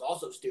 but that was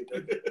also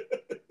stupid.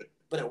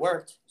 But it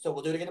worked, so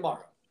we'll do it again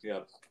tomorrow.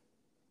 Yeah.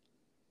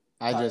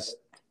 I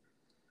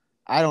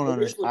don't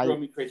understand. What drove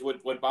me crazy.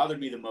 What bothered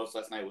me the most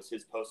last night was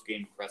his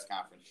post-game press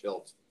conference.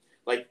 Schultz,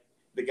 like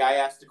the guy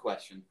asked a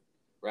question,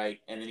 right,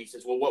 and then he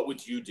says, "Well, what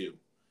would you do?"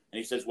 And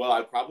he says, "Well,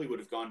 I probably would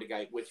have gone to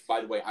Guy." Which,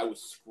 by the way, I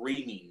was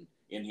screaming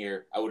in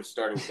here. I would have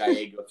started with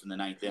Gallegos in the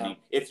 9th inning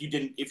if you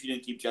didn't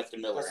keep Justin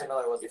Miller.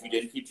 If you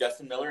didn't keep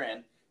Justin Miller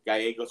in,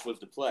 Gallegos was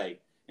to play.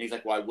 And he's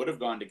like, "Well, I would have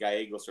gone to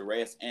Gallegos or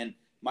Reyes." And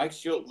Mike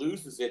Schilt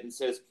loses it and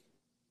says,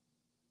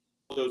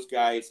 "Those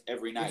guys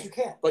every night." But you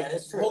can't. But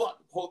hold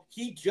on,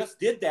 he just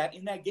did that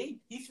in that game.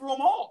 He threw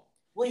them all.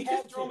 Well, you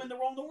just throw them in the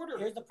wrong order.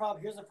 Here's the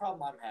problem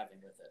I'm having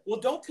with it. Well,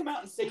 don't come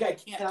out and say I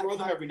can't throw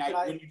them every night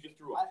when you just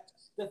threw them.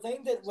 The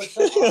thing that was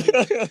so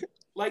obvious,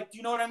 like, do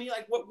you know what I mean?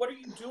 Like, what are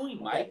you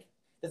doing, Mike? Okay.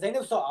 The thing that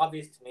was so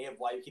obvious to me of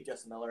why you keep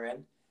Justin Miller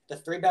in, the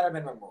 3 batter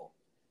minimum rule.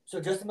 So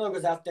Justin Miller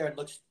goes out there and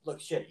looks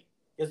shitty.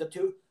 He has a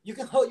 2. You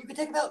can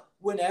take him out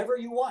whenever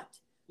you want.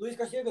 Luis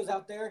Garcia goes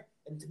out there,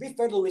 and to be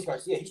fair to Luis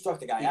Garcia, he struck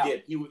the guy out. He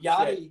did.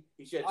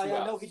 He shed 2 I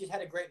outs. know he just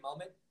had a great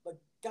moment, but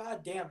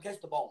goddamn,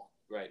 catch the ball.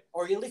 Right.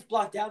 Or you at least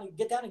block down and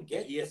get down and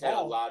get. He has had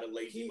a lot of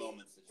lazy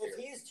moments this year.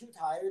 If he is too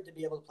tired to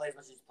be able to play as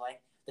much as he's playing,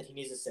 then he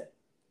needs to sit.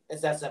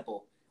 It's that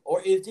simple.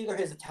 Or it's either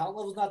his talent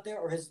level's not there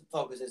or his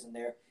focus isn't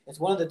there. It's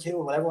one of the two,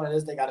 and whatever one it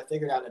is, they got to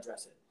figure it out and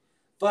address it.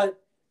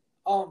 But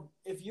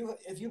if you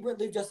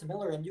leave Justin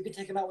Miller in, you can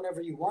take him out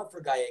whenever you want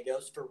for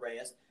Gallegos, for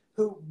Reyes,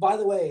 who, by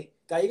the way,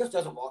 Gallegos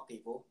doesn't walk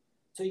people.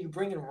 So you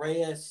bring in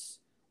Reyes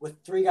with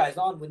 3 guys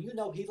on when you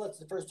know he lets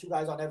the first 2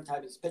 guys on every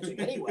time he's pitching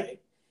anyway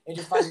and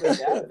just finds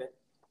ways out of it.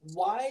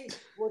 Why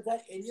would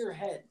that in your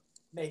head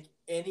make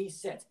any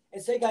sense?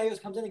 And say Gallegos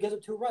comes in and gives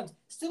up 2 runs.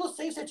 Still a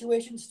safe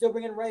situation, still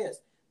bring in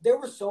Reyes. There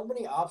were so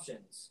many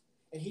options,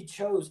 and he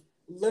chose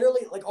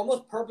literally, like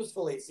almost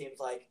purposefully, it seems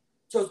like,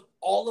 chose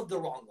all of the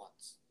wrong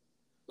ones.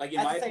 Like,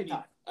 in my opinion,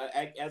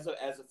 as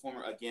a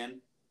former, again,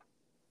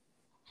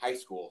 high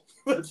school,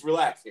 let's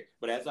relax here,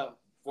 but as a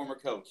former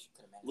coach,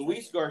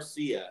 Luis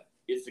Garcia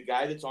is the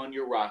guy that's on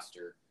your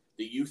roster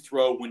that you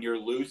throw when you're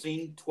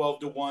losing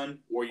 12-1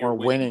 or you're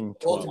winning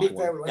 12-1. Well, to be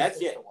fair,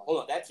 that's it.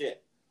 Hold on, that's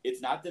it. It's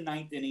not the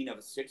 9th inning of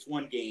a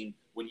 6-1 game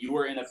when you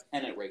were in a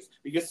pennant race.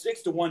 Because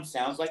 6-1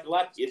 sounds like a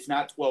lot. It's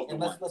not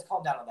 12-1. Let's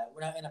calm down on that.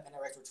 We're not in a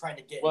pennant race. We're trying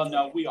to get. Well,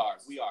 no, we are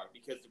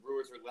because the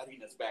Brewers are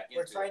letting us back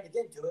into it. We're trying to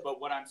get into it. But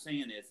what I'm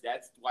saying is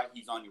that's why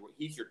he's on your.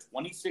 He's your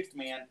 26th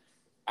man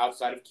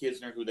outside of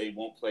Kisner, who they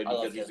won't play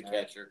because he's a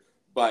catcher.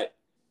 But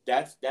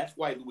that's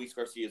why Luis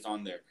Garcia is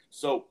on there.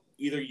 So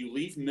either you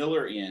leave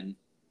Miller in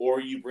or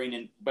you bring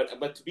in.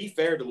 But to be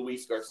fair to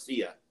Luis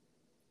Garcia,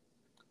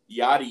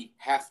 Yachty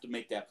has to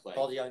make that play.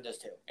 Paul DeYoung does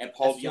too. And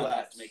Paul DeYoung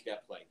has to make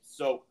that play.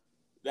 So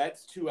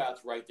that's 2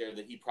 outs right there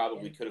that he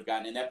probably could have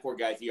gotten. And that poor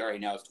guy's ERA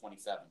now is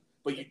 27.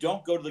 But you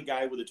don't go to the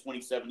guy with a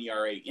 27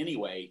 ERA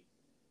anyway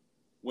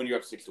when you're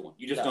up 6-1.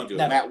 You just don't do it.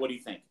 Matt, what do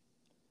you think?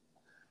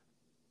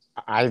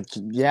 I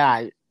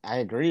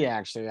agree,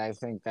 actually. I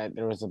think that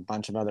there was a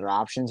bunch of other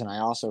options, and I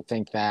also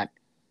think that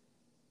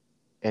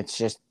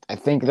I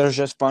think there's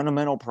just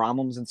fundamental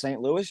problems in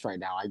St. Louis right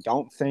now. I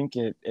don't think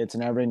it's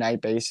an every night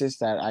basis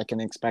that I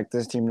can expect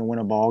this team to win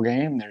a ball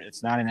game.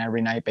 It's not an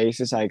every night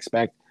basis. I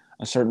expect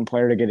a certain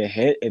player to get a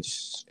hit.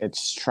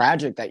 It's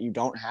tragic that you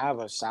don't have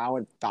a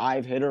solid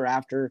 5 hitter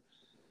after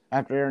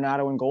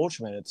Arenado and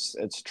Goldschmidt.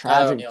 It's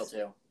tragic. O'Neill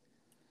too.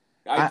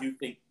 I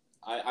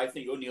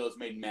think O'Neill has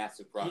made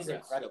massive progress. He's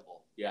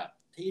incredible. Yeah.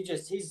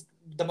 He's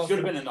the most. Should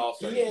have been an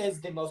all-star. He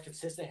is the most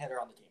consistent hitter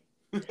on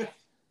the team.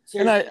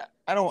 And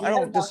I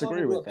don't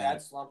disagree with that.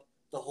 Bad slump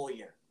the whole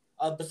year,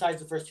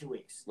 besides the first 2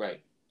 weeks.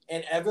 Right.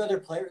 And every other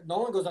player, no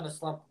one goes on a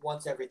slump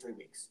once every 3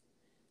 weeks.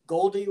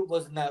 Goldie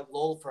was in that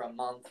lull for a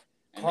month.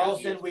 And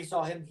Carlson, we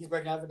saw him. He's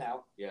breaking out of it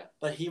now. Yeah.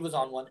 But he was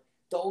on one.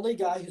 The only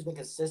guy who's been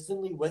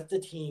consistently with the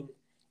team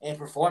and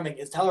performing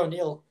is Tyler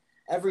O'Neill.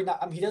 Every night,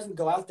 he doesn't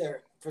go out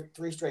there for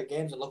 3 straight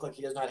games and look like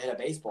he doesn't know how to hit a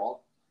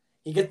baseball.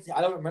 I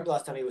don't remember the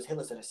last time he was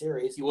hitless in a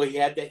series. Well, he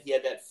had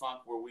that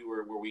funk where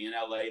we in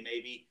LA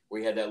maybe,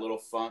 where he had that little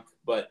funk,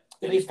 but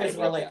then he's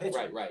facing LA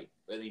pitching. Right.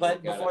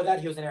 But before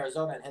that, he was in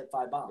Arizona and hit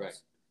 5 bombs. Right.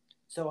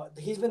 So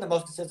he's been the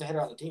most consistent hitter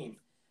on the team.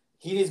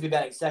 He needs to be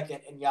batting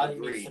second, and Yachty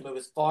needs to move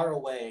as far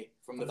away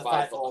from the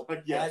 5-hole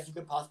as you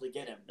could possibly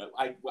get him. No,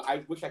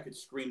 I wish I could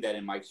scream that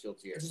in Mike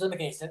Schultz here. It doesn't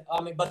make any sense.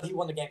 But he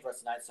won the game for us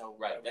tonight, so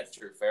right. That's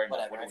true. Fair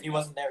enough. Whatever. If he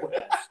wasn't there,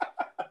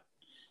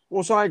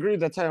 Well, so I agree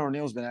that Tyler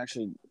O'Neill's been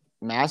actually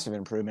massive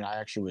improvement. I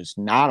actually was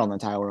not on the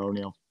Tyler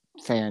O'Neill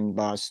fan,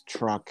 bus,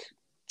 truck,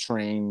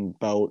 train,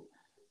 boat,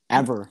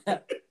 ever.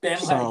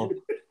 So,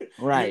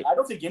 right. I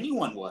don't think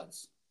anyone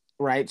was.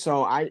 Right.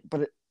 So I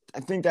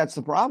think that's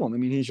the problem. I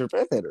mean, he's your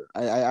 5th hitter.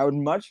 I would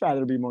much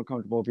rather be more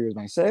comfortable if he was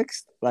my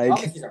 6th. Like,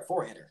 he's our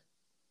 4 hitter.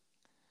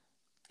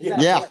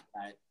 Yeah.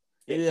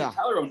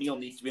 Tyler O'Neill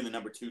needs to be in the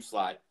number 2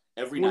 slot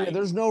every night. Yeah,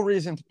 there's no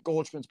reason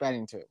Goldschmidt's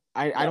batting 2.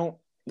 I don't.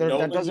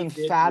 That doesn't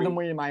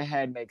fathomly in my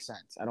head make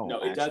sense. I don't.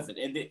 No, it doesn't.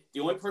 And the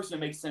only person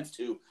that makes sense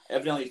too,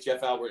 evidently, is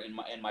Jeff Albert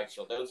and Mike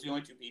Schultz. Those are the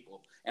only 2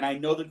 people. And I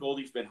know that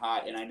Goldie's been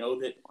hot, and I know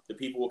that the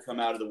people will come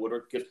out of the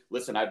woodwork because,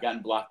 listen, I've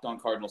gotten blocked on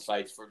Cardinal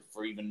sites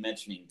for even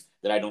mentioning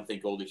that I don't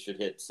think Goldie should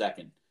hit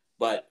second.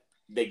 But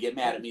they get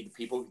mad at me. The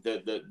people,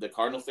 the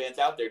Cardinal fans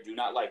out there do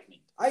not like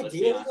me.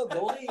 Ideally,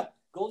 though,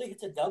 Goldie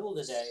hits a double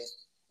today.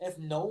 If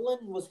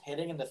Nolan was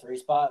hitting in the 3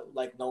 spot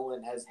like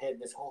Nolan has hit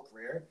in his whole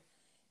career,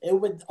 it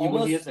would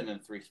almost. He isn't in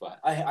the 3 spot.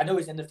 I know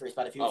he's in the 3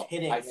 spot. If he was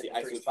hitting in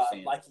the 3 spot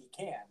like he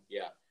can,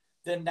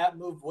 then that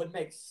move would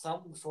make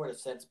some sort of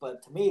sense.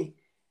 But to me,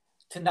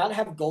 to not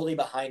have Goldie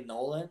behind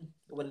Nolan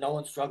when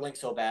Nolan's struggling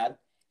so bad,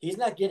 he's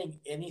not getting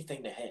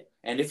anything to hit.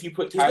 And if you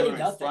put Tyler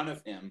in front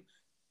of him,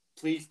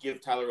 please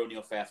give Tyler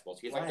O'Neill fastballs.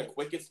 He has like the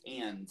quickest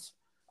hands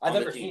I've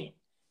ever seen.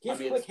 He has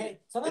quick hands.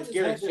 Sometimes his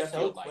hands are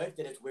so quick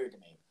that it's weird to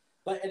me.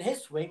 But in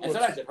his swing, and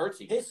sometimes it hurts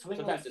him. His swing,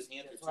 sometimes his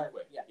hands are too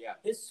quick. Yeah.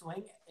 His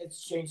swing,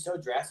 it's changed so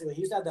drastically.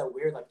 He used to have that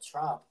weird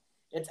chop.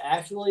 It's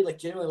actually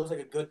genuinely looks like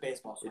a good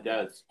baseball swing. It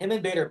does. Him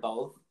and Bader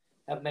both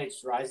have made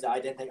strides that I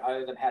didn't think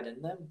either of them had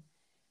in them,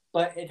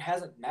 but it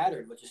hasn't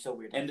mattered, which is so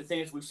weird. And the thing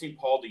is, we've seen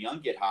Paul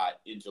DeJong get hot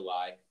in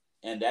July,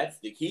 and that's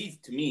the key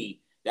to me.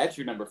 That's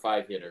your number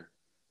 5 hitter,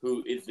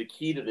 who is the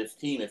key to this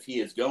team if he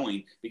is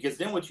going. Because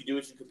then what you do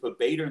is you could put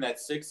Bader in that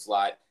 6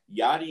 slot,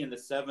 Yachty in the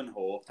 7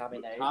 hole,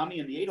 Tommy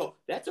in the 8 hole.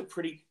 That's a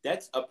pretty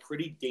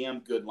damn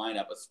good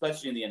lineup,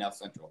 especially in the NL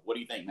Central. What do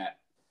you think, Matt?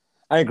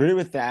 I agree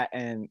with that,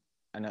 and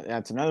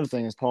that's another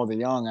thing is Paul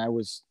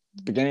DeJong.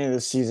 Beginning of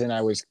the season,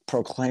 I was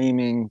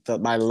proclaiming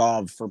my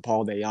love for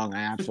Paul DeJong. I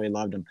absolutely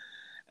loved him.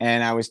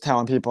 And I was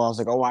telling people, I was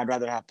like, oh, I'd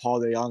rather have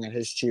Paul DeJong at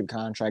his cheap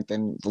contract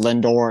than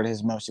Lindor at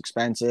his most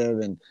expensive.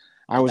 And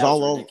I was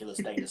all over. Ridiculous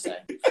thing to say.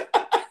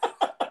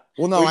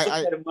 Well, no,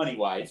 I money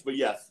wise, but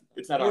yes,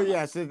 it's not. Well,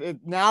 yes,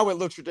 now it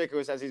looks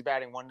ridiculous as he's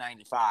batting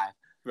 195.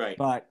 Right.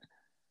 But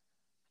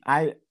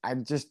I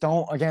just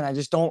don't. Again, I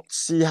just don't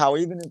see how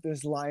even if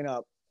this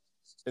lineup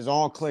is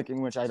all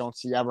clicking, which I don't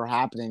see ever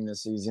happening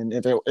this season.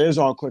 If it is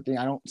all clicking,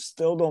 I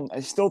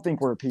still think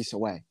we're a piece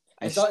away.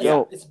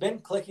 It's been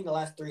clicking the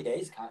last 3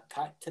 days.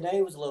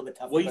 Today was a little bit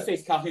tougher. Well, you say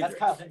Kyle Hendricks. That's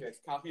Kyle Hendricks.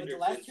 But the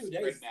last 2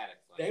 days,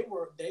 they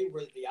were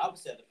the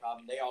opposite of the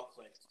problem. They all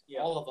clicked.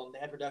 Yeah. All of them. They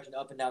had production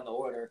up and down the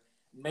order,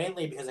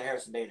 mainly because of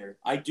Harrison Bader.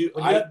 When you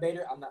have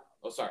Bader, I'm not.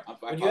 Oh, sorry.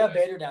 When you have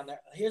Bader down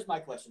there, here's my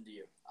question to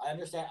you. I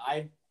understand.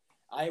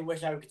 I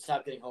wish I could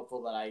stop getting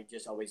hopeful, but I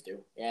just always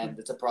do, and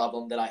it's a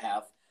problem that I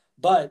have.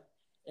 But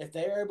if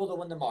they are able to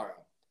win tomorrow,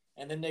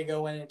 and then they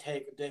go in and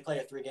they play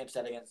a 3-game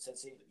set against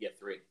Cincy. Yeah,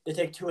 3. They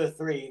take 2 of the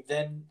 3.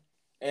 Then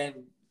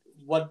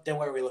what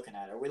are we looking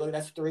at? Are we looking?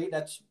 That's 3.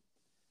 That's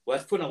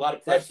putting a lot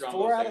of pressure on.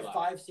 4 out of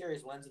 5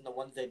 series wins, and the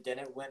ones they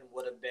didn't win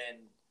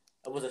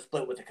was a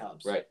split with the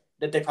Cubs. Right.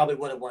 That they probably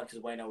would have won because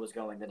Waino was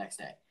going the next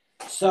day.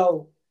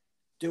 So,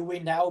 do we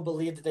now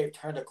believe that they've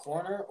turned a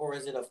corner, or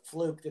is it a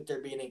fluke that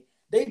they're beating?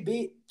 They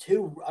beat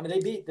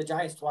the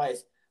Giants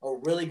twice. A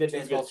really good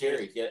baseball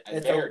series. Yeah,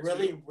 it's a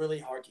really, really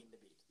hard team to beat.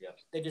 Yep.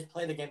 They just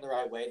play the game the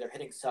right way. Their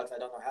hitting sucks. I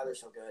don't know how they're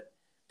so good,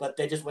 but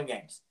they just win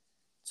games.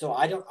 So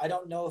I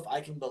don't know if I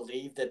can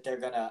believe that they're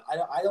gonna.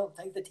 I don't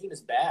think the team is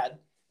bad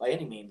by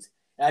any means,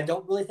 and I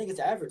don't really think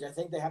it's average. I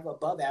think they have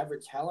above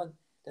average talent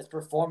that's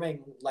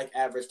performing like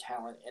average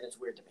talent, and it's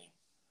weird to me.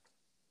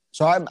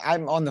 So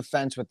I'm on the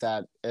fence with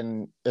that,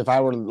 and if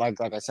I were like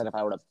I said, if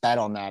I were to bet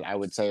on that, I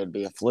would say it would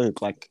be a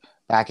fluke. Like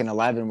back in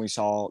 2011, we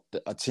saw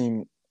a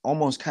team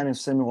almost kind of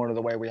similar to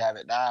the way we have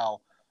it now,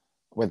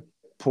 with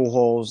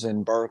Pujols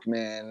and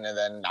Berkman, and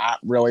then not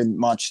really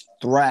much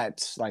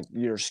threats. Like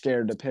you're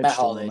scared to pitch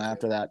to them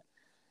after that.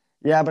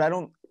 Yeah, but I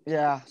don't.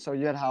 Yeah, so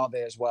you had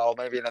Holiday as well.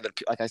 Maybe another,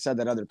 like I said,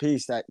 that other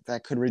piece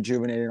that could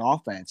rejuvenate an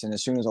offense. And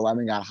as soon as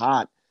 11 got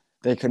hot,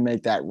 they could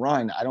make that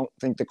run. I don't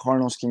think the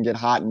Cardinals can get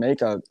hot and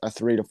make a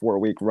 3 to 4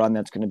 week run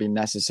that's going to be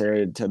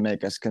necessary to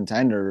make us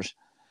contenders.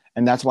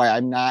 And that's why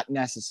I'm not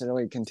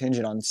necessarily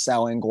contingent on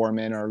selling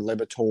Gorman or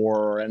Libator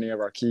or any of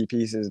our key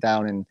pieces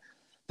down in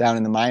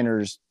the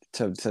minors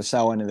to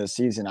sell into the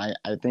season. I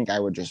think I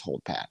would just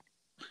hold pat.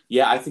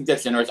 Yeah, I think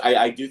that's interesting.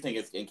 I do think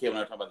it's, and Caleb and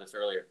I were talking about this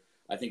earlier,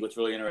 I think what's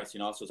really interesting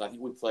also is I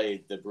think we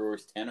played the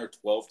Brewers 10 or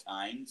 12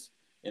 times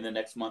in the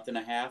next month and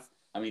a half.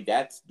 I mean,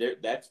 that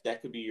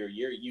could be your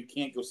year. You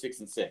can't go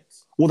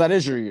 6-6. Well, that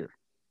is your year.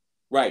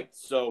 Right.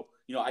 So,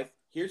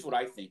 here's what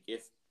I think.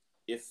 If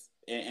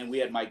we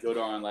had Mike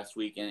Godar on last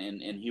week,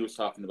 and he was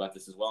talking about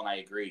this as well, and I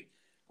agree.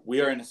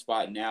 We are in a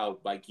spot now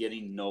by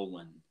getting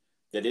Nolan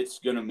that it's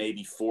going to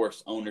maybe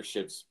force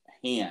ownership's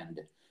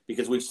hand,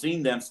 because we've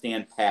seen them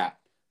stand pat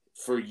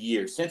for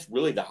years since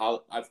really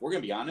if we're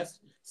going to be honest,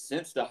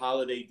 since the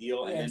Holiday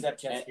deal and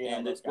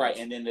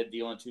then the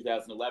deal in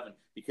 2011,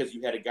 because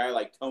you had a guy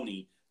like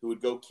Tony who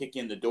would go kick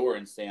in the door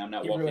and say, "I'm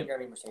not walking."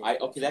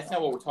 Okay, that's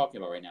not what we're talking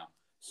about right now.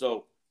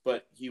 So,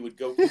 but he would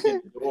go kick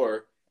in the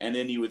door, and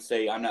then he would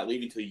say, "I'm not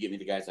leaving until you get me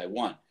the guys I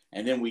want."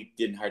 And then we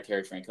didn't hire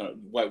Terry Francona.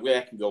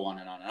 That can go on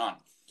and on and on.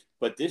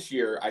 But this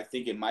year, I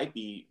think it might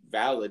be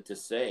valid to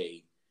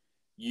say,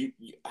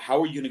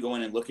 how are you going to go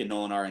in and look at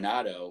Nolan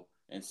Arenado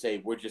and say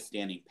we're just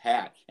standing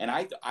pat? And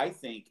I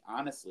think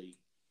honestly,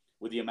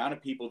 with the amount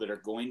of people that are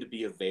going to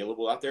be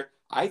available out there,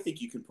 I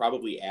think you can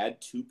probably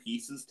add 2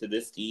 pieces to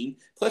this team.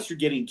 Plus, you're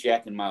getting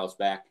Jack and Miles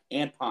back,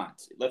 and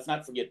Ponce. Let's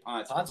not forget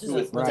Ponce who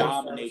was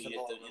dominating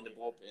in the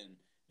bullpen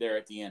there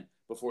at the end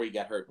before he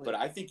got hurt. But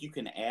I think you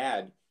can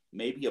add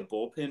maybe a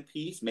bullpen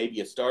piece, maybe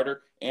a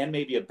starter, and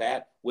maybe a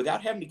bat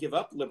without having to give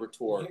up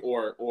Liberatore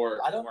or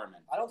Gorman.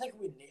 I don't think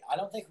we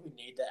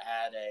need to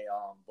add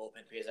a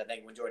bullpen piece. I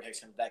think when Jordan Hicks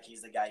comes back,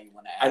 he's the guy you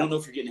want to add. I don't know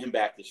if you're getting him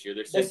back this year.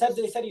 They said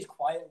he's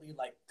quietly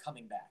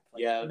coming back.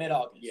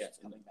 Mid-August. Yeah,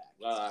 coming back.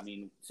 Well, I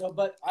mean,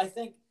 but I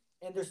think,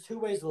 and there's 2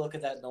 ways to look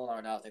at that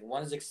Nolan Arenado thing.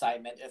 One is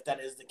excitement, if that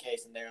is the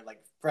case, and they're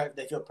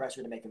they feel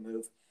pressure to make a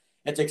move.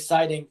 It's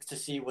exciting to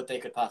see what they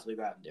could possibly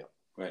go out and do.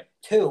 Right.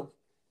 2,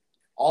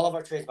 all of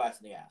our trades bites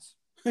in the ass.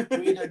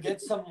 We either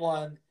get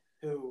someone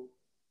who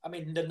I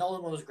mean, the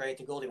Nolan one was great.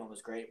 The Goldie one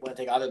was great. Wouldn't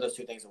take either of those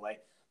two things away.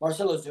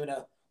 Marcelo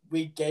Zuna,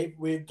 we gave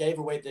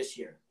away this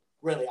year.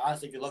 Really,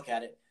 honestly, if you look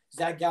at it,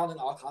 Zach Gallen and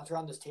Alcantara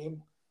on this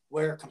team,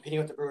 we're competing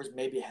with the Brewers,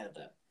 maybe ahead of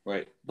them.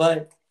 Right.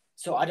 But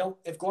so I don't.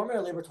 If Gorman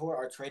or Liberatore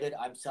are traded,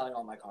 I'm selling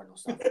all my Cardinal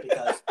stuff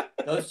because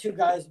those two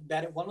guys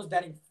batted. One was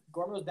batting.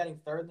 Gorman was batting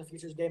third in the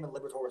Futures game, and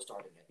Liberatore was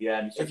starting it. Yeah.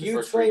 And if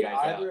you trade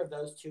either of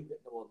those two,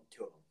 well,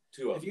 two of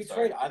them. If you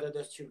trade either of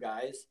those two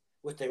guys,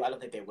 which I don't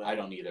think they will. I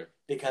don't either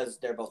because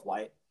they're both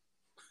white.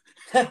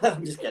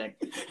 I'm just kidding.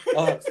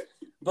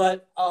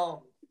 But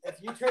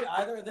if you trade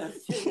either of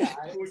those two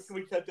guys, can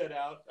we cut that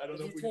out? I don't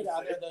know. If you trade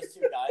either of those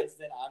two guys,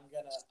 then I'm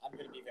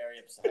gonna be very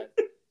upset.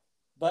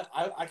 But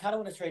I kind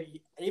of want to trade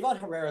Ivan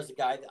Herrera is a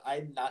guy that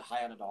I'm not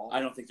high on at all. I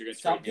don't think they're going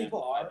to trade him. Some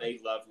people are. They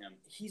love him.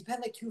 He's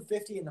been like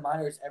 250 in the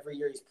minors every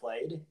year he's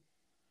played.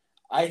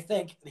 I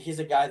think he's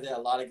a guy that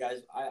a lot of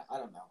guys. I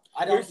don't know.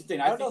 I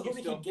don't know who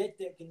we can get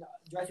that can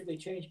drastically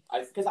change.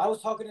 Because I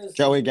was talking to this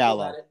Joey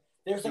Gallo.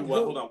 There's like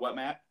hold on, what,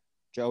 Matt?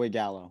 Joey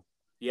Gallo.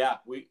 Yeah,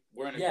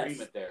 we're in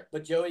agreement there.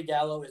 But Joey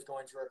Gallo is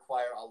going to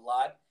require a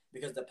lot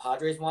because the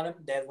Padres want him.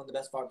 They have one of the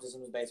best farm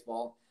systems in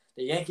baseball.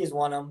 The Yankees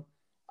want him.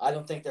 I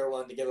don't think they're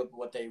willing to give up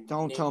what they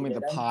Don't tell me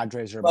the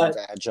Padres are about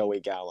to add Joey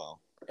Gallo.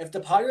 If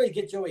the Padres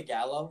get Joey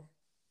Gallo,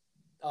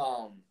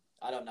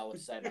 I don't know what to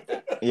say about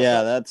that.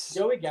 Yeah, that's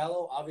Joey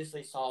Gallo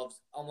obviously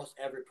solves almost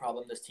every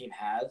problem this team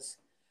has.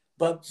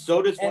 But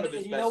so does one of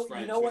his best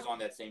friends who's on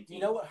that same team.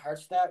 You know what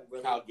hurts that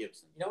really? Kyle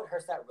Gibson. You know what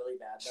hurts that really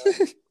bad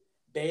though?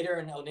 Bader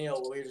and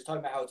O'Neill, we were just talking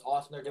about how it's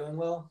awesome they're doing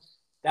well.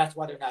 That's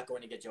why they're not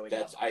going to get Joey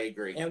Gallo. I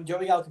agree. And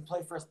Joey Gallo can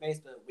play first base,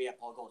 but we have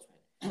Paul Goldschmidt.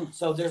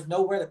 So there's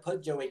nowhere to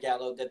put Joey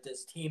Gallo that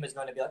this team is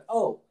going to be like,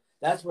 oh,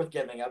 that's worth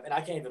giving up. And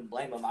I can't even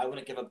blame him. I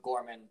wouldn't give up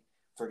Gorman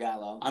for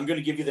Gallo. I'm going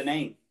to give you the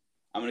name.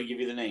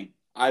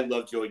 I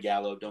love Joey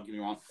Gallo. Don't get me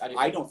wrong.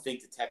 I don't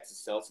think the Texas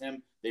sells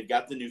him. They've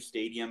got the new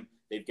stadium.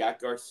 They've got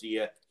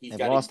Garcia. They've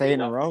lost 8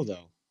 in a row,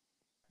 though.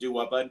 Do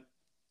what, bud?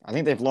 I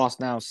think they've lost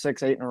now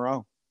 6, 8 in a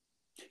row.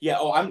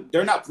 Yeah,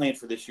 they're not playing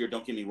for this year,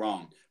 don't get me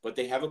wrong. But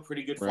they have a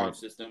pretty good farm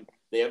system.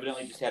 They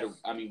evidently just had,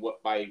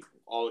 by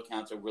all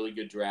accounts, a really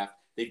good draft.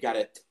 They've got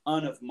a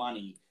ton of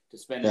money to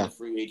spend in the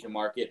free agent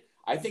market.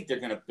 I think they're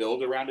going to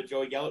build around a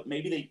Joey Gallo.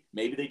 Maybe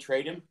they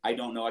trade him. I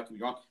don't know. I could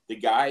be wrong. The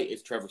guy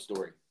is Trevor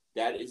Story.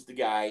 That is the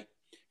guy.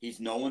 He's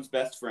no one's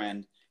best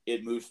friend.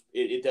 It moves.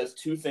 It does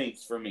two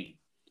things for me.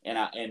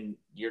 And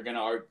you're going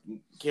to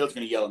Caleb's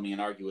going to yell at me and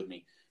argue with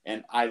me.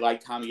 And I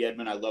like Tommy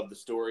Edman. I love the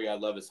story. I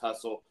love his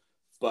hustle.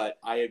 But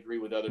I agree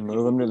with other people.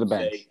 Move him to the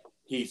bench.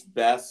 He's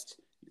best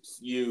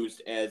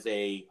used as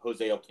a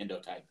Jose Oquendo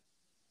type,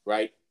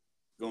 right?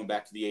 Going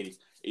back to the 80s.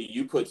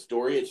 You put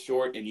Story at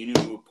short and you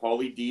move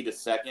Paulie D to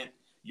second,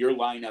 your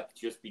lineup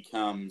just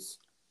becomes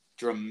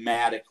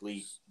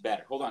dramatically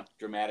better.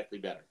 Dramatically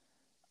better.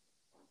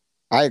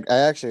 I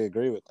actually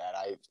agree with that.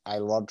 I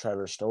love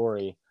Trevor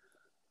Story.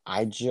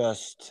 I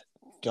just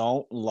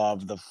don't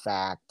love the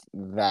fact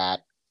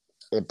that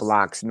it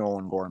blocks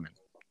Nolan Gorman.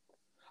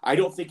 I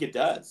don't think it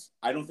does.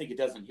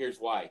 And here's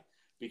why.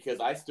 Because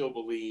I still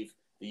believe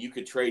that you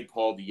could trade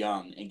Paul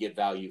DeYoung and get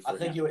value for him. I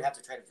think you would have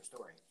to trade him for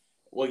Story.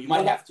 Well, you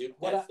might have to.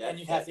 And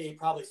you'd have to eat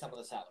probably some of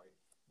the salary.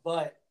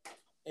 But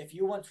if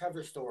you want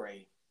Trevor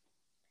Story,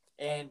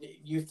 and do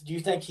you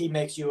think he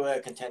makes you a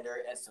contender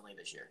instantly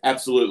this year?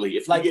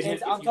 Absolutely.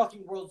 I'm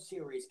talking World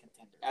Series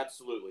contender.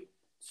 Absolutely.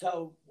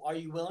 So, are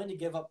you willing to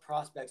give up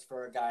prospects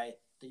for a guy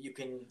that you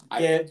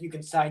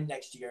can sign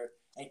next year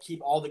and keep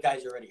all the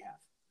guys you already have?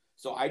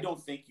 So I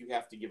don't think you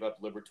have to give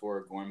up Liberatore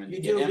or Gorman.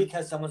 You do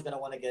because someone's going to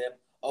want to get him.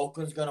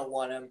 Oakland's going to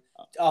want him.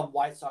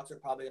 White Sox are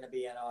probably going to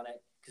be in on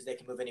it because they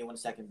can move anyone to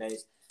second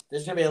base.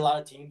 There's going to be a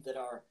lot of teams that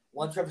are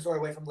one Trevor Story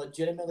away from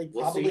legitimately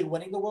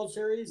winning the World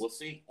Series. We'll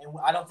see. And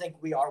I don't think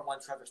we are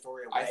one Trevor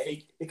Story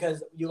away.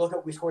 Because you look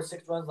at, we scored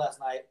 6 runs last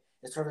night.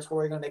 Is Trevor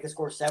Story going to make us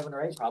score 7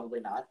 or 8? Probably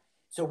not.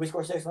 So if we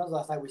scored 6 runs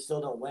last night, we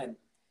still don't win.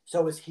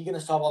 So is he going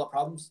to solve all the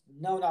problems?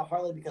 No, not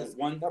hardly, because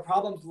their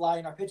problems lie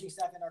in our pitching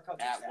staff and our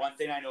coaching staff. One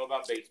thing I know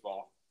about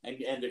baseball, and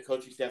the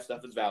coaching staff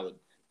stuff is valid,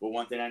 but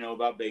one thing I know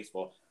about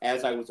baseball,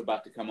 as I was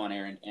about to come on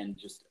air and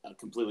just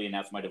completely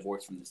announce my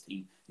divorce from this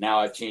team, now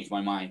I've changed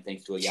my mind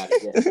thanks to a yada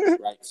yada.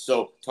 Right?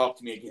 So talk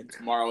to me again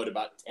tomorrow at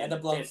about 10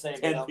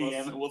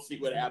 p.m. and we'll see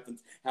what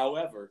happens.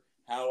 However,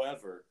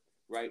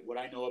 right, what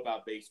I know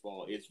about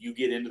baseball is you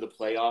get into the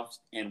playoffs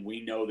and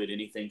we know that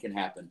anything can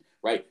happen,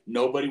 right?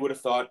 Nobody would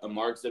have thought a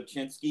Mark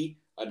Zabchinski,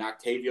 an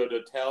Octavio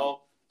Dotel,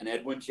 an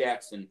Edwin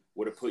Jackson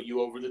would have put you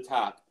over the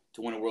top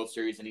to win a World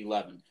Series in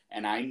 11.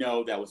 And I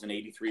know that was an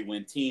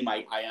 83-win team.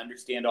 I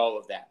understand all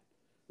of that,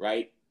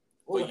 right?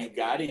 But you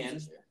got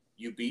in,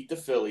 you beat the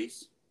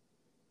Phillies,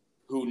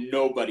 who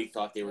nobody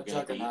thought they were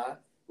going to beat,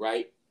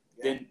 right?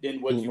 Yeah.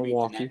 Then what did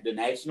you beat? The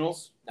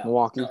Nationals? No,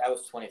 Milwaukee. No, that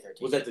was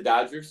 2013. Was that the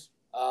Dodgers?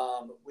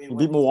 We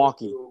beat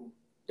Milwaukee.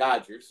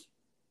 Dodgers.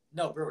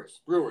 No,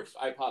 Brewers.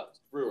 I apologize.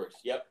 Brewers,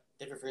 yep.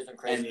 Different freezing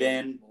crazy. And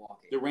then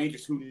the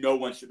Rangers, who no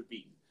one should have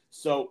beaten.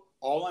 So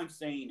all I'm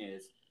saying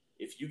is,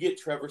 if you get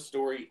Trevor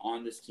Story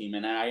on this team,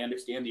 and I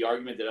understand the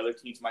argument that other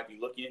teams might be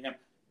looking at him,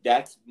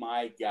 that's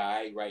my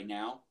guy right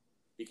now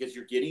because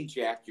you're getting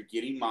Jack, you're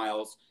getting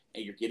Miles,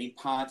 and you're getting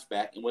Ponce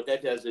back. And what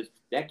that does is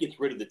that gets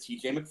rid of the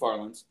TJ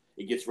McFarlands.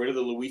 It gets rid of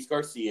the Luis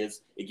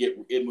Garcias.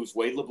 It moves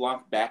Wade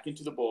LeBlanc back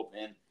into the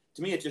bullpen.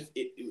 To me,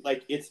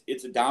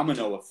 it's a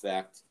domino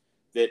effect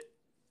that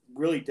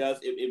really does.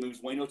 It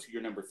moves Waino to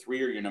your number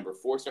 3 or your number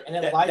 4 star.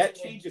 And that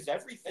changes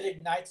everything. It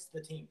ignites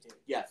the team too.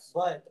 Yes.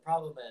 But the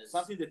problem is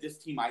something that this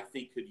team I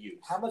think could use.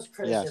 How much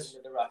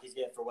criticism did the Rockies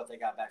get for what they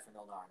got back from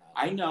Nolan Arenado?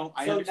 I know.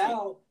 I so understand.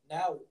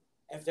 now,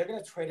 if they're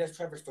going to trade us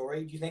Trevor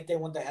Story, do you think they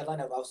want the headline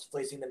of us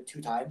fleecing them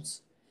 2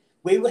 times?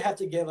 We would have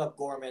to give up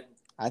Gorman.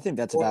 I think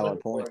that's a valid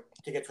point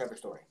to get Trevor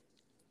Story.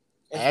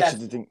 I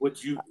actually think.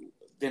 Would you?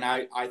 Then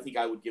I think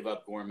I would give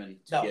up Gorman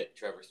to get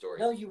Trevor Story.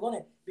 No, you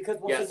wouldn't, because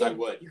I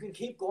would. You can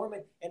keep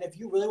Gorman, and if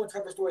you really want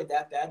Trevor Story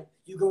that bad,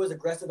 you go as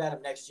aggressive at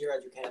him next year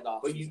as you can in the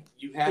offseason.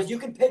 But you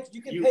can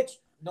pitch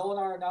Nolan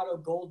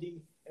Arenado,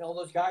 Goldie, and all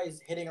those guys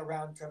hitting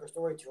around Trevor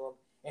Story to him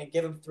and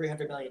give him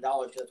 $300 million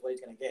because that's what he's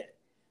going to get.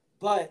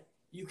 But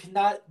you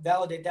cannot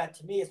validate that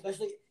to me,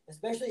 especially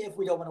if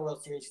we don't win a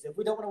World Series. If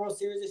we don't win a World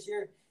Series this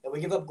year and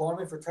we give up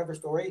Gorman for Trevor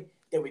Story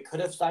that we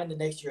could have signed the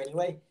next year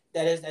anyway,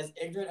 that is as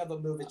ignorant of a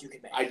move as you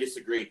can make. I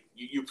disagree.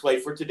 You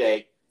play for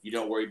today. You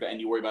don't worry about, and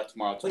you worry about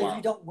tomorrow. But if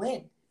you don't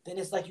win, then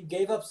it's like you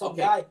gave up some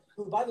guy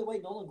who, by the way,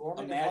 Nolan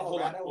Gorman in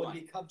Colorado would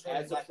become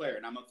as a player.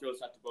 And I'm gonna throw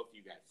this out to both of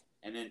you guys,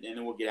 and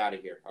then we'll get out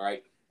of here. All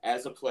right.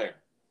 As a player,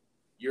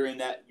 you're in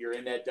that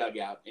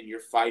dugout and you're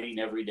fighting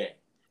every day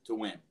to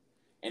win,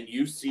 and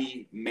you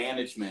see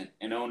management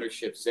and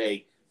ownership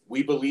say,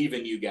 "We believe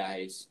in you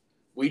guys.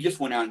 We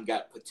just went out and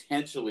got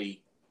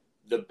potentially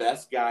the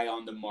best guy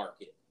on the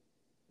market."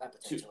 That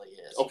potentially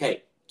is.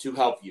 Okay, to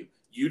help you.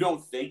 You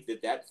don't think that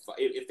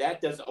if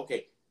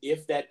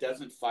that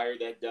doesn't fire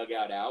that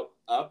dugout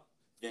up,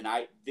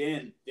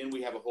 then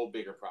we have a whole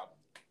bigger problem.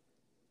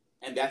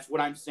 And that's what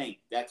I'm saying.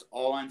 That's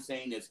all I'm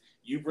saying is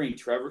you bring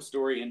Trevor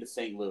Story into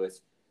St. Louis,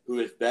 who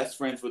is best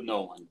friends with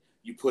Nolan.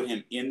 You put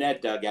him in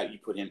that dugout. You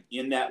put him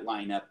in that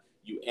lineup.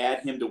 You add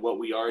him to what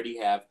we already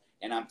have.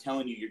 And I'm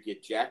telling you, you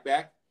get Jack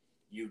back.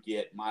 You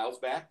get Miles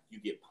back. You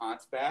get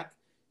Ponce back.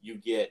 You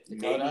get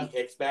maybe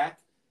Hicks back.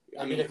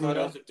 I mean, who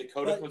knows if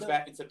Dakota comes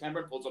back in September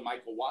and pulls a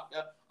Michael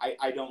Wacha?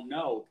 I don't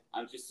know.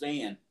 I'm just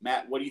saying.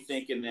 Matt, what do you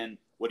think? And then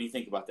what do you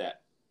think about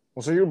that?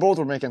 Well, so you both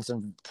were making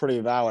some pretty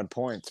valid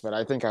points, but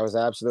I think I was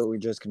absolutely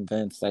just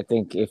convinced. I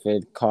think if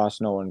it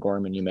costs Nolan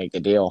Gorman, you make the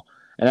deal.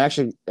 And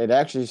it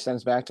actually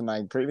stems back to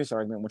my previous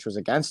argument, which was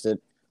against it,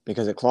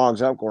 because it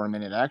clogs up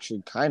Gorman. It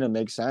actually kind of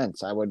makes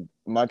sense. I would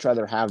much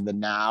rather have the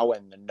now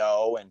and the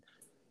no and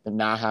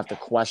not have to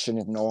question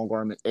if Nolan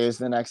Gorman is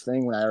the next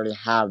thing when I already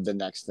have the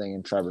next thing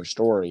in Trevor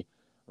Story,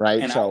 right?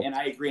 And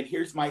I agree. And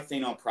here's my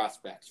thing on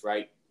prospects,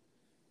 right?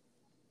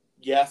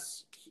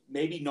 Yes,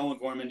 maybe Nolan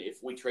Gorman,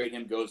 if we trade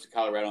him, goes to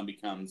Colorado and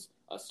becomes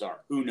a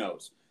star. Who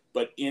knows?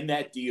 But in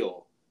that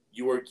deal,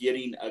 you are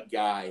getting a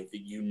guy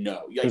that you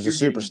know. Like, he's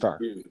a superstar.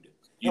 Dude.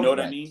 You know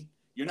what I mean?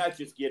 You're not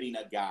just getting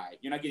a guy.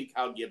 You're not getting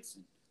Kyle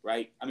Gibson,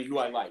 right? I mean, who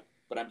I like.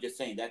 But I'm just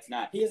saying that's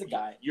not. He is a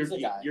guy.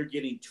 You're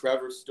getting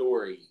Trevor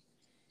Story,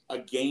 a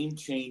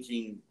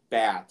game-changing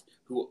bat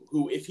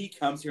who if he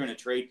comes here in a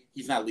trade,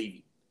 he's not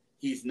leaving.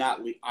 He's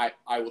not I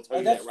will tell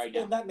you that right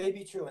now. And that may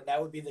be true, and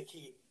that would be the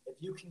key. If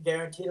you can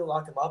guarantee to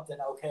lock him up, then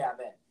okay, I'm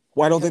in.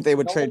 Well, I don't think they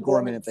would trade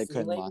Gorman if they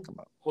couldn't lock him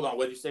up. Hold on,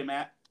 what did you say,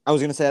 Matt? I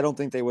was going to say I don't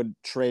think they would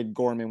trade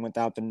Gorman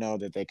without the know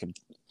that they could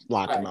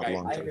lock him up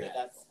long term. I agree with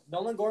that.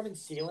 Nolan Gorman's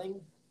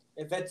ceiling,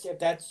 if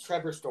that's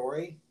Trevor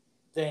Story,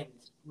 then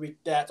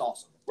that's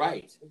awesome.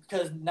 Right.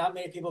 Because not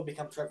many people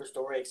become Trevor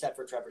Story except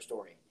for Trevor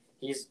Story.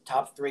 He's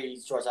top 3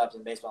 shortstops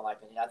in baseball, in my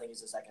opinion. I think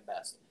he's the second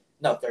best.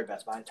 No, third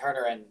best behind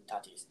Turner and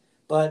Tatis.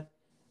 But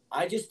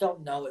I just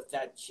don't know if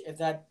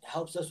that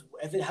helps us.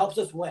 If it helps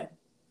us win,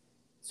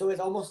 so it's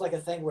almost like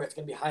a thing where it's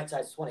going to be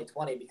hindsight's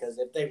 20/20. Because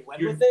if they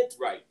win with it,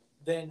 right,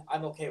 then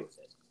I'm okay with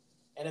it,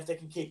 and if they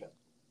can keep him.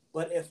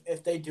 But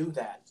if they do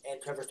that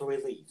and Trevor Story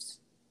leaves,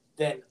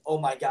 then oh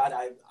my God,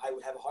 I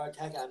would have a heart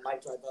attack. And I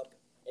might drive up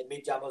and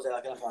meet John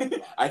Mosaic in a parking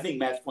lot. I think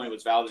Matt's point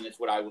was valid, and it's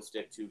what I will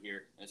stick to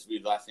here. And this will be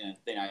the last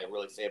thing I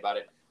really say about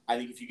it. I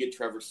think if you get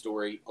Trevor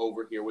Story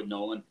over here with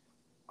Nolan,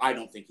 I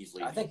don't think he's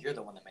leaving. I think you're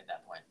the one that made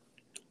that point.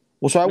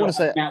 Well, so I want to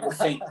say, Matt was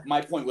saying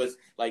my point was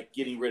like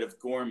getting rid of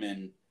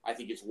Gorman. I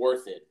think it's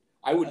worth it.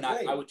 I would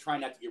not. I would try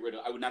not to get rid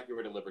of. I would not get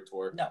rid of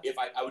Liberatore. No. If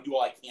I would do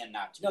all I can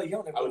not to. No, you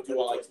don't. I would do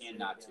all I can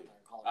not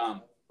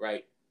to.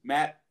 Right,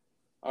 Matt.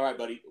 All right,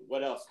 buddy.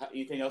 What else?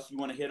 Anything else you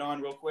want to hit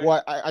on real quick?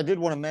 Well, I did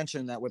want to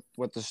mention that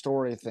with the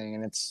Story thing,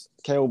 and it's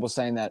Caleb was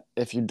saying that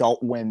if you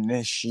don't win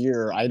this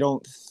year, I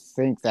don't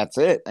think that's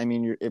it. I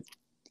mean,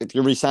 if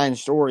you resign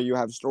Story, you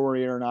have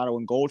Story, Arenado,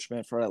 and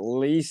Goldschmidt for at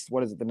least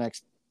the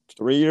next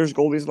 3 years.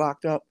 Goldie's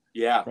locked up.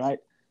 Yeah. Right.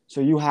 So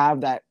you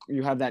have that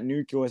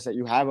nucleus that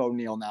you have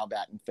O'Neill now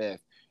batting 5th.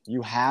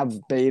 You have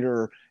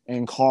Bader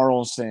and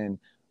Carlson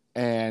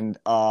and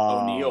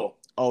O'Neill.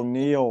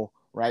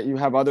 Right. You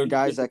have other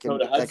guys that can.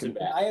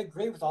 I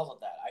agree with all of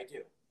that. I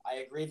do. I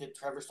agree that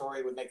Trevor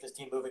Story would make this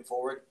team moving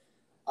forward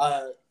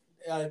a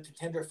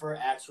contender for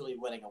actually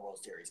winning a World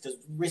Series. Because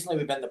recently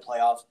we've been in the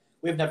playoffs.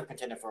 We've never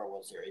contended for a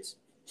World Series.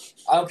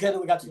 I don't care that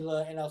we got to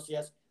the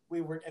NLCS.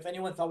 If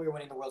anyone thought we were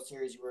winning the World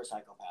Series, you were a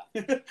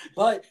psychopath.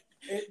 But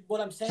what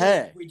I'm saying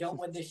is, if we don't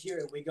win this year,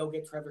 and we go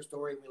get Trevor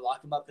Story and we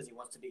lock him up because he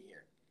wants to be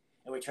here,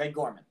 and we trade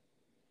Gorman,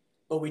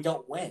 but we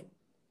don't win,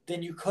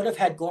 then you could have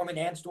had Gorman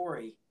and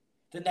Story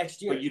the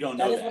next year. But you don't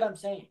know that. That is what I'm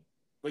saying.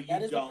 But that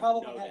you is don't the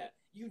problem know that.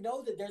 You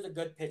know that there's a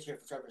good pitch here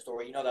for Trevor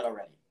Story. You know that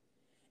already.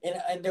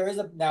 And there is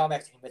now I'm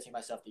actually convincing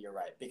myself that you're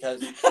right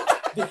because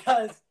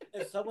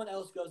if someone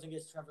else goes and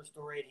gets Trevor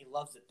Story and he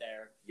loves it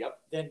there,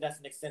 then that's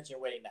an extension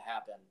waiting to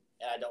happen,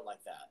 and I don't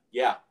like that.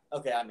 Yeah.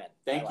 Okay, I'm in.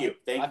 Thank you.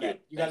 You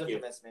guys have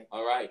convinced me.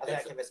 All right. I think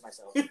I convinced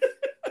myself.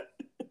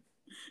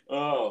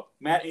 Oh,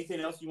 Matt, anything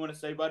else you want to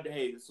say, bud?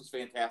 Hey, this was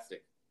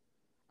fantastic.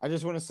 I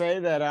just want to say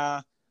that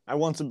I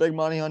won some big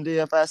money on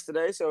DFS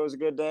today, so it was a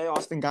good day.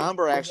 Austin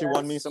Gomber actually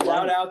won me some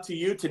money. Shout out to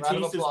you,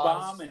 Tatis's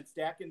bomb and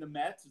stacking the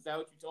Mets. Is that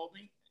what you told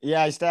me?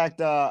 Yeah, I stacked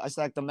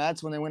the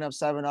Mets when they went up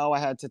 7-0. I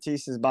had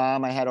Tatis's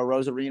bomb. I had a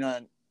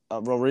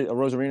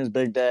Rosarina's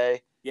big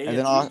day. Yeah, and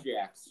then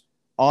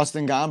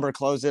Austin Gomber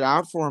closed it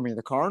out for me,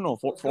 the Cardinal,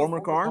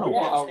 former Cardinal. Yeah,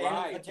 all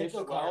right.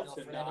 Potential Cardinal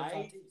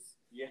tonight.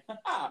 Yeah,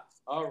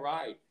 all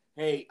right.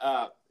 Hey,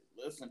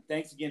 listen,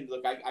 thanks again.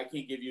 Look, I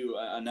can't give you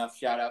enough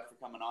shout-out for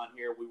coming on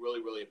here. We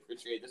really, really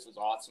appreciate it. This was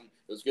awesome.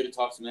 It was good to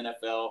talk some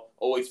NFL.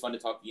 Always fun to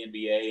talk the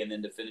NBA, and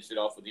then to finish it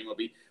off with the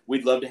MLB.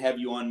 We'd love to have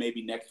you on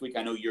maybe next week.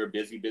 I know you're a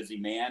busy, busy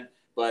man.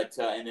 But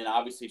and then,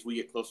 obviously, as we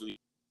get closer,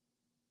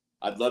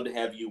 I'd love to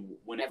have you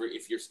whenever,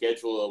 if your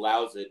schedule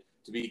allows it,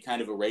 to be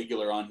kind of a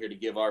regular on here to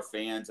give our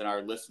fans and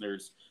our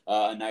listeners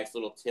a nice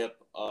little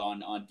tip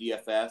on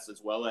DFS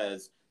as well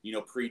as,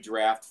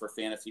 pre-draft for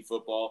fantasy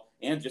football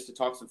and just to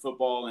talk some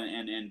football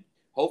and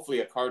hopefully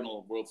a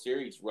Cardinal World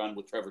Series run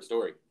with Trevor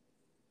Story.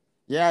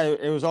 Yeah,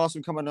 it was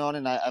awesome coming on,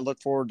 and I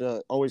look forward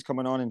to always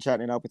coming on and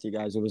chatting it up with you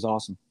guys. It was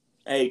awesome.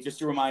 Hey,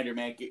 just a reminder,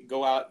 man,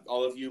 go out,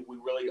 all of you. We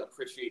really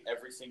appreciate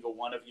every single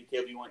one of you.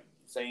 Caleb, you want to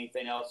say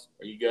anything else?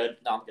 Are you good?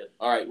 No, I'm good.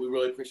 All right, we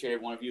really appreciate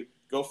every one of you.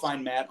 Go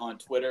find Matt on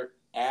Twitter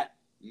at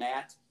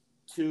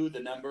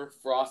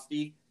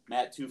Matt2Frosty.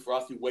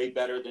 Matt2Frosty, way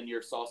better than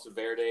your Salsa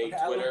Verde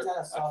Twitter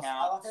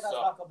account.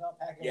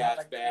 Yeah,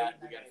 it's bad.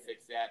 We got to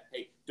fix that.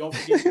 Hey, don't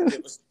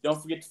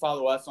forget to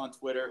follow us on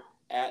Twitter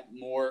at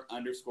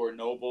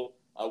 @more_noble.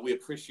 We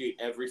appreciate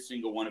every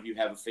single one of you.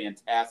 Have a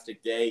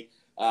fantastic day.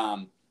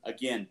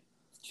 Again,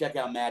 check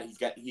out Matt.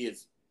 He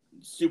is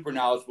super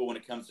knowledgeable when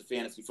it comes to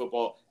fantasy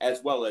football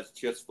as well as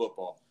just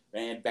football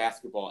and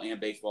basketball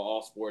and baseball,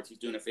 all sports. He's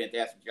doing a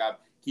fantastic job.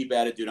 Keep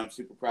at it, dude. I'm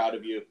super proud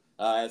of you.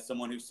 As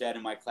someone who sat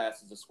in my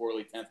class as a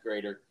squirrely 10th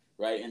grader,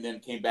 right, and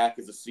then came back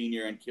as a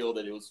senior and killed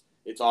it.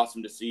 It's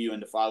awesome to see you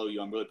and to follow you.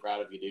 I'm really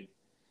proud of you, dude.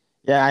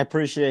 Yeah, I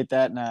appreciate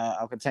that, and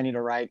I'll continue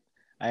to write.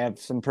 I have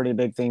some pretty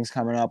big things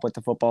coming up with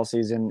the football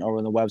season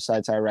over the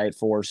websites I write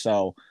for,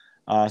 so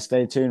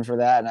stay tuned for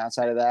that. And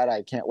outside of that,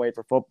 I can't wait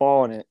for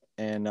football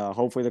and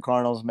hopefully the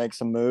Cardinals make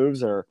some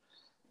moves or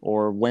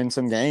win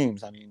some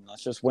games. I mean,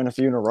 let's just win a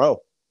few in a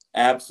row.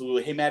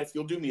 Absolutely. Hey, Matt, if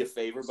you'll do me a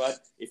favor, bud,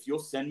 if you'll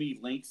send me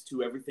links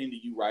to everything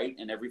that you write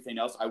and everything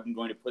else, I'm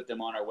going to put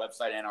them on our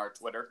website and our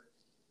Twitter.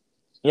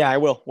 Yeah, I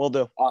will. We'll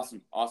do.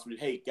 Awesome.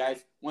 Hey,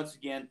 guys, once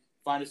again,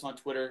 find us on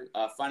Twitter.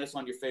 Find us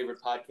on your favorite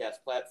podcast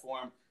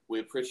platform.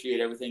 We appreciate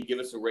everything. Give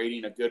us a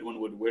rating. A good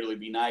one would really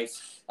be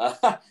nice.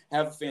 Have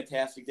a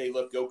fantastic day.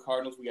 Look, go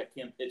Cardinals. We got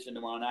Kim pitching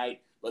tomorrow night.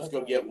 Let's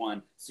go get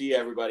one. See you,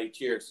 everybody.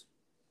 Cheers.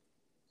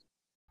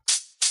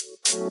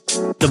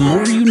 The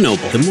more you know,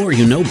 the more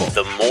you know.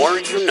 The more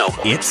you know.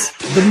 It's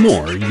The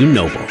More You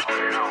Know.